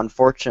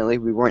 unfortunately,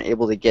 we weren't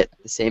able to get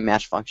the same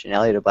match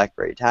functionality to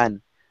BlackBerry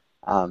 10.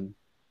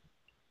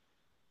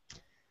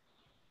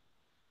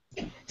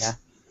 Yeah.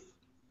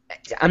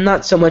 I'm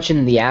not so much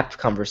in the app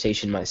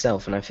conversation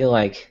myself, and I feel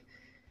like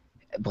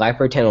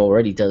BlackBerry 10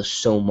 already does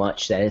so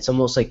much that it's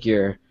almost like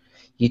you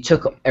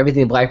took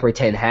everything BlackBerry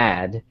 10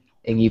 had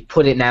and you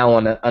put it now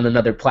on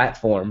another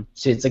platform.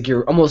 So it's like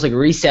you're almost like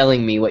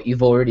reselling me what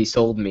you've already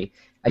sold me.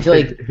 I feel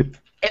like,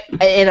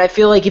 and I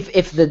feel like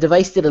if the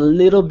device did a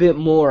little bit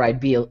more, I'd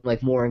be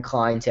like more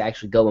inclined to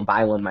actually go and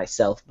buy one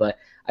myself. But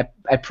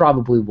I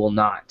probably will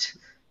not,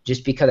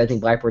 just because I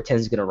think BlackBerry 10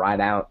 is going to ride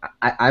out.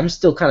 I'm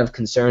still kind of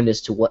concerned as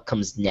to what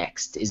comes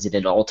next. Is it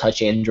an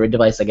all-touch Android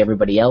device like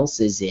everybody else?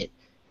 Is it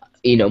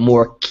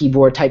more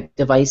keyboard type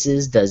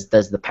devices? Does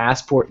the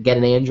Passport get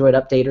an Android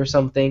update or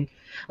something?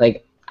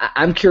 Like,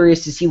 I'm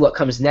curious to see what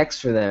comes next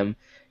for them,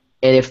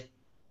 and if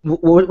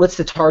what's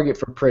the target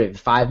for Priv?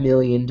 5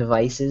 million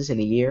devices in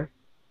a year?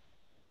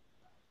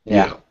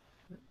 Yeah.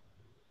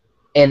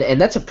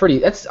 And that's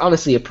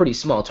honestly a pretty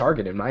small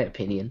target in my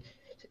opinion.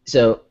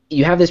 So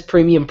you have this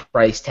premium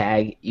price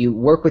tag. You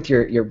work with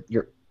your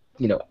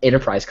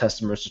enterprise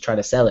customers to try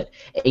to sell it,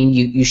 and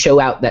you show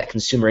out that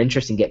consumer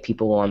interest and get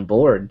people on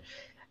board.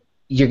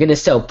 You're gonna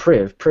sell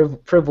Priv.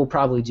 Priv will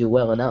probably do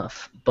well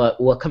enough, but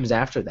what comes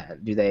after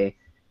that? Do they,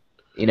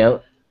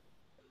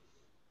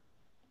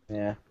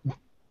 Yeah.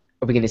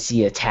 Are we going to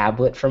see a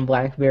tablet from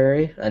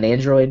BlackBerry, an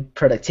Android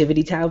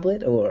productivity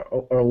tablet, or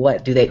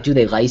what? Do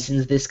they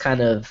license this kind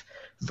of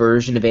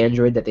version of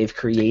Android that they've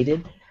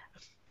created?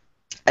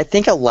 I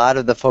think a lot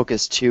of the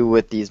focus too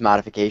with these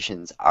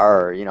modifications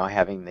are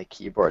having the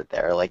keyboard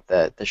there, like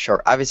the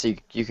short. Obviously,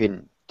 you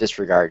can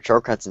disregard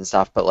shortcuts and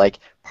stuff, but like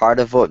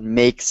part of what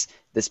makes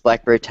this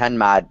BlackBerry 10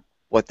 mod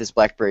what this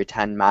BlackBerry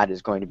 10 mod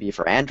is going to be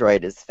for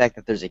Android is the fact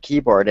that there's a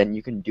keyboard and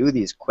you can do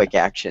these quick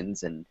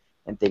actions and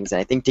things.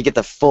 And I think to get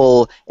the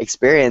full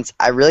experience,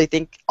 I really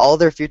think all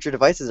their future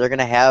devices are going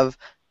to have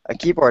a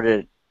keyboard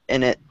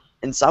in it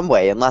in some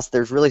way, unless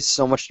there's really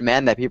so much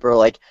demand that people are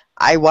like,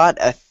 I want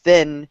a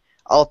thin,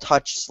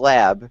 all-touch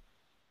slab,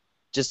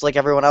 just like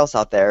everyone else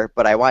out there,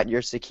 but I want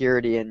your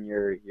security and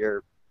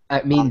your.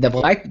 I mean, the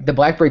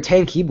BlackBerry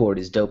 10 keyboard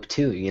is dope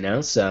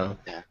too, So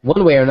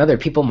one way or another,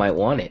 people might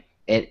want it,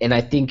 and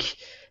I think.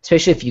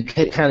 Especially if you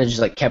kind of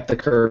just like kept the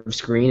curved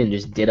screen and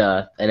just did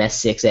an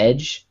S6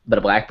 Edge, but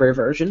a BlackBerry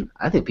version,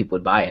 I think people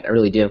would buy it. I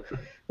really do.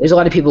 There's a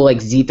lot of people like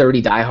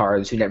Z30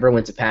 diehards who never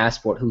went to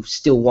Passport who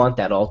still want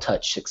that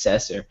all-touch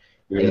successor.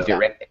 Yeah.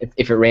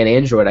 If it ran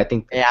Android, I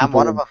think. Yeah, I'm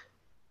one of them.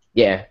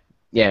 Yeah.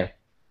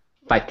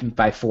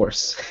 by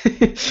force.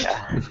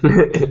 Yeah.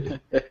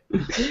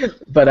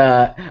 But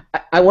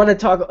I want to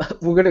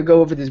talk. We're gonna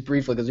go over this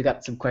briefly because we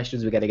got some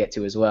questions we got to get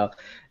to as well,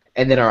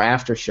 and then our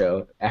after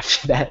show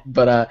after that.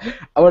 But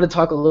I want to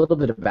talk a little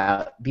bit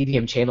about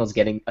BBM channels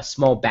getting a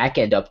small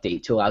back-end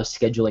update to allow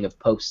scheduling of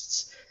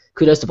posts.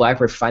 Kudos to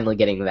BlackBerry for finally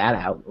getting that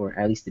out, or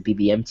at least the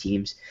BBM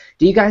teams.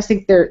 Do you guys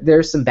think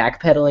there's some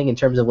backpedaling in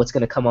terms of what's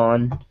going to come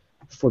on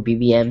for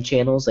BBM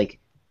channels? Like,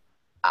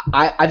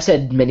 I've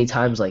said many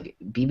times, like,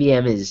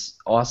 BBM is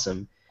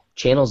awesome,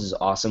 channels is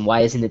awesome. Why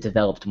isn't it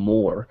developed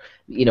more?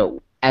 You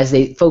know, as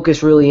they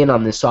focus really in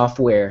on the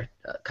software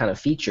kind of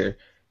feature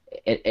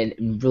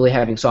and really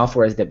having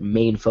software as the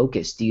main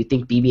focus, do you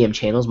think BBM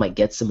channels might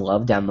get some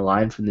love down the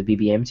line from the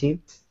BBM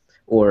team,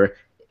 or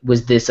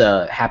was this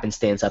a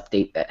happenstance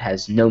update that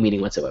has no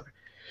meaning whatsoever?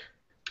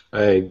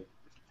 I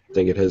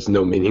think it has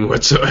no meaning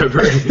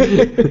whatsoever.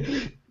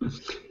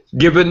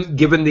 Given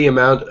the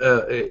amount,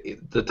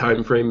 the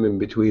time frame in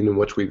between in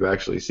which we've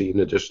actually seen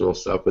additional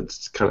stuff,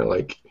 it's kind of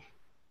like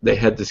they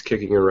had this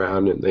kicking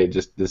around and they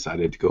just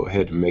decided to go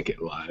ahead and make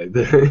it live.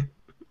 It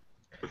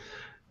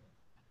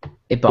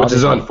Which is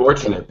bothers me.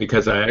 unfortunate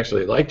because I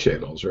actually like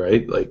channels,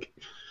 right? Like,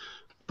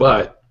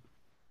 but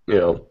you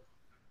know,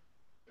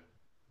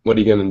 what are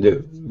you gonna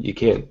do? You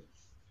can't.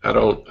 I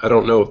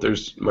don't know if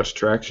there's much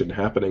traction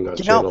happening on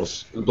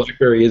channels.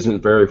 BlackBerry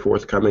isn't very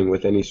forthcoming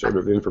with any sort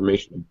of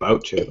information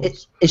about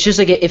channels. It's just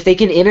like if they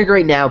can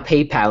integrate now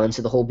PayPal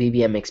into the whole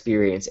BBM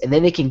experience, and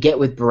then they can get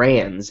with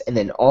brands and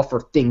then offer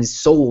things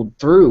sold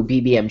through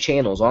BBM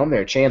channels on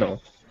their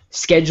channel,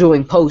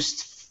 scheduling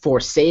posts for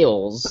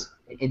sales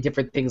and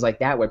different things like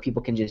that, where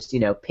people can just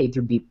pay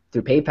through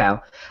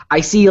PayPal.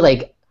 I see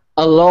like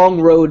a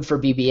long road for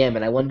BBM,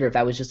 and I wonder if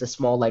that was just a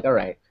small like, all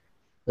right,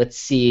 let's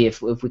see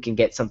if we can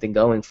get something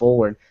going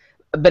forward.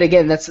 But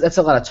again, that's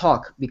a lot of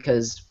talk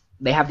because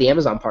they have the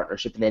Amazon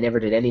partnership and they never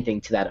did anything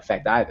to that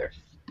effect either.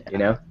 You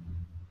know?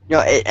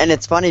 And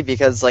it's funny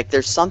because like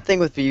there's something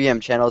with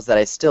BBM channels that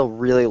I still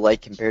really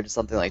like compared to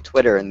something like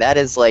Twitter, and that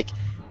is like,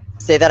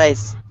 say that I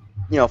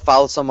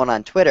follow someone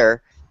on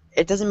Twitter.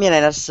 It doesn't mean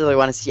I necessarily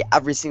want to see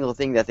every single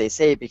thing that they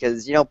say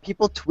because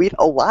people tweet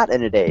a lot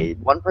in a day.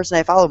 One person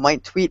I follow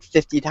might tweet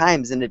 50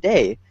 times in a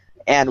day.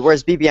 And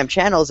whereas BBM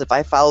channels, if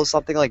I follow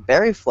something like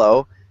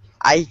Berryflow,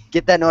 I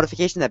get that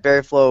notification that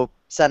Berryflow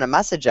sent a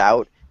message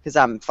out because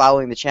I'm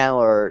following the channel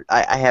or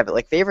I have it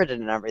like favorited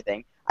and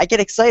everything. I get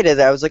excited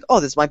that I was like, oh,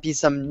 this might be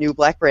some new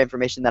BlackBerry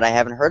information that I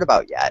haven't heard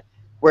about yet.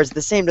 Whereas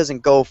the same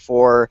doesn't go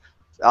for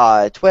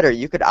Twitter.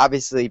 You could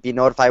obviously be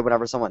notified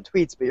whenever someone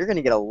tweets, but you're going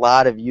to get a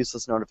lot of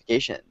useless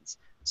notifications.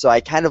 So I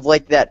kind of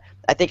like that.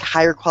 I think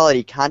higher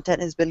quality content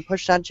has been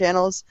pushed on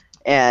channels.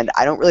 And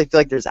I don't really feel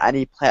like there's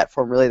any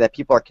platform really that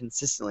people are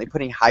consistently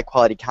putting high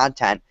quality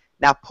content,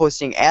 not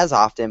posting as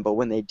often, but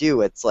when they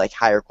do, it's like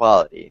higher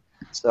quality.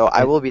 So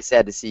I will be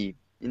sad to see,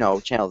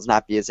 channels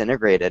not be as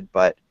integrated,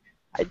 but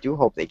I do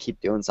hope they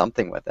keep doing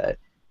something with it.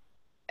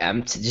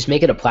 To just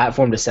make it a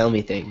platform to sell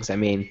me things. I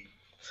mean,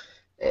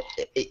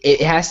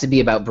 it has to be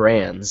about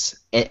brands,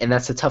 and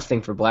that's a tough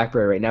thing for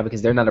BlackBerry right now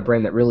because they're not a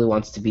brand that really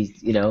wants to be,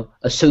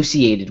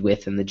 associated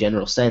with in the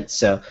general sense.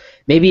 So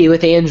maybe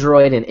with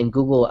Android and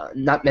Google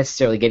not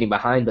necessarily getting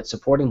behind, but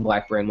supporting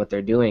BlackBerry and what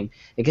they're doing,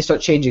 it can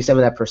start changing some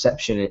of that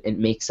perception and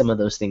make some of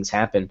those things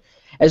happen.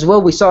 As well,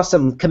 we saw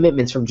some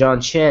commitments from John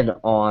Chen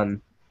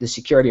on the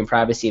security and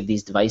privacy of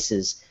these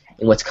devices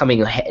and what's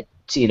coming ahead,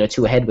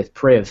 to a head with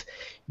Priv.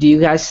 Do you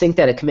guys think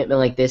that a commitment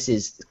like this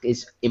is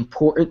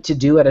important to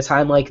do at a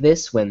time like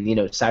this when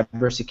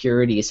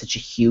cybersecurity is such a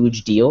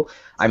huge deal?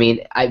 I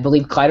mean, I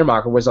believe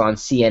Kleidermacher was on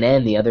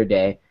CNN the other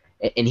day,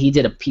 and he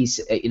did a piece,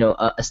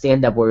 a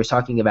stand-up where he was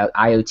talking about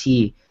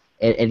IoT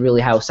and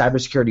really how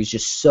cybersecurity is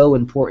just so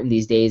important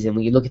these days. And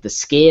when you look at the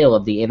scale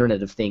of the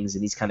Internet of Things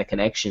and these kind of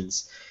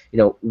connections,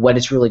 what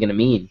it's really going to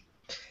mean.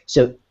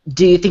 So,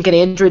 do you think an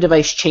Android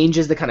device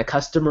changes the kind of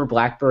customer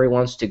BlackBerry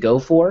wants to go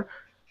for?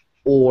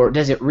 Or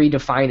does it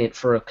redefine it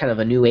for a kind of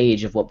a new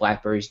age of what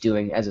BlackBerry is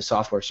doing as a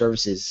software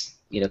services,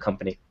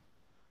 company?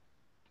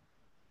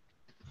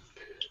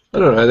 I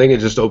don't know. I think it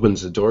just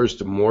opens the doors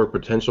to more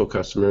potential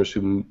customers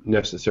who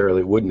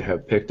necessarily wouldn't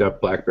have picked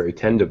up BlackBerry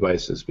 10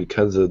 devices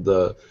because of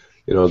the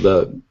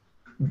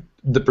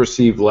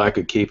perceived lack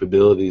of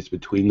capabilities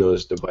between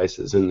those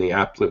devices and the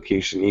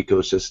application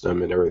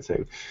ecosystem and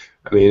everything.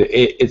 I mean,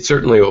 it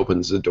certainly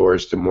opens the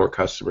doors to more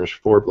customers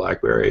for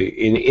BlackBerry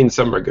in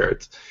some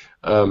regards.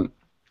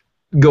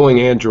 Going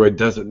Android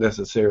doesn't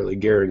necessarily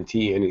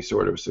guarantee any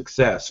sort of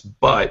success,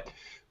 but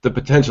the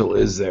potential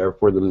is there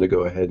for them to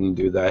go ahead and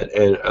do that,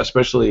 and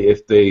especially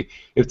if they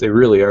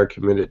really are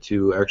committed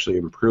to actually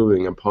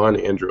improving upon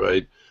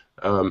Android,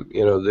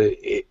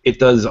 it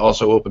does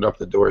also open up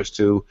the doors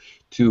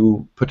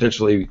to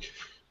potentially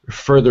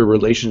further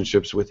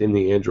relationships within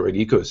the Android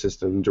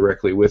ecosystem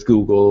directly with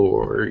Google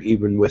or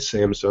even with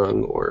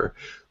Samsung or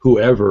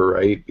whoever,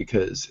 right?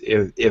 Because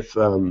if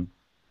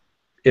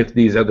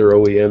these other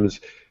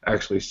OEMs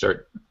actually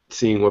start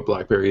seeing what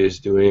BlackBerry is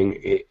doing,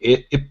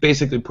 it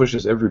basically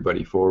pushes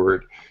everybody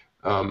forward,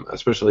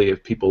 especially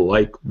if people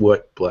like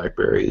what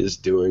BlackBerry is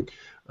doing.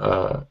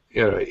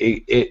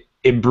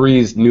 it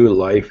breathes new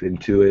life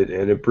into it,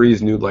 and it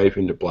breathes new life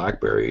into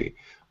BlackBerry.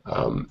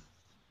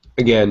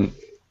 Again,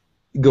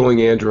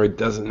 going Android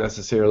doesn't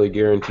necessarily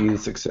guarantee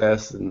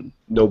success, and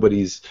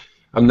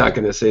I'm not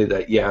going to say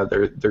that, yeah,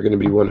 they're going to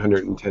be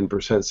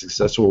 110%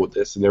 successful with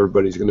this and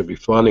everybody's going to be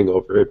fawning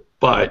over it,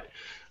 but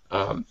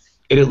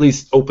it at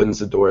least opens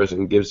the doors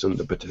and gives them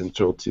the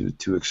potential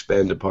to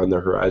expand upon the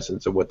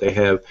horizons of what they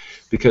have.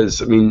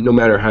 Because, I mean, no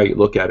matter how you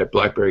look at it,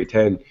 BlackBerry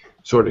 10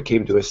 sort of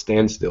came to a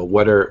standstill.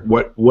 What are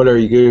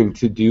you going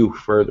to do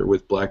further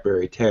with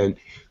BlackBerry 10?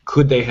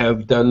 Could they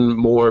have done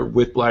more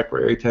with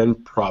BlackBerry 10?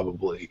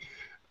 Probably.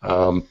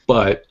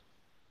 But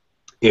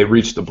it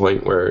reached the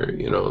point where,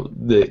 you know,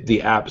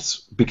 the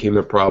apps became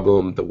a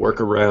problem, the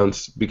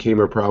workarounds became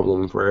a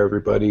problem for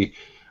everybody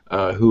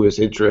who is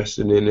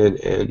interested in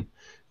it, and,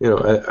 you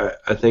know,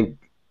 I think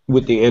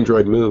with the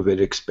Android move,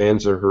 it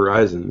expands their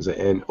horizons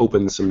and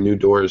opens some new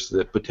doors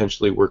that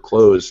potentially were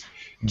closed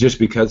just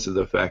because of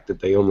the fact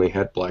that they only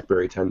had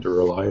BlackBerry 10 to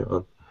rely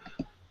on.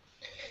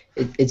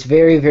 It's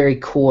very, very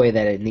coy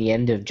that in the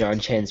end of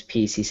John Chen's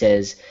piece, he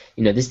says,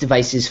 you know, this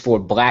device is for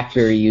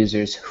BlackBerry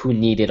users who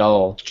need it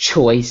all: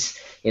 choice,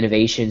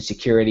 innovation,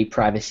 security,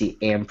 privacy,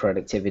 and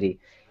productivity.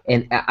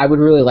 And I would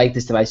really like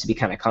this device to be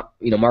kind of,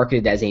 you know,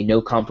 marketed as a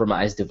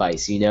no-compromise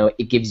device. You know,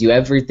 it gives you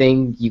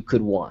everything you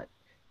could want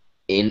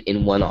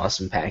in one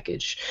awesome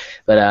package.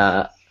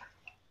 But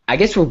I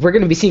guess we're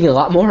going to be seeing a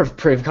lot more of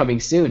Priv coming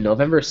soon.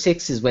 November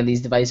 6th is when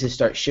these devices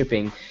start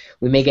shipping.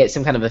 We may get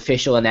some kind of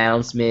official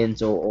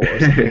announcement or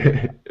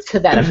something to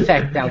that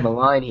effect down the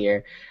line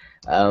here.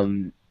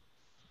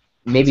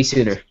 Maybe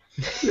sooner.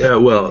 Yeah,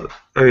 well,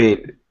 I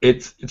mean,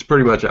 it's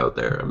pretty much out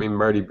there. I mean,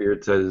 Marty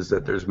Beard says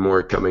that there's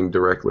more coming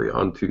directly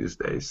on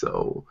Tuesday.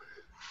 So,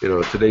 you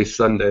know, today's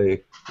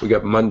Sunday. We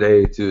got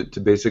Monday to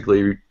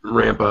basically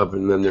ramp up,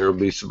 and then there will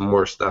be some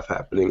more stuff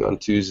happening on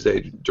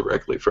Tuesday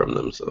directly from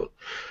them. So,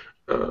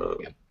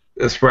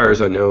 as far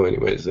as I know,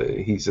 anyways,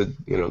 he said,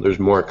 you know, there's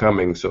more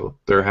coming, so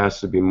there has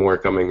to be more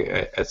coming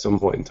at some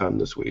point in time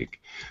this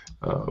week.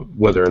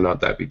 Whether or not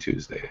that be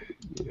Tuesday,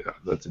 yeah,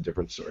 that's a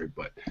different story.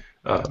 But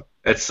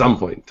at some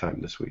point in time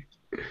this week.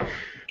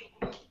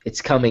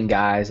 It's coming,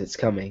 guys. It's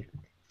coming.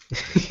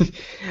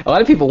 A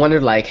lot of people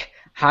wondered, like,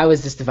 how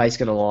is this device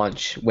going to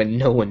launch when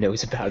no one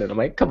knows about it? I'm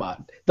like, come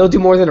on. They'll do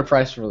more than a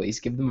press release.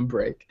 Give them a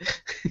break.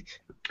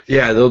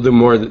 Yeah, they'll do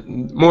more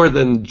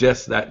than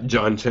just that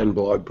John Chen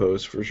blog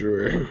post for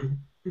sure.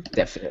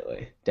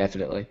 Definitely,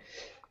 definitely.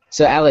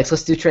 So, Alex,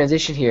 let's do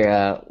transition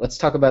here. Let's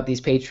talk about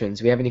these patrons.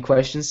 Do we have any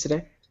questions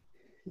today?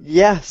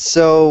 Yeah,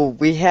 so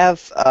we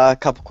have a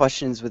couple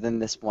questions within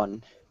this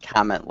one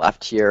comment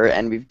left here,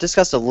 and we've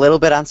discussed a little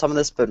bit on some of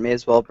this, but may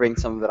as well bring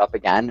some of it up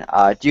again.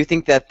 Do you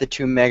think that the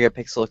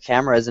 2-megapixel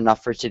camera is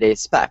enough for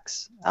today's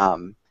specs?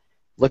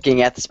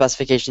 Looking at the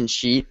specification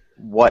sheet,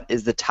 what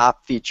is the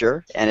top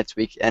feature and its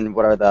weak, and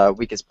what are the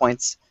weakest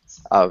points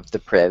of the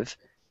Priv?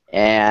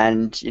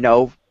 And, you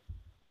know,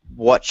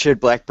 what should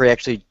BlackBerry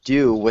actually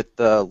do with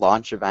the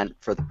launch event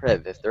for the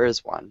Priv, if there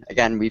is one?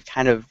 Again, we've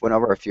kind of went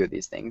over a few of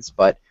these things,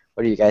 but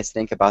what do you guys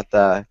think about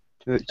the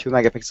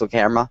 2-megapixel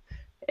camera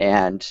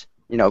and,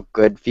 you know,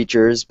 good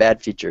features,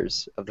 bad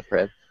features of the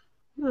Priv?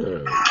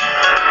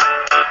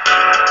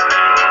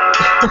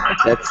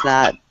 That's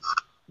not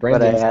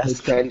what I asked.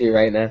 It's trendy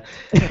right now.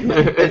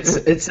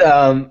 It's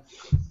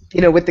you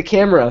know, with the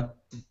camera,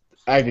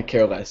 I could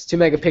care less. 2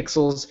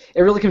 megapixels.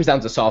 It really comes down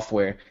to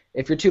software.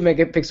 If your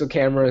 2-megapixel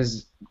camera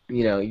is,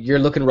 you know, you're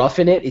looking rough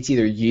in it, it's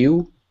either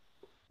you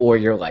or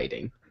your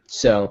lighting.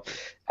 So,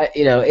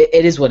 you know,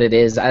 it is what it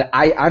is.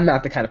 I'm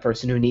not the kind of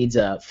person who needs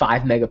a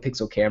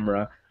 5-megapixel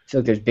camera. I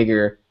feel like there's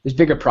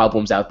bigger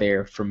problems out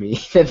there for me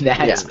than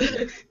that.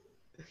 Yeah.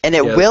 And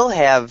it will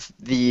have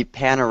the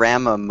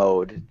panorama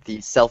mode, the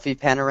selfie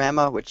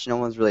panorama, which no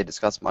one's really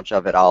discussed much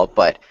of at all.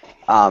 But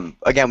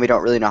again, we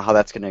don't really know how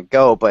that's going to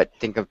go. But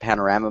think of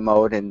panorama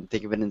mode and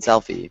think of it in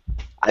selfie.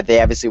 They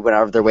obviously went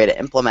out of their way to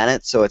implement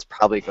it, so it's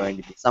probably going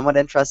to be somewhat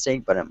interesting.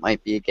 But it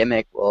might be a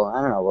gimmick. Well,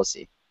 I don't know. We'll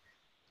see.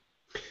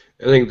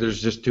 I think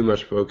there's just too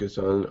much focus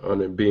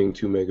on it being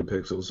 2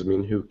 megapixels. I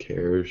mean, who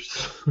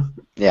cares?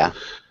 Yeah.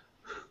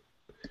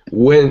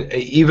 When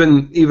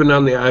even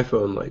on the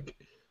iPhone, like,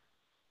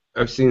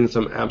 I've seen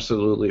some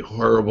absolutely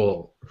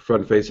horrible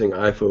front-facing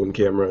iPhone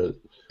camera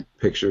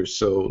pictures.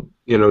 So,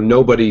 you know,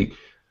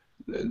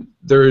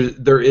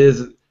 there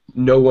is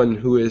no one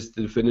who is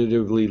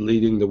definitively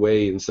leading the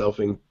way in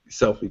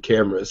selfie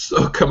cameras.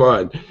 So come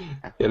on,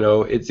 you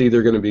know, it's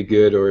either going to be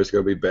good or it's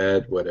going to be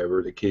bad,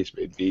 whatever the case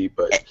may be.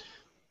 But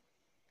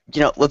you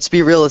know, let's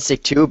be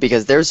realistic too,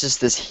 because there's just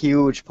this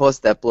huge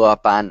post that blew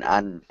up on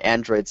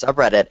Android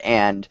subreddit,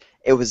 and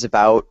it was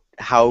about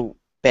how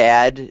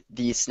bad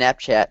the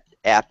Snapchat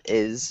app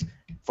is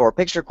for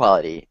picture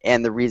quality.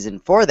 And the reason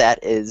for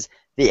that is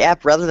the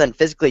app, rather than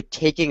physically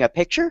taking a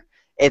picture,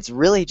 it's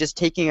really just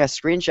taking a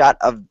screenshot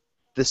of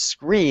the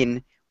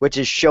screen, which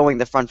is showing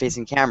the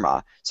front-facing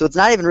camera. So it's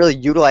not even really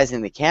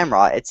utilizing the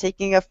camera, it's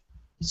taking a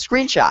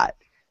screenshot.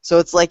 So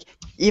it's like,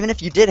 even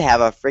if you did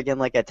have a friggin'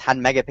 like a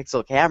 10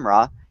 megapixel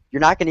camera, you're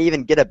not going to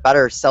even get a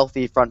better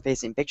selfie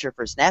front-facing picture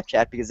for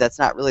Snapchat because that's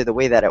not really the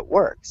way that it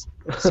works.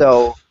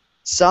 So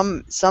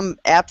some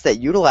apps that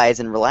utilize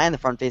and rely on the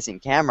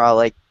front-facing camera,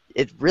 like,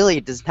 it really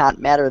does not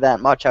matter that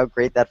much how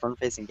great that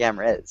front-facing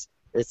camera is.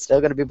 It's still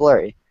going to be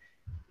blurry.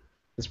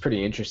 It's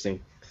pretty interesting.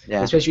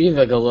 Yeah. Especially if you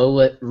have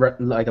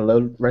like a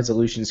low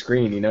resolution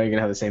screen, you're gonna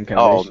have the same kind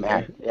Oh of issue.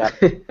 man. Yeah.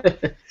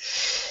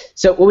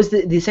 So what was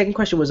the second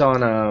question was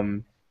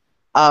on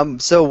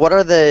So what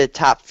are the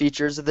top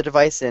features of the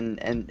device and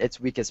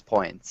its weakest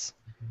points?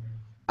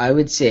 I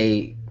would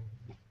say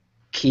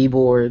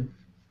keyboard,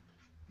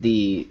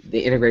 the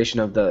integration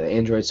of the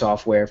Android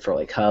software for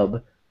like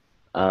Hub.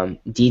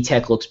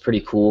 DTech looks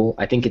pretty cool.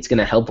 I think it's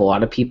gonna help a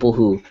lot of people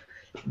who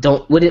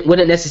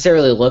wouldn't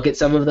necessarily look at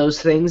some of those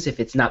things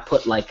if it's not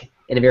put like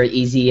in a very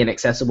easy and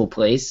accessible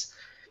place.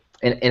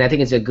 And I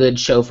think it's a good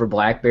show for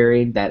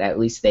BlackBerry that at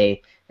least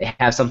they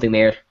have something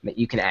there that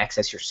you can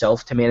access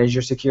yourself to manage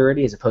your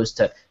security as opposed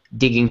to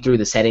digging through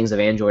the settings of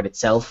Android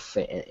itself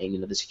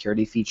and the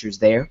security features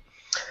there.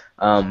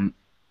 Some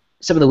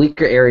of the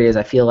weaker areas,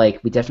 I feel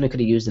like we definitely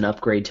could have used an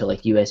upgrade to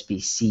like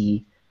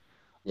USB-C.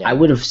 Yeah. I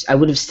would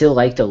have still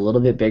liked a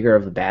little bit bigger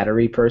of a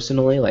battery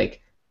personally,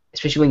 like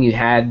especially when you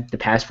had the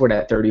Passport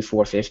at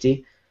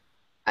 3450.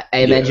 I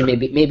imagine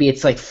maybe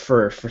it's like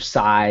for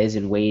size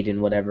and weight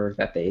and whatever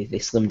that they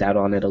slimmed out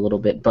on it a little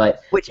bit,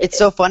 but Which it's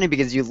so funny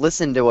because you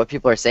listen to what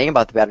people are saying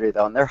about the battery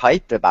though, and they're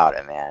hyped about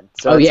it, man.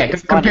 So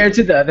it's compared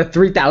to the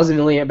 3,000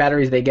 milliamp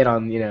batteries they get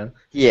on no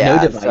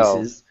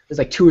devices. There's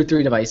like 2 or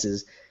 3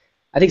 devices.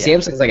 I think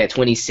Samsung's like at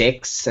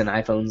 26 and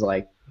iPhone's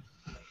like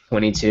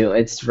 22.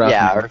 It's rough.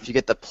 Yeah, or if you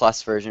get the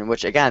Plus version,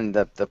 which again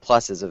the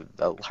Plus is a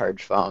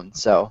large phone,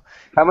 so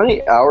How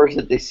many hours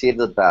did they say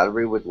the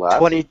battery would last?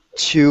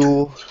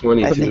 22.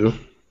 22.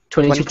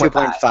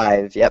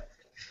 22.5. Yep.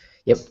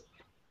 Yep.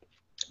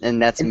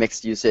 And that's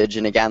mixed usage.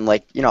 And again,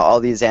 like, all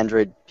these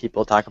Android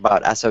people talk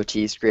about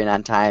SOT, screen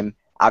on time.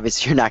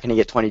 Obviously, you're not going to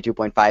get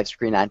 22.5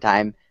 screen on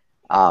time.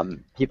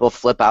 People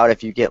flip out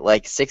if you get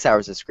like 6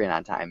 hours of screen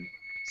on time.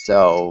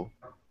 So,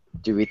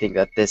 do we think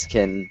that this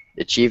can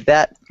achieve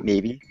that?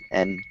 Maybe.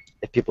 And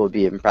if people would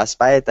be impressed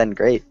by it, then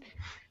great.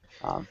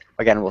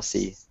 Again, we'll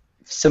see.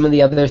 Some of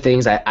the other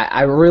things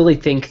I really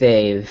think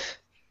they've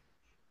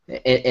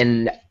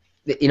and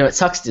it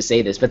sucks to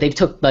say this, but they've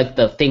took like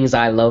the things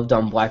I loved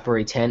on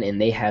BlackBerry 10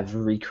 and they have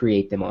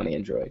recreate them on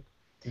Android.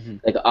 Mm-hmm.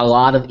 Like a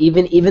lot of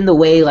even the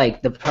way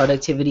like the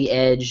productivity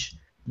edge,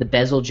 the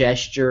bezel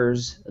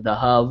gestures, the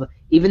hub,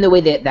 even the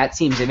way that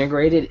seems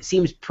integrated, it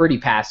seems pretty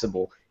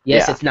passable.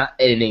 Yes, Yeah. It's not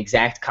an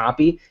exact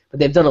copy, but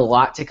they've done a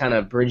lot to kind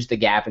of bridge the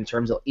gap in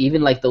terms of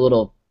even like the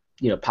little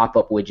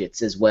pop-up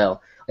widgets as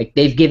well. Like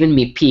they've given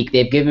me Peek,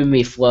 they've given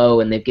me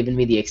Flow, and they've given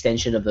me the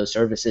extension of those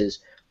services.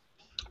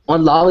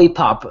 On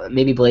Lollipop,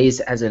 maybe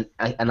Blaze has an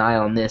eye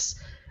on this.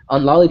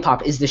 On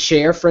Lollipop, is the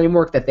share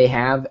framework that they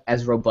have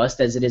as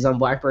robust as it is on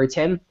BlackBerry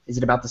 10? Is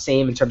it about the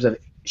same in terms of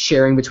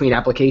sharing between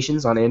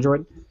applications on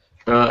Android?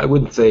 I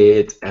wouldn't say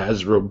it's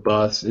as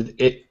robust.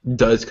 It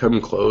does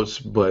come close,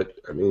 but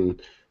I mean,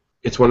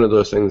 it's one of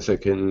those things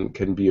that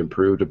can be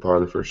improved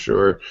upon for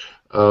sure.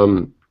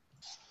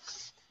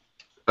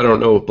 I don't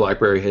know if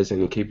BlackBerry has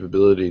any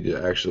capability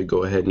to actually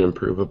go ahead and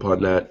improve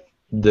upon that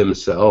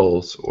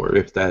themselves, or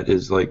if that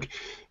is like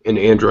an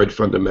Android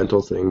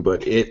fundamental thing.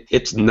 But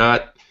it's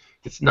not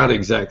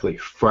exactly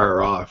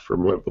far off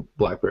from what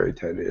BlackBerry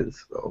 10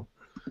 is. So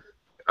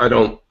I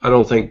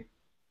don't think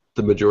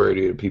the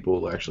majority of people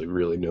will actually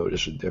really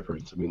notice a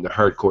difference. I mean, the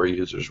hardcore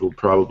users will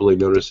probably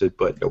notice it,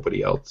 but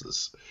nobody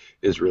else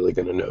is really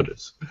going to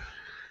notice.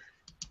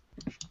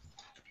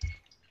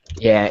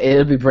 Yeah,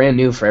 it'll be brand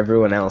new for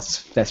everyone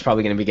else that's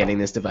probably going to be getting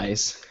this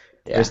device.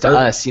 Yeah. Just to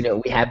us,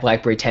 we had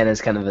BlackBerry 10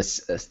 as kind of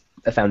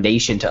a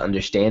foundation to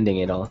understanding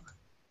it all.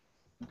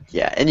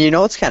 Yeah, and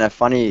it's kind of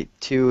funny,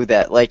 too,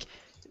 that, like,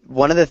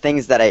 one of the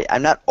things that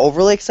I'm not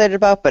overly excited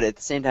about, but at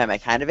the same time I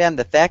kind of am,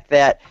 the fact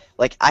that,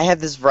 like, I have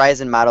this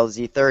Verizon Model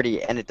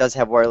Z30, and it does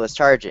have wireless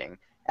charging,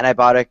 and I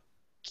bought a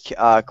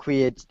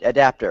Qi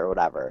adapter or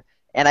whatever.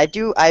 And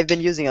I've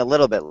been using it a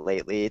little bit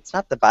lately. It's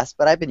not the best,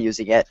 but I've been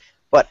using it.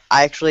 But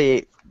I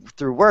actually,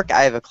 through work,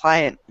 I have a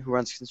client who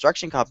runs a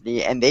construction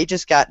company, and they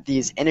just got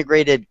these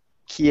integrated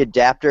Qi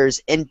adapters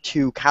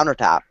into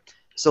countertop.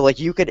 So, like,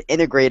 you could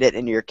integrate it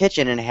into your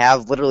kitchen and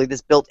have literally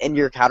this built into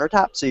your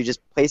countertop. So you just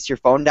place your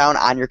phone down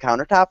on your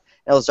countertop,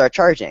 and it'll start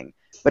charging.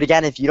 But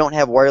again, if you don't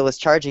have wireless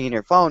charging in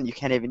your phone, you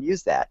can't even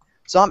use that.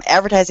 So I'm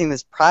advertising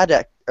this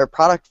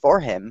product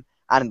for him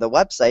on the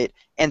website,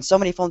 and so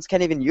many phones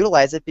can't even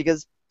utilize it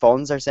because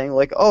phones are saying,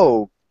 like,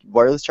 oh,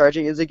 wireless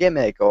charging is a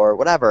gimmick or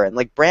whatever. And,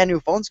 like, brand new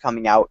phones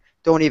coming out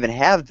don't even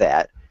have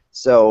that.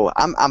 So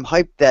I'm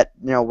hyped that,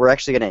 we're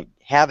actually going to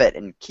have it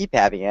and keep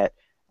having it.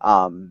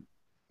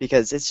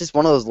 Because it's just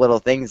one of those little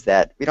things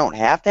that we don't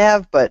have to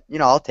have, but,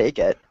 I'll take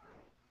it.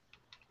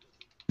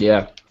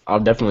 Yeah, I'll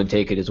definitely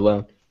take it as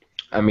well.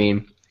 I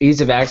mean,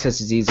 ease of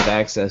access is ease of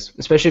access,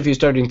 especially if you're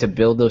starting to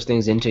build those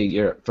things into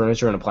your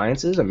furniture and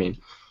appliances. I mean,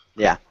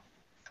 yeah,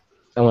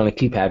 I want to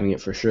keep having it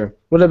for sure.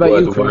 What about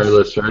you, The Chris?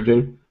 wireless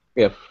charging?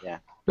 Yeah.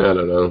 I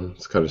don't know.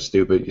 It's kind of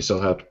stupid. You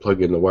still have to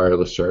plug in the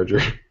wireless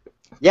charger.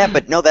 Yeah,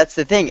 but no, that's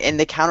the thing. And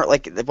the counter,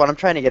 like what I'm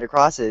trying to get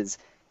across is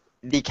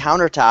the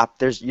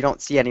countertop. You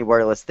don't see any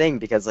wireless thing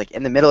because like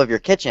in the middle of your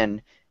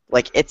kitchen,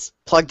 like it's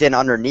plugged in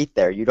underneath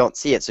there. You don't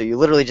see it, so you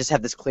literally just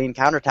have this clean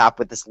countertop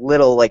with this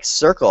little like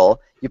circle.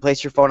 You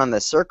place your phone on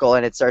this circle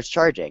and it starts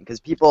charging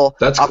because people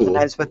That's cool.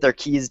 oftentimes put their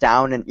keys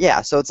down and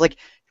yeah. So it's like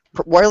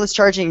wireless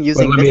charging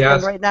using let this me thing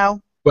ask- right now.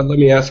 But let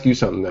me ask you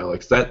something,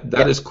 Alex. That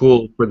Yep. is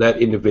cool for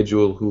that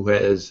individual who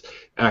has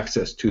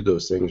access to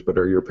those things. But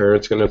are your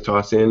parents going to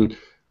toss in,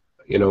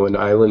 an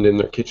island in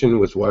their kitchen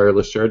with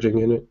wireless charging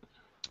in it?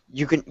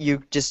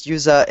 You just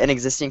use an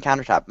existing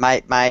countertop.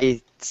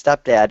 My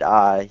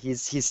stepdad,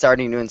 he's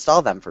starting to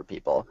install them for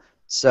people.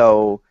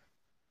 So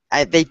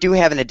they do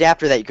have an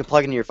adapter that you can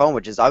plug into your phone,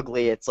 which is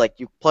ugly. It's like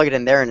you plug it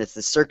in there and it's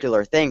this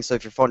circular thing. So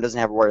if your phone doesn't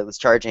have wireless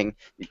charging,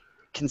 you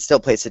can still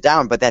place it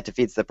down, but that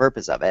defeats the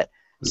purpose of it.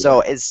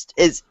 So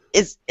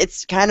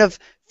it's kind of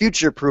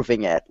future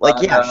proofing it.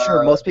 Like yeah,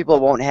 sure, most people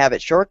won't have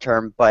it short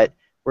term, but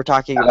we're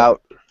talking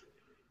about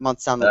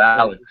months down the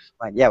Alex,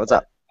 line. Yeah, what's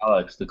up?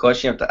 Alex, the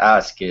question you have to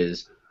ask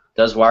is,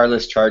 does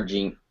wireless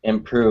charging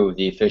improve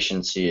the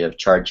efficiency of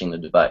charging the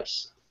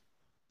device?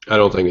 I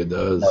don't think it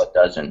does. No, it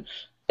doesn't.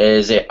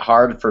 Is it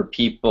hard for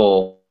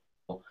people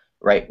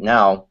right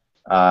now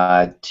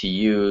to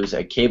use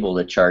a cable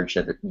to charge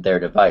their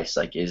device?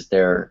 Like, is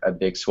there a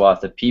big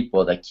swath of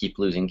people that keep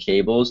losing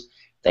cables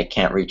that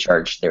can't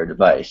recharge their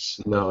device?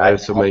 No, I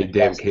have so many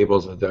damn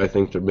cables that I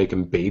think they're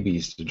making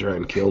babies to try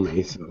and kill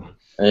me. So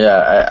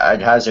Yeah,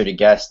 I'd hazard a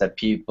guess that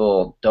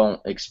people don't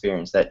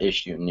experience that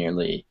issue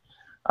nearly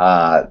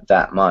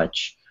that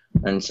much.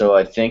 And so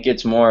I think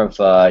it's more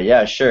of,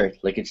 yeah, sure,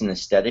 like it's an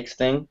aesthetics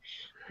thing.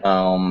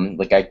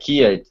 Like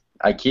IKEA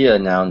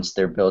announced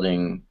they're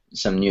building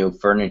some new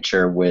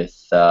furniture with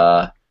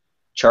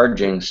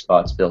charging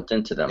spots built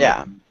into them,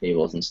 Yeah. like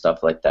cables and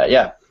stuff like that.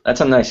 Yeah,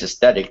 that's a nice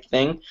aesthetic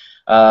thing.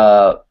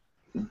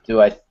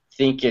 Do I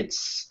think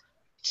it's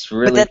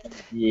really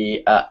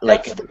the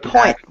like that's the an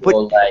point.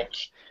 actual, like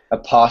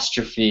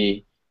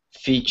apostrophe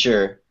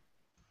feature?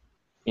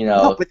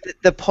 No, but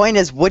the point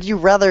is, would you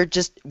rather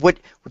do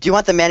you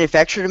want the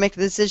manufacturer to make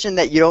the decision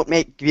that you don't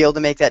be able to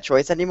make that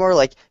choice anymore?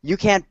 Like, you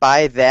can't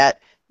buy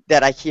that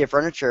IKEA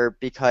furniture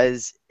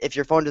because if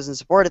your phone doesn't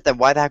support it, then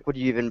why the heck would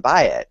you even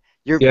buy it?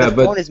 The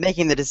phone is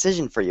making the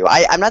decision for you.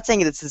 I'm not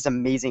saying it's this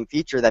amazing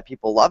feature that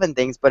people love and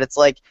things, but it's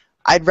like,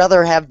 I'd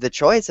rather have the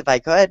choice if I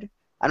could.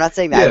 I'm not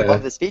saying that I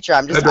love this feature.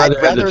 I'd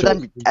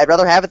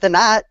rather have it than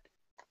not.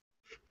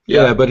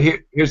 Yeah, but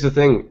here's the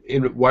thing.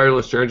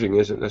 Wireless charging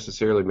isn't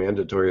necessarily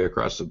mandatory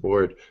across the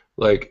board.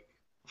 Like,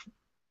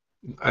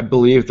 I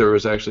believe there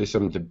was actually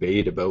some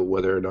debate about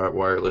whether or not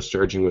wireless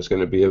charging was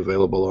going to be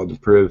available on the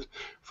Priv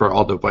for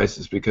all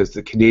devices because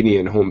the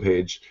Canadian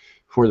homepage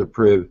for the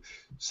Priv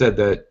said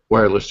that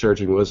wireless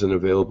charging wasn't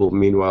available.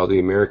 Meanwhile, the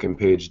American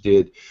page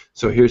did.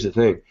 So here's the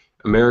thing.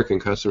 American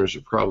customers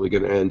are probably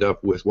going to end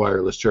up with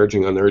wireless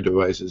charging on their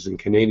devices, and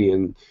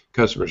Canadian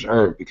customers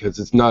aren't because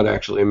it's not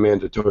actually a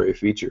mandatory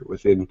feature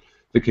within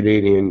the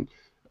Canadian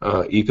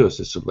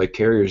ecosystem. Like,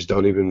 carriers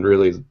don't even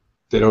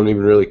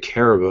really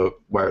care about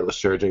wireless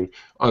charging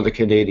on the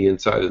Canadian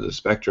side of the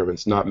spectrum.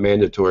 It's not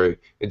mandatory.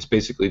 It's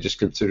basically just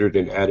considered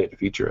an added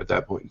feature at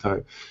that point in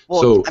time.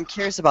 Well, So I'm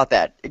curious about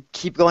that.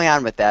 Keep going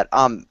on with that.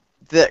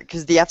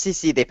 Because the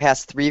FCC, they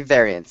passed 3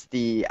 variants: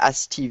 the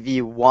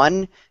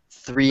STV1,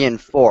 3, and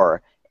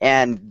 4,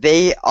 and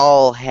they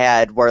all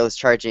had wireless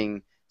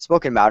charging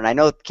spoken about. And I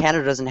know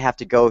Canada doesn't have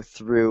to go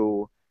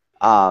through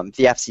the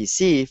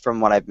FCC, from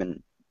what I've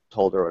been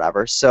told or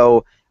whatever.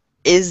 So,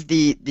 is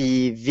the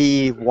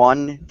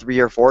V1, 3,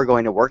 or 4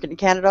 going to work in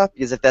Canada?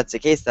 Because if that's the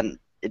case, then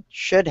it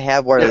should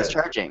have wireless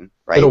charging,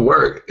 right? It'll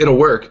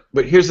work.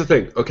 But here's the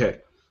thing.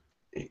 Okay,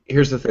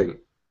 here's the thing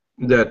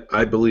that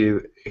I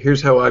believe.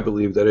 Here's how I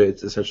believe that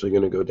it's essentially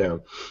going to go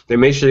down. They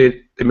may share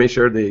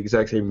the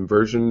exact same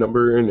version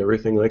number and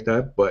everything like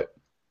that, but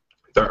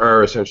there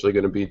are essentially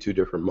going to be 2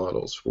 different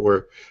models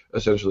for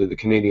essentially the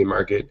Canadian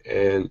market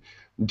and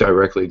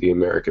directly the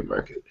American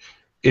market.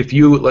 If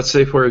you, let's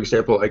say for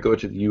example, I go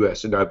to the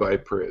US and I buy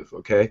Priv,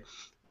 okay?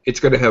 It's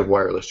going to have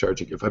wireless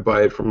charging. If I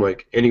buy it from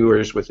like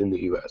anywhere within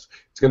the US,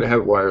 it's going to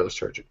have wireless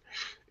charging.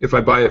 If I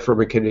buy it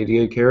from a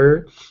Canadian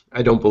carrier,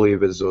 I don't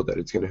believe as though that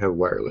it's going to have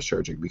wireless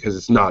charging because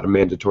it's not a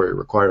mandatory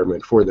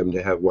requirement for them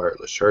to have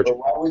wireless charging.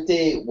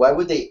 But why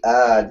would they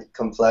add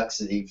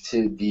complexity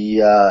to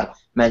the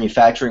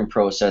Manufacturing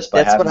process by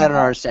That's having what I don't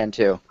understand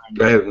too.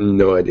 I have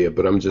no idea,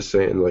 but I'm just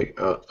saying, like,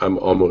 I'm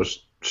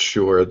almost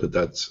sure that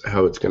that's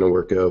how it's going to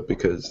work out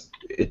because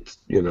it's,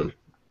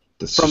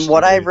 From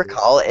what I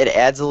recall, it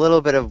adds a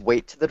little bit of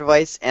weight to the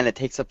device and it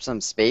takes up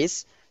some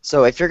space.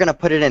 So if you're going to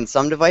put it in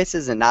some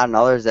devices and not in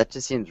others, that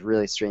just seems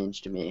really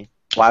strange to me.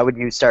 Why would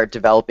you start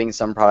developing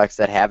some products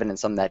that have it and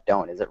some that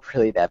don't? Is it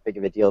really that big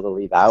of a deal to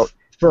leave out?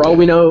 For all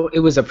we know, it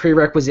was a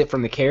prerequisite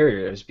from the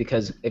carriers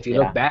because if you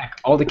look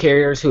back, all the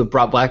carriers who have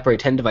brought BlackBerry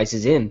 10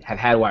 devices in have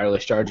had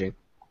wireless charging.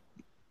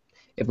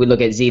 If we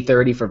look at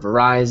Z30 for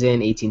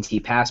Verizon, AT&T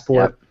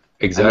Passport.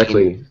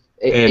 Exactly.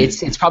 And-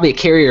 It's probably a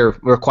carrier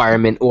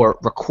requirement or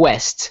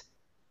request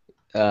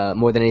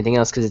more than anything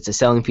else because it's a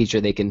selling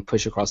feature they can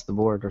push across the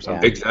board or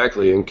something.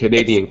 Exactly, and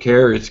Canadian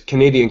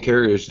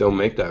carriers don't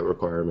make that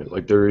requirement.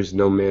 Like there is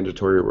no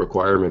mandatory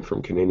requirement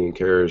from Canadian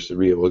carriers to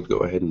be able to go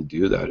ahead and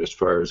do that, as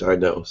far as I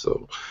know.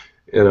 So,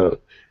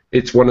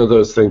 it's one of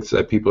those things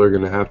that people are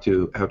going to have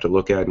to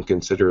look at and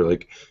consider.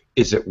 Like,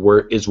 is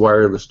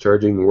wireless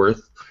charging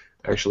worth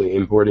actually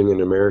importing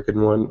an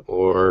American one,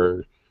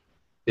 or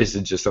is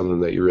it just something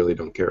that you really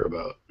don't care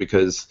about?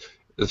 Because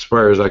as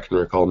far as I can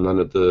recall, none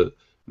of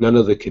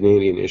the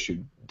Canadian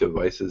issued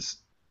devices,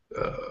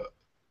 the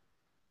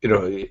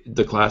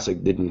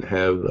Classic didn't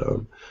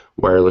have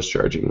wireless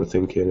charging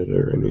within Canada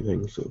or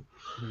anything. So,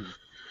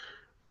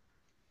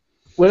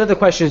 What other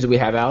questions do we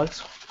have,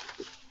 Alex?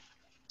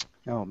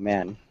 Oh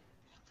man,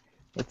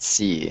 let's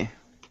see.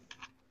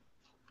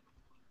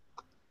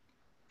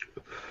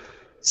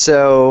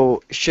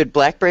 So, should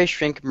BlackBerry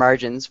shrink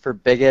margins for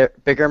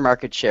bigger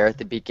market share at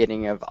the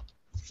beginning of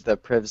the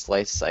Priv's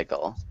life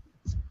cycle?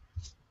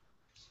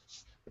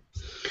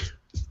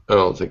 I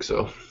don't think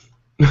so.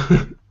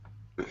 I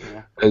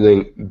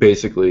think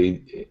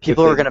basically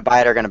People who are going to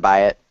buy it are going to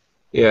buy it.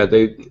 Yeah,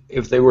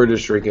 if they were to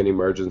shrink any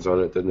margins on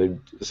it, then they'd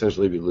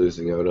essentially be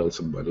losing out on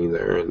some money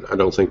there, and I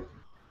don't think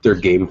their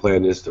game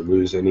plan is to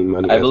lose any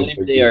money. I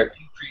believe they are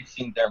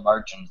increasing their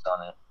margins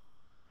on it,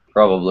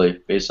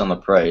 probably based on the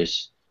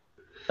price.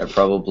 They're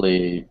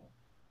probably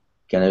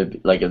gonna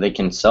like if they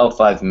can sell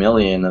 5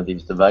 million of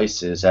these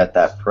devices at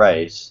that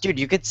price. Dude,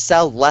 you could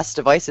sell less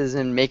devices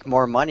and make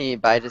more money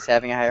by just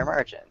having a higher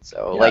margin.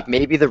 So, Yeah. like,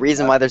 maybe the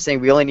reason why they're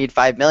saying we only need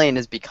 5 million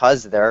is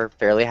because they're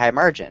fairly high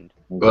margin.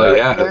 Well,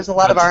 yeah, There's a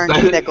lot of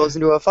R&D that goes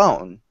into a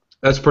phone.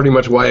 That's pretty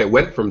much why it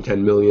went from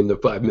 10 million to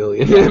 5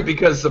 million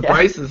because the Yeah.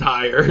 price is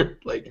higher.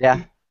 Like,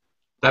 Yeah.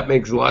 that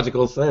makes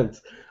logical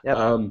sense.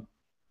 Yep.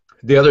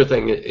 The other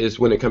thing is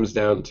when it comes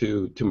down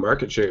to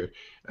market share.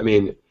 I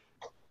mean,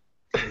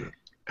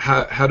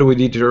 how do we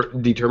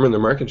determine the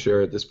market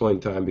share at this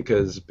point in time?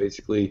 Because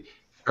basically,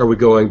 are we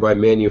going by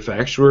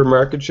manufacturer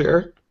market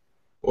share,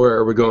 or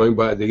are we going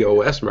by the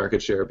OS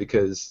market share?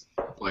 Because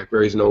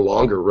BlackBerry is no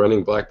longer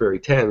running BlackBerry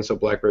 10, so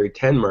BlackBerry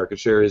 10 market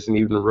share isn't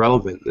even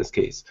relevant in this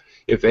case.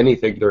 If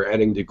anything, they're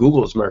adding to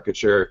Google's market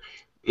share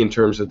in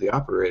terms of the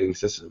operating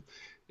system.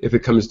 If it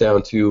comes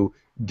down to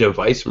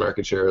device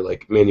market share,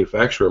 like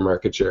manufacturer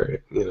market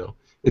share,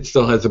 it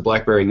still has a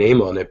BlackBerry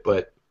name on it,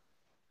 but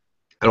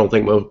I don't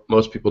think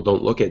most people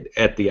don't look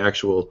at the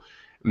actual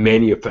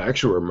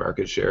manufacturer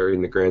market share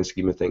in the grand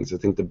scheme of things. I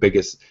think the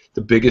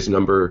biggest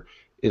number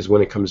is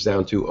when it comes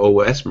down to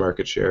OS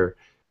market share,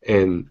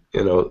 and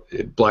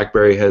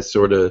BlackBerry has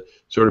sort of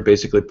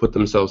basically put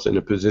themselves in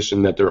a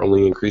position that they're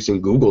only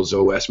increasing Google's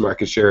OS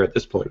market share at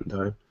this point in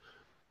time.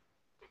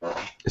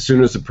 As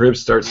soon as the Priv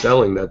starts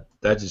selling,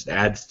 that just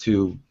adds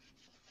to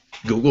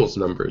Google's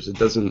numbers. It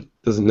doesn't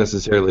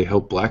necessarily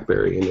help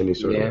BlackBerry in any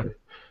sort of way.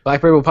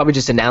 BlackBerry will probably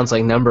just announce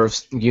like number of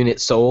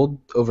units sold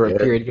over a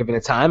period given a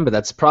time, but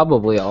that's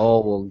probably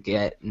all we'll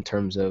get in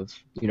terms of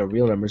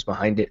real numbers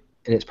behind it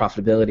and its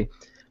profitability.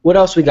 What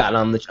else we got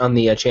on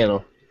the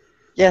channel?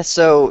 Yeah,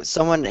 so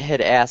someone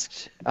had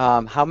asked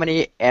how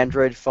many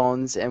Android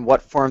phones and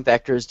what form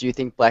factors do you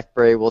think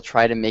BlackBerry will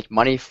try to make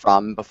money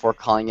from before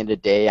calling it a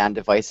day on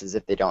devices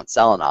if they don't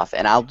sell enough?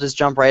 And I'll just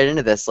jump right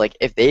into this. Like,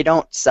 if they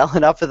don't sell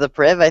enough of the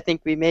Priv, I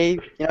think we may,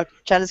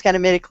 China's kind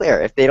of made it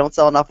clear. If they don't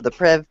sell enough of the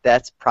Priv,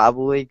 that's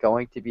probably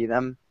going to be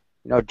them,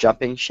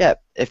 jumping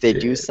ship. If they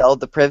do sell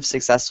the Priv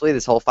successfully,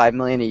 this whole 5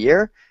 million a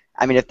year,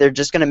 I mean, if they're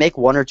just going to make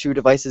 1 or 2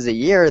 devices a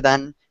year,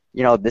 then,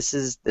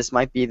 this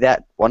might be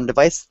that one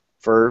device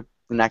for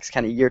the next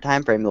kind of year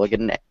time frame.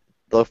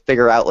 They'll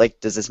figure out, like,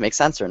 does this make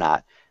sense or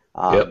not?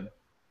 I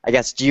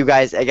guess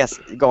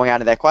going on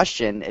to that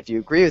question, if you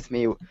agree with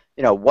me,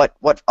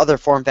 what other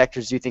form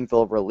factors do you think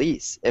they'll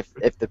release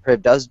if the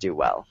Priv does do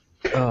well?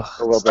 Or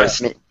will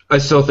I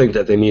still think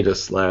that they need a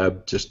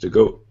slab just to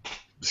go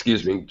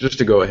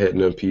ahead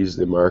and appease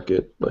the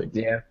market. Like,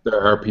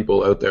 there are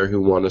people out there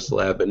who want a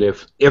slab, and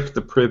if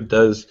the Priv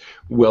does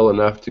well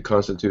enough to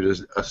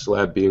constitute a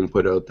slab being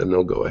put out, then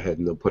they'll go ahead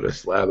and they'll put a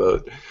slab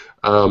out.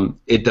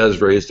 It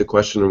does raise the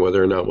question of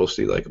whether or not we'll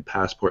see like a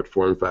passport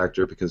form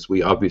factor, because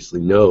we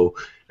obviously know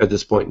at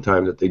this point in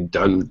time that they've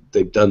done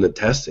the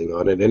testing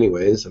on it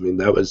anyways. I mean,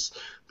 that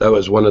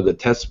was one of the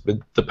tests.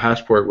 The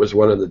passport was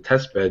one of the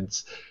test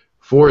beds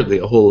for the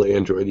whole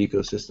Android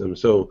ecosystem.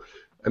 So,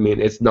 I mean,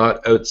 it's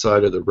not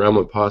outside of the realm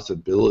of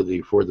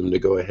possibility for them to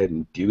go ahead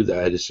and do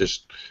that. It's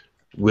just,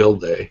 will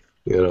they?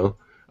 I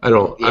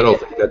don't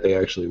think that they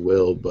actually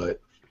will,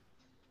 but.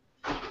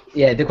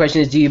 Yeah, the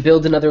question is, do you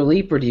build another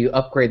Leap or do you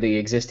upgrade the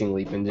existing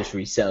Leap and just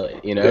resell it?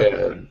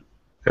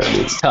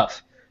 It's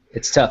tough.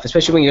 It's tough,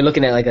 especially when you're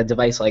looking at like a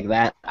device like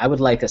that. I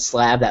would like a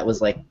slab that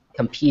was like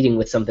competing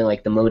with something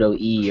like the Moto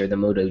E or the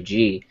Moto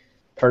G,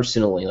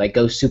 personally, like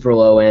go super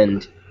low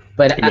end.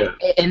 But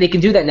and they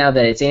can do that now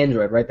that it's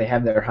Android, right? They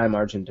have their high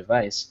margin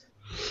device.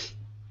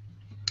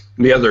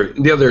 The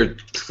other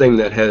thing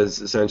that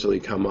has essentially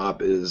come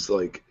up is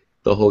like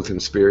the whole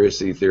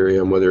conspiracy theory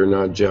on whether or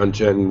not John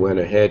Chen went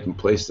ahead and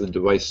placed the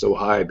device so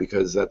high,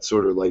 because that's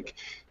sort of like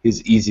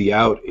his easy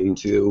out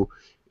into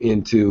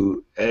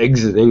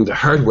exiting the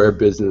hardware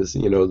business.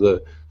 You know,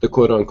 the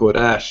quote unquote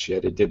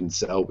shit, it didn't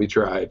sell, we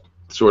tried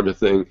sort of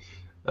thing.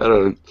 I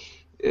don't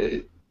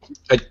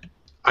know.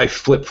 I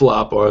flip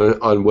flop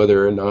on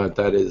whether or not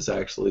that is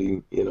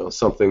actually, you know,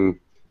 something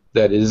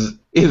that is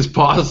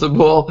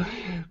possible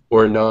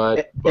or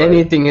not. But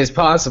Anything is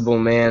possible,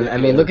 man. I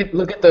mean, look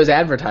at those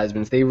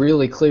advertisements. They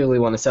really clearly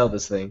want to sell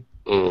this thing,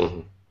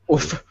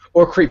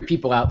 or creep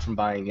people out from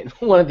buying it.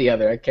 One or the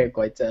other. I can't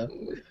quite tell.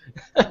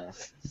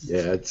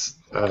 yeah,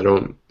 I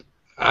don't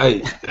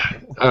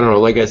know.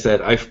 Like I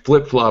said, I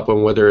flip flop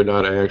on whether or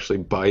not I actually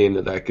buy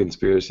into that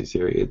conspiracy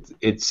theory.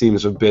 It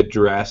seems a bit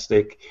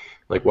drastic.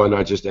 Like, why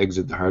not just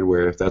exit the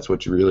hardware if that's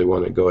what you really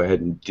want to go ahead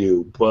and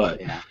do?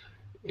 But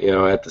you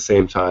know, at the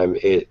same time,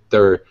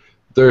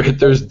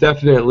 there's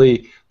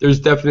definitely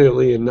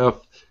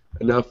enough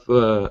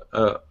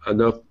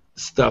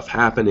stuff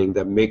happening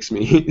that makes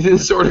me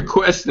sort of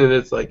question it.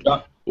 It's like,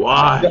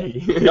 why?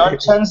 John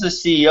Chen's the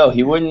CEO.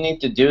 He wouldn't need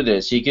to do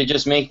this. He could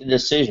just make the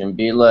decision.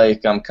 Be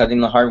like, I'm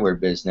cutting the hardware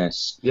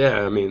business.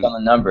 Yeah, I mean, on the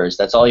numbers.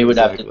 That's all he would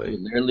have to exactly.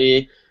 do.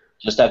 Literally,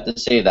 just have to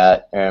say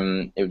that,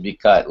 and it would be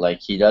cut. Like,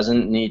 he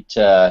doesn't need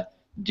to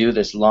do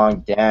this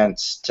long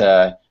dance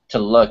to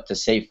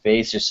save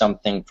face or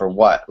something for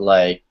what?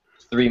 Like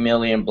 3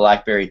 million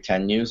BlackBerry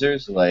 10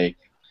 users? Like,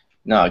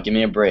 no, give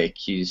me a break.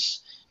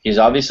 He's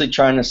obviously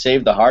trying to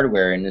save the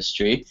hardware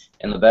industry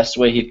in the best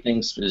way he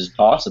thinks is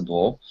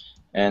possible,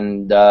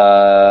 and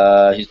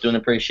he's doing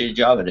a pretty shitty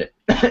job at it.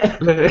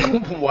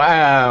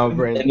 Wow,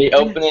 Brandon. In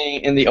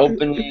the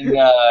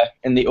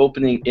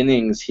opening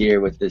innings here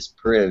with this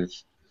priv,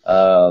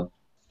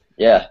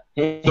 yeah.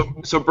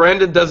 So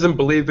Brandon doesn't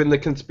believe in the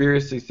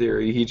conspiracy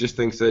theory. He just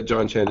thinks that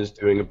John Chen is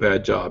doing a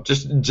bad job.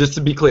 Just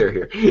to be clear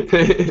here.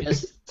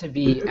 Just to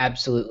be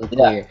absolutely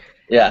clear.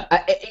 Yeah.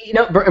 You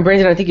know,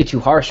 Brandon, I think you're too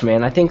harsh,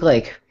 man. I think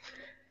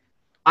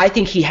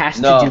he has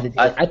to do the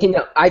dance.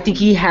 I think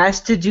he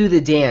has to do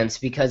the dance,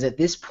 because at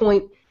this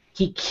point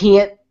he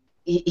can't.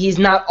 He's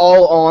not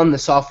all on the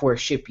software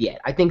ship yet.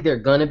 I think they're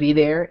gonna be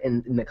there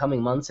in the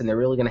coming months, and they're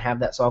really gonna have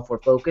that software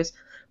focus.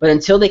 But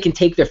until they can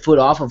take their foot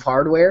off of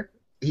hardware,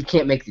 he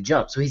can't make the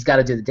jump. So he's got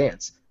to do the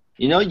dance.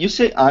 You know, you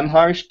say I'm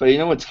harsh, but you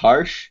know what's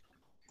harsh?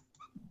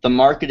 The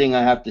marketing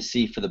I have to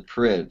see for the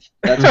priv.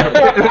 That's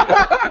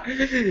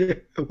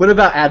What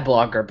about ad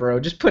blocker, bro?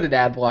 Just put an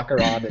ad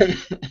blocker on it.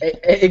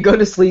 And go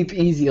to sleep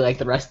easy like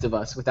the rest of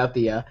us without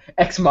the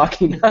Ex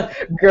Machina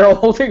girl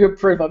holding a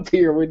priv up to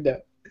your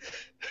window.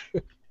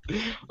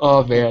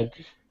 Oh, man.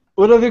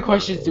 What other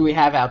questions do we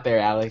have out there,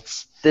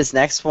 Alex? This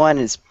next one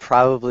is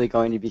probably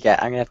going to be I'm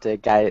going to have to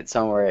guide it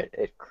somewhere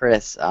at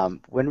Chris.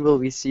 When will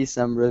we see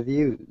some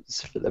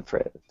reviews for the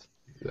priv?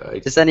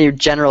 Just any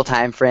general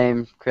time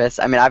frame, Chris.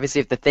 I mean,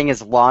 obviously, if the thing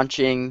is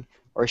launching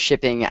or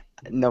shipping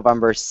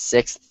November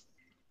 6th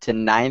to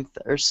 9th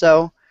or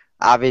so,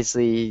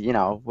 obviously, you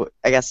know,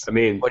 I guess,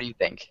 what do you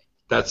think?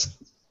 That's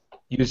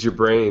use your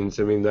brains.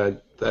 I mean,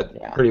 that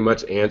pretty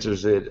much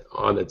answers it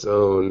on its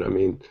own. I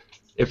mean,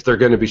 if they're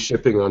going to be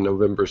shipping on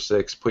November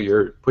 6th, put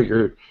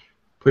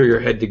your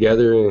head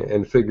together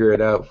and figure it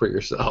out for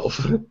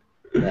yourself.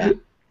 Yeah.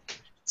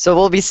 So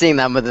we'll be seeing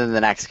them within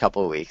the next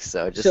couple of weeks,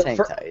 so just hang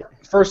tight.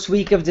 First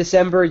week of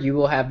December, you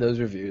will have those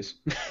reviews.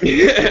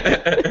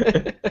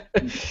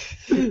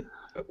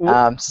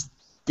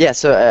 Yeah,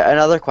 so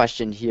another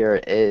question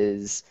here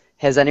is,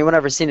 has anyone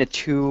ever seen a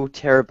 2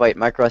 terabyte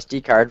micro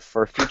SD card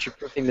for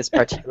future-proofing this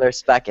particular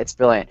spec? It's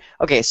brilliant.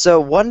 Okay,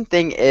 so one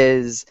thing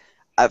is,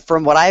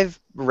 from what I've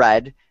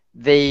read,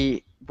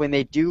 when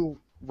they do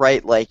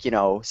write, like, you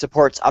know,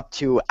 supports up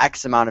to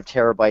X amount of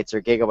terabytes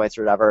or gigabytes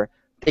or whatever,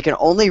 they can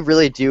only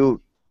really do,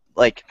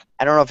 like,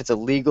 I don't know if it's a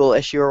legal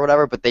issue or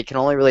whatever, but they can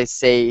only really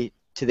say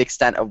to the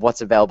extent of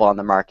what's available on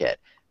the market.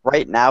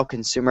 Right now,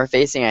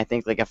 consumer-facing, I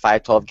think like a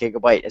 512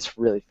 gigabyte is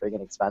really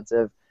friggin'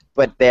 expensive,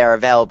 but they are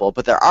available.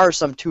 But there are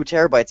some 2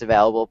 terabytes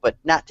available, but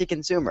not to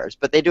consumers,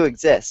 but they do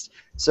exist.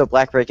 So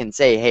BlackBerry can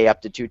say, hey,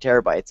 up to 2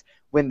 terabytes.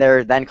 When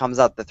there then comes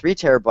out the 3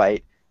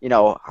 terabyte, you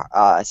know,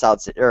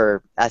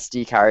 or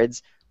SD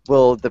cards,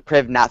 will the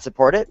priv not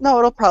support it? No,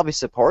 it'll probably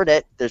support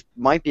it. There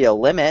might be a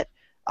limit.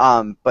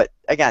 But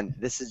again,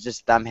 this is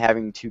just them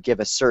having to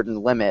give a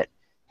certain limit.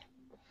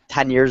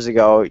 10 years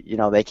ago, you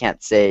know, they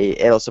can't say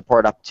it'll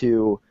support up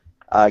to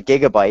a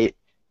gigabyte,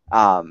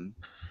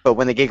 but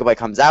when the gigabyte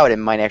comes out, it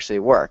might actually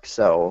work.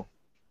 So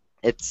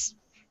it's,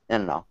 I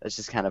don't know, it's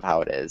just kind of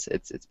how it is.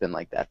 It's been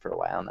like that for a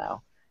while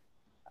now.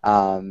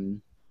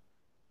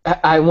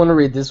 I want to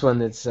read this one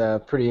that's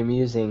pretty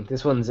amusing.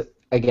 This one's,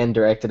 again,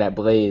 directed at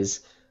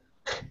Blaze.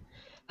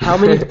 How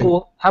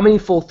many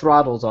full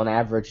throttles on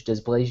average does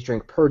Blaze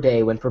drink per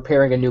day when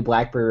preparing a new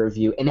BlackBerry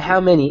review, and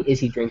how many is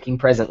he drinking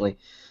presently?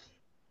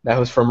 That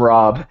was from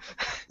Rob.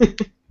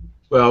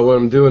 Well, when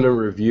I'm doing a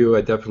review,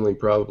 I definitely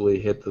probably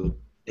hit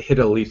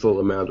a lethal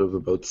amount of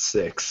about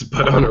 6,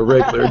 but on a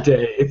regular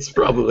day, it's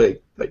probably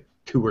like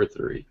 2 or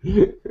 3.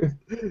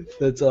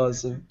 That's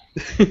awesome.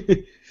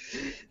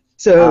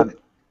 So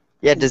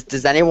Yeah,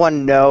 does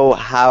anyone know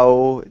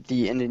how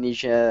the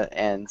Indonesia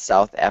and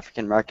South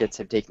African markets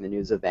have taken the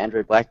news of the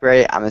Android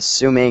BlackBerry? I'm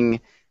assuming,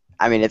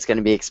 I mean, it's going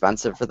to be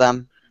expensive for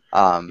them.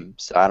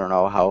 So I don't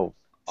know how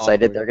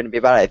excited Awkward. they're going to be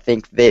about it. I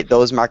think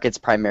those markets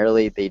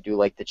primarily, they do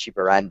like the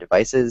cheaper end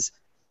devices.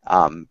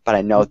 But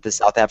I know the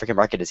South African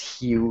market is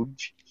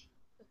huge.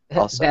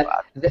 Also,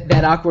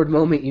 that awkward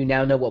moment, you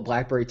now know what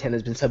BlackBerry 10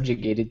 has been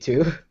subjugated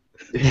to.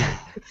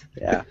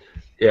 yeah.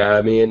 Yeah,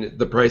 I mean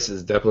the price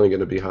is definitely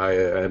going to be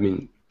high. I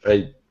mean,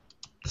 I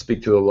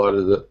speak to a lot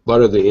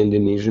of the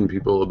Indonesian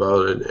people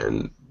about it,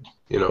 and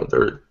you know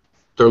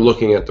they're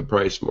looking at the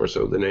price more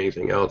so than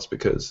anything else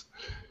because,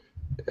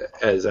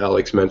 as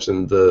Alex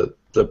mentioned, the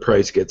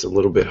price gets a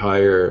little bit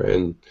higher,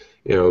 and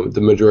you know the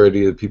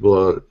majority of the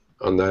people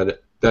on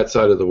that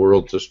side of the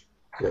world just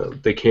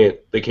they can't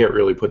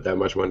really put that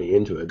much money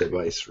into a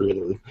device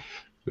really.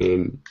 I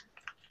mean,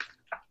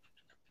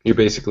 you're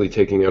basically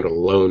taking out a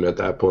loan at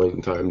that point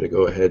in time to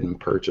go ahead and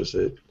purchase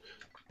it.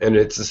 And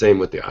it's the same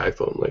with the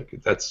iPhone. Like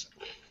that's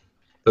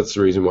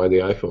the reason why the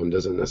iPhone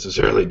doesn't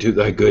necessarily do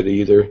that good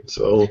either.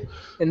 So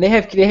And they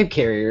have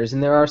carriers,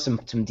 and there are some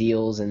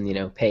deals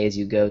and pay as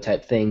you go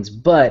type things,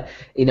 but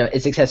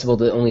it's accessible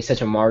to only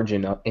such a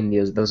margin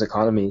in those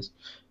economies.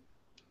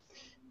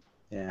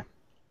 Yeah.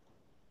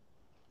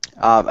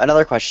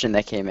 Another question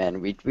that came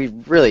in, we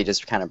really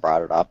just kind of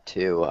brought it up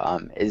too.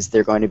 Is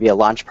there going to be a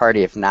launch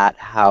party? If not,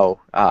 how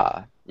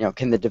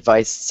can the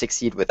device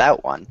succeed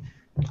without one?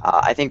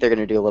 I think they're going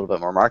to do a little bit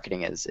more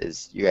marketing,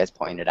 as you guys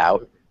pointed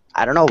out.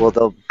 I don't know. Will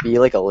there be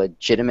like a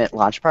legitimate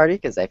launch party?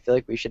 Because I feel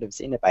like we should have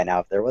seen it by now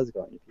if there was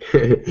going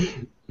to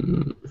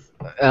be.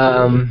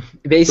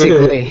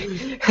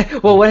 Basically,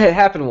 well, what had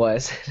happened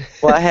was.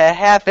 What had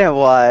happened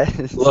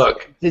was.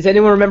 look, Does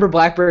anyone remember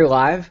BlackBerry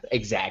Live?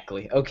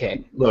 Exactly.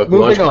 Okay. look,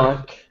 Moving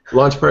on.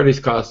 launch parties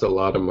cost a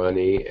lot of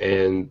money,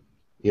 and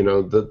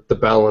the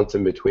balance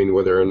in between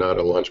whether or not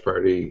a launch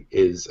party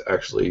is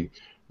actually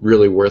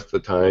really worth the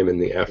time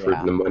and the effort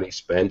and the money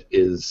spent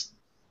is.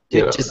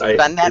 To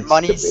spend that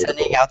money debatable.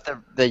 sending out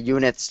the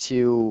units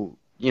to,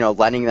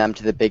 lending them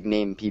to the big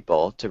name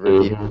people to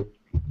review.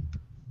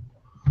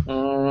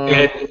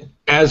 And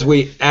as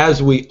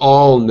we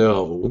all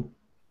know,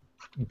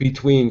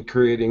 between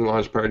creating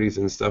launch parties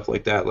and stuff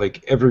like that,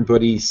 like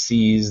everybody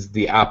sees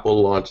the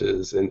Apple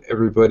launches and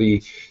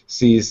everybody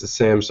sees the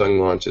Samsung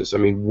launches. I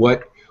mean,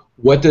 what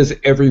does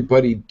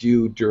everybody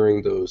do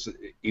during those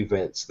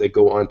events? They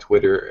go on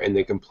Twitter and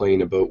they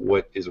complain about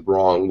what is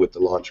wrong with the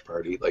launch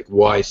party. Like,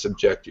 why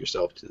subject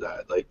yourself to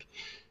that? Like,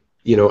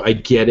 I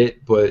get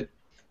it, but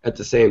at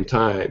the same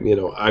time,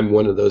 I'm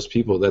one of those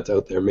people that's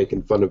out there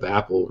making fun of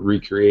Apple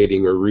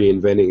recreating or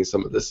reinventing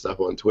some of this stuff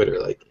on Twitter.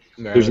 Like,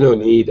 there's no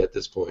need at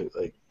this point.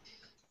 Like,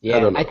 Yeah, I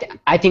don't know.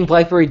 I think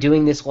BlackBerry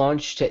doing this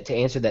launch to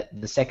answer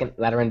the second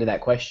latter end of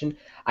that question,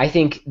 I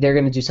think they're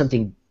going to do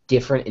something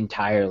different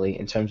entirely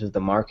in terms of the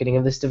marketing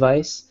of this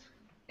device,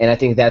 and I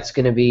think that's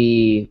going to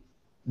be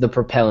the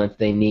propellant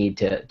they need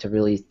to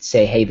really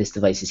say, hey, this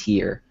device is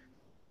here,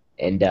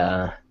 and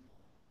I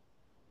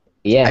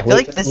feel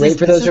like this wait is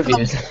for those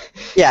reviews.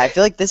 Yeah, I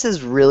feel like this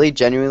is really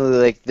genuinely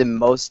like the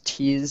most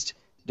teased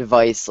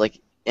device like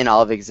in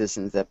all of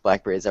existence that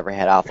BlackBerry has ever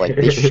had off. Like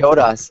they showed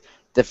us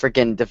the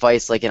freaking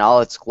device like in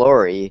all its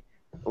glory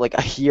like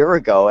a year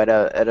ago at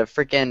a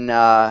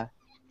freaking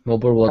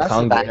Mobile World press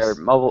event Congress.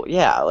 or mobile.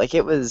 Yeah, like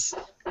it was.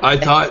 I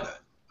thought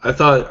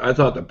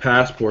the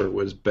Passport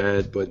was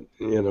bad, but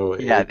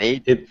Yeah,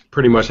 it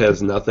pretty much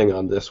has nothing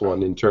on this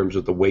one in terms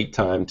of the wait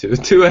time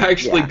to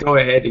actually go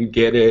ahead and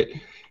get it.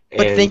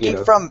 But And, thinking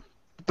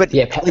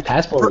Yeah, like,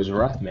 Passport was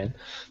rough, man.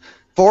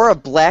 for a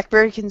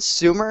BlackBerry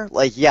consumer,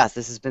 like yes,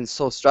 this has been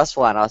so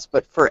stressful on us.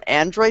 But for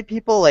Android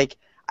people, like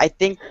I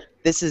think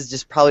this has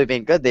just probably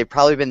been good. They've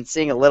probably been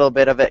seeing a little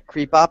bit of it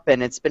creep up,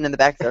 and it's been in the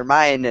back of their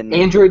mind. And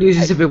Android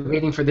users have been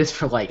waiting for this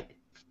for like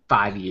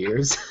 5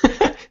 years,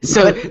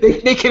 so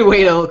they can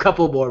wait a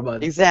couple more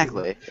months.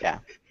 exactly, yeah.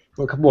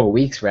 Or a couple more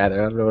weeks,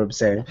 rather. I don't know what I'm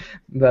saying.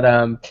 But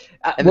And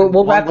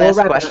we'll wrap. one last we'll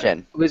wrap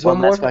question. Was One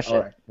one more last question.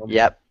 All right, one more.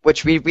 Yep.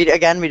 Which we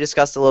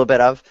discussed a little bit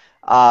of.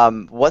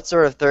 What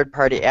sort of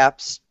third-party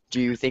apps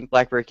do you think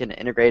BlackBerry can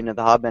integrate into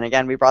the hub? And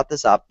again, we brought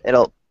this up.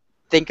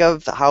 Think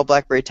of how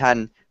BlackBerry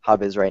 10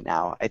 hub is right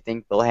now. I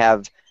think they'll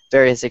have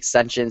various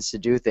extensions to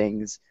do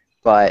things,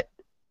 but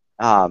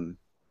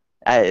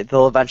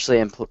they'll eventually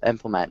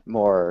implement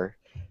more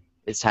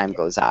as time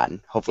goes on.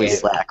 Hopefully Yeah.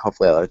 Slack,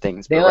 hopefully other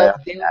things. but They'll, right at,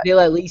 after they'll, that- they'll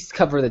at least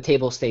cover the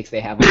table stakes they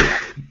have on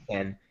that,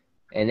 and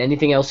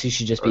anything else you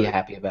should just be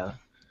happy about.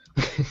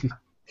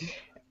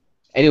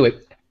 Anyway,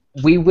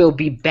 we will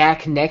be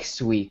back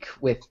next week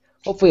with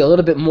hopefully a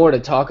little bit more to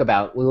talk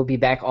about. We will be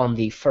back on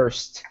the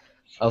 1st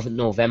of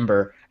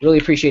November. Really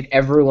appreciate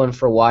everyone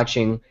for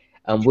watching.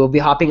 We'll be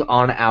hopping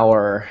on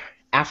our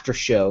after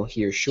show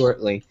here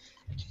shortly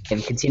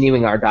and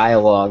continuing our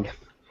dialogue.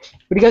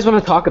 What do you guys want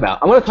to talk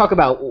about? I want to talk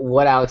about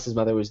what Alex's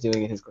mother was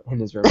doing in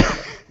his room.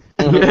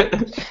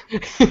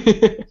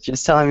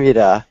 Just telling me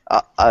to.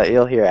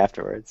 You'll hear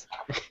afterwards.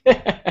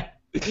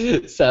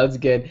 Sounds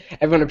good.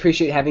 Everyone,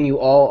 appreciate having you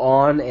all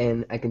on,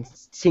 and I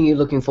continue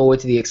looking forward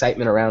to the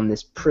excitement around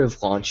this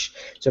Priv launch.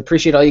 So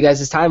appreciate all you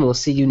guys' time. We'll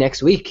see you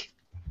next week.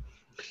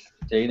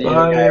 Take it easy,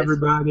 Bye, guys.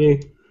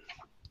 everybody.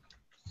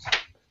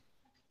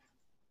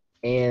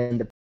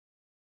 And the